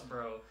house,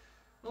 bro.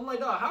 I'm like,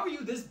 dog, how are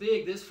you this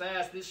big, this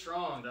fast, this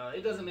strong, dog?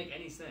 It doesn't make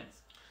any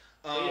sense.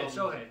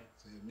 Shohei,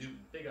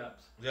 big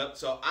ups. Yep.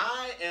 So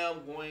I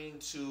am going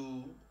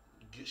to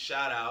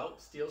shout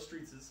out. Steel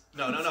Streets.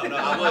 No.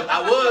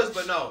 I was,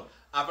 but no.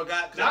 I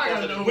forgot. Now I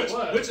gotta know who it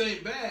was. Which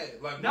ain't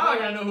bad. Like, now I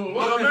gotta know who it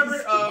was. You remember?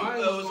 It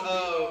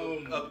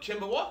was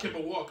Kimber Walker.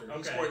 Kimber Walker. Okay.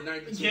 He scored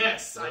 92.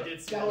 Yes, I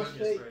did see that. Was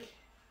fake. Right.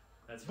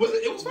 That's was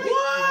it? It was fake.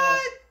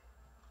 What?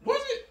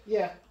 Was it?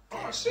 Yeah.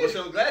 Oh shit! Well,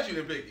 so I'm glad you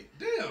didn't pick it.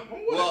 Damn.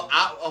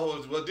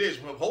 Well, Dish.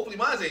 Hopefully,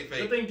 mine ain't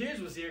fake. Good thing Dish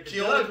was here.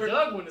 Doug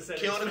wouldn't have said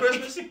it. Keona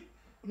Christmas.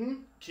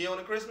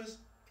 Keona Christmas.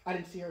 I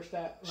didn't see her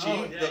stat.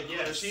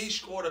 She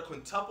scored a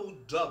quintuple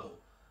double,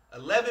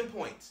 11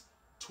 points,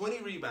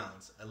 20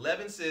 rebounds,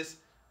 11 assists,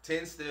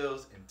 10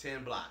 steals, and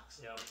 10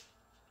 blocks. Yep.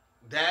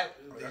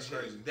 That's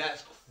crazy.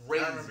 That's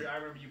crazy. I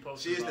remember you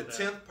posted. She is the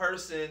 10th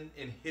person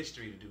in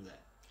history to do that.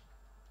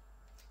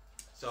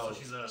 So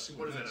she's a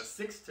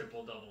 6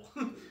 triple double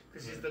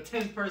because she's the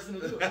 10th person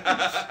to do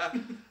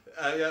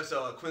it.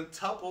 So a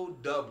quintuple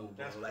double, bro.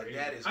 That's like crazy.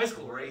 that is High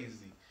school,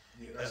 crazy.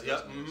 Yeah, that's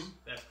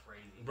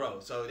crazy, bro.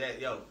 So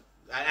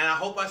and I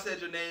hope I said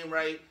your name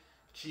right,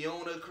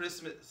 Keona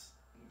Christmas.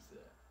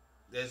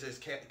 This is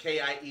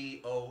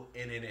Kieonna.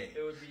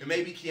 It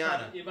may be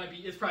Kiana. It might be.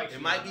 It's probably.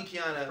 It might be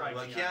Kiana.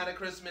 But Keona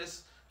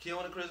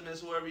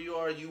Christmas, whoever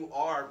you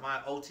are my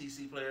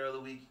OTC Player of the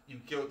Week. You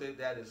killed it.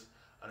 That is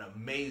an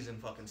amazing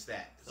fucking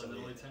stat. So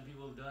only 10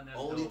 people have done that.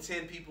 Only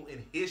 10 people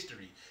in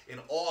history in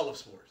all of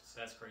sports.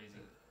 That's crazy.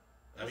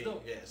 I mean,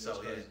 yeah.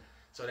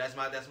 So that's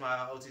my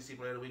OTC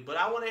player of the week. But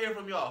I want to hear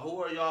from y'all.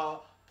 Who are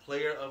y'all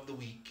player of the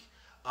week?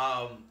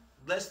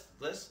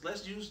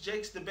 Let's use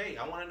Jake's debate.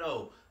 I want to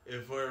know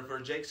if for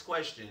Jake's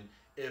question,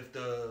 if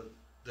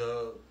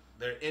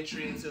their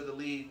entry into the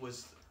league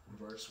was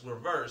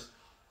reversed,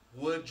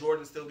 would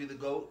Jordan still be the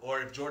GOAT?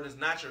 Or if Jordan's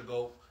not your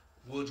GOAT,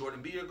 will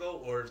Jordan be your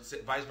GOAT? Or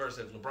vice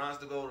versa, if LeBron's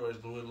the GOAT,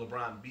 or will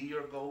LeBron be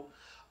your GOAT?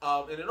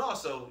 And then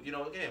also,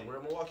 again, we're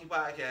a Milwaukee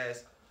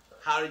podcast.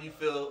 How do you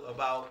feel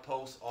about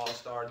post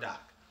All-Star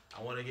Doc?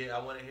 I want to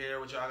hear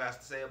what y'all guys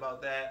to say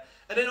about that.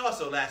 And then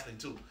also, lastly,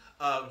 too,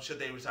 should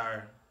they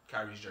retire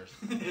Kyrie's jersey?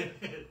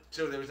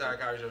 Should they retire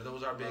Kyrie's jersey?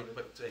 Those are big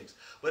takes.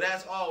 But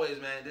as always,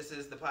 man, this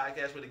is the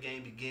podcast where the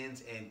game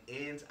begins and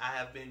ends. I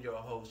have been your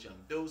host, Young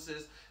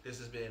Deuces. This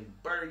has been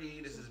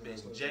Bergie. This has been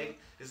Jake.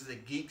 This is a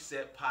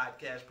Geekset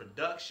podcast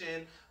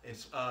production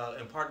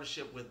in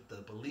partnership with the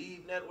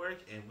BLEAV Network,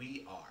 and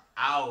we are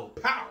out.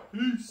 Pow!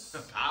 Peace!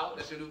 Pow?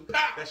 That's your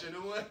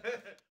new one?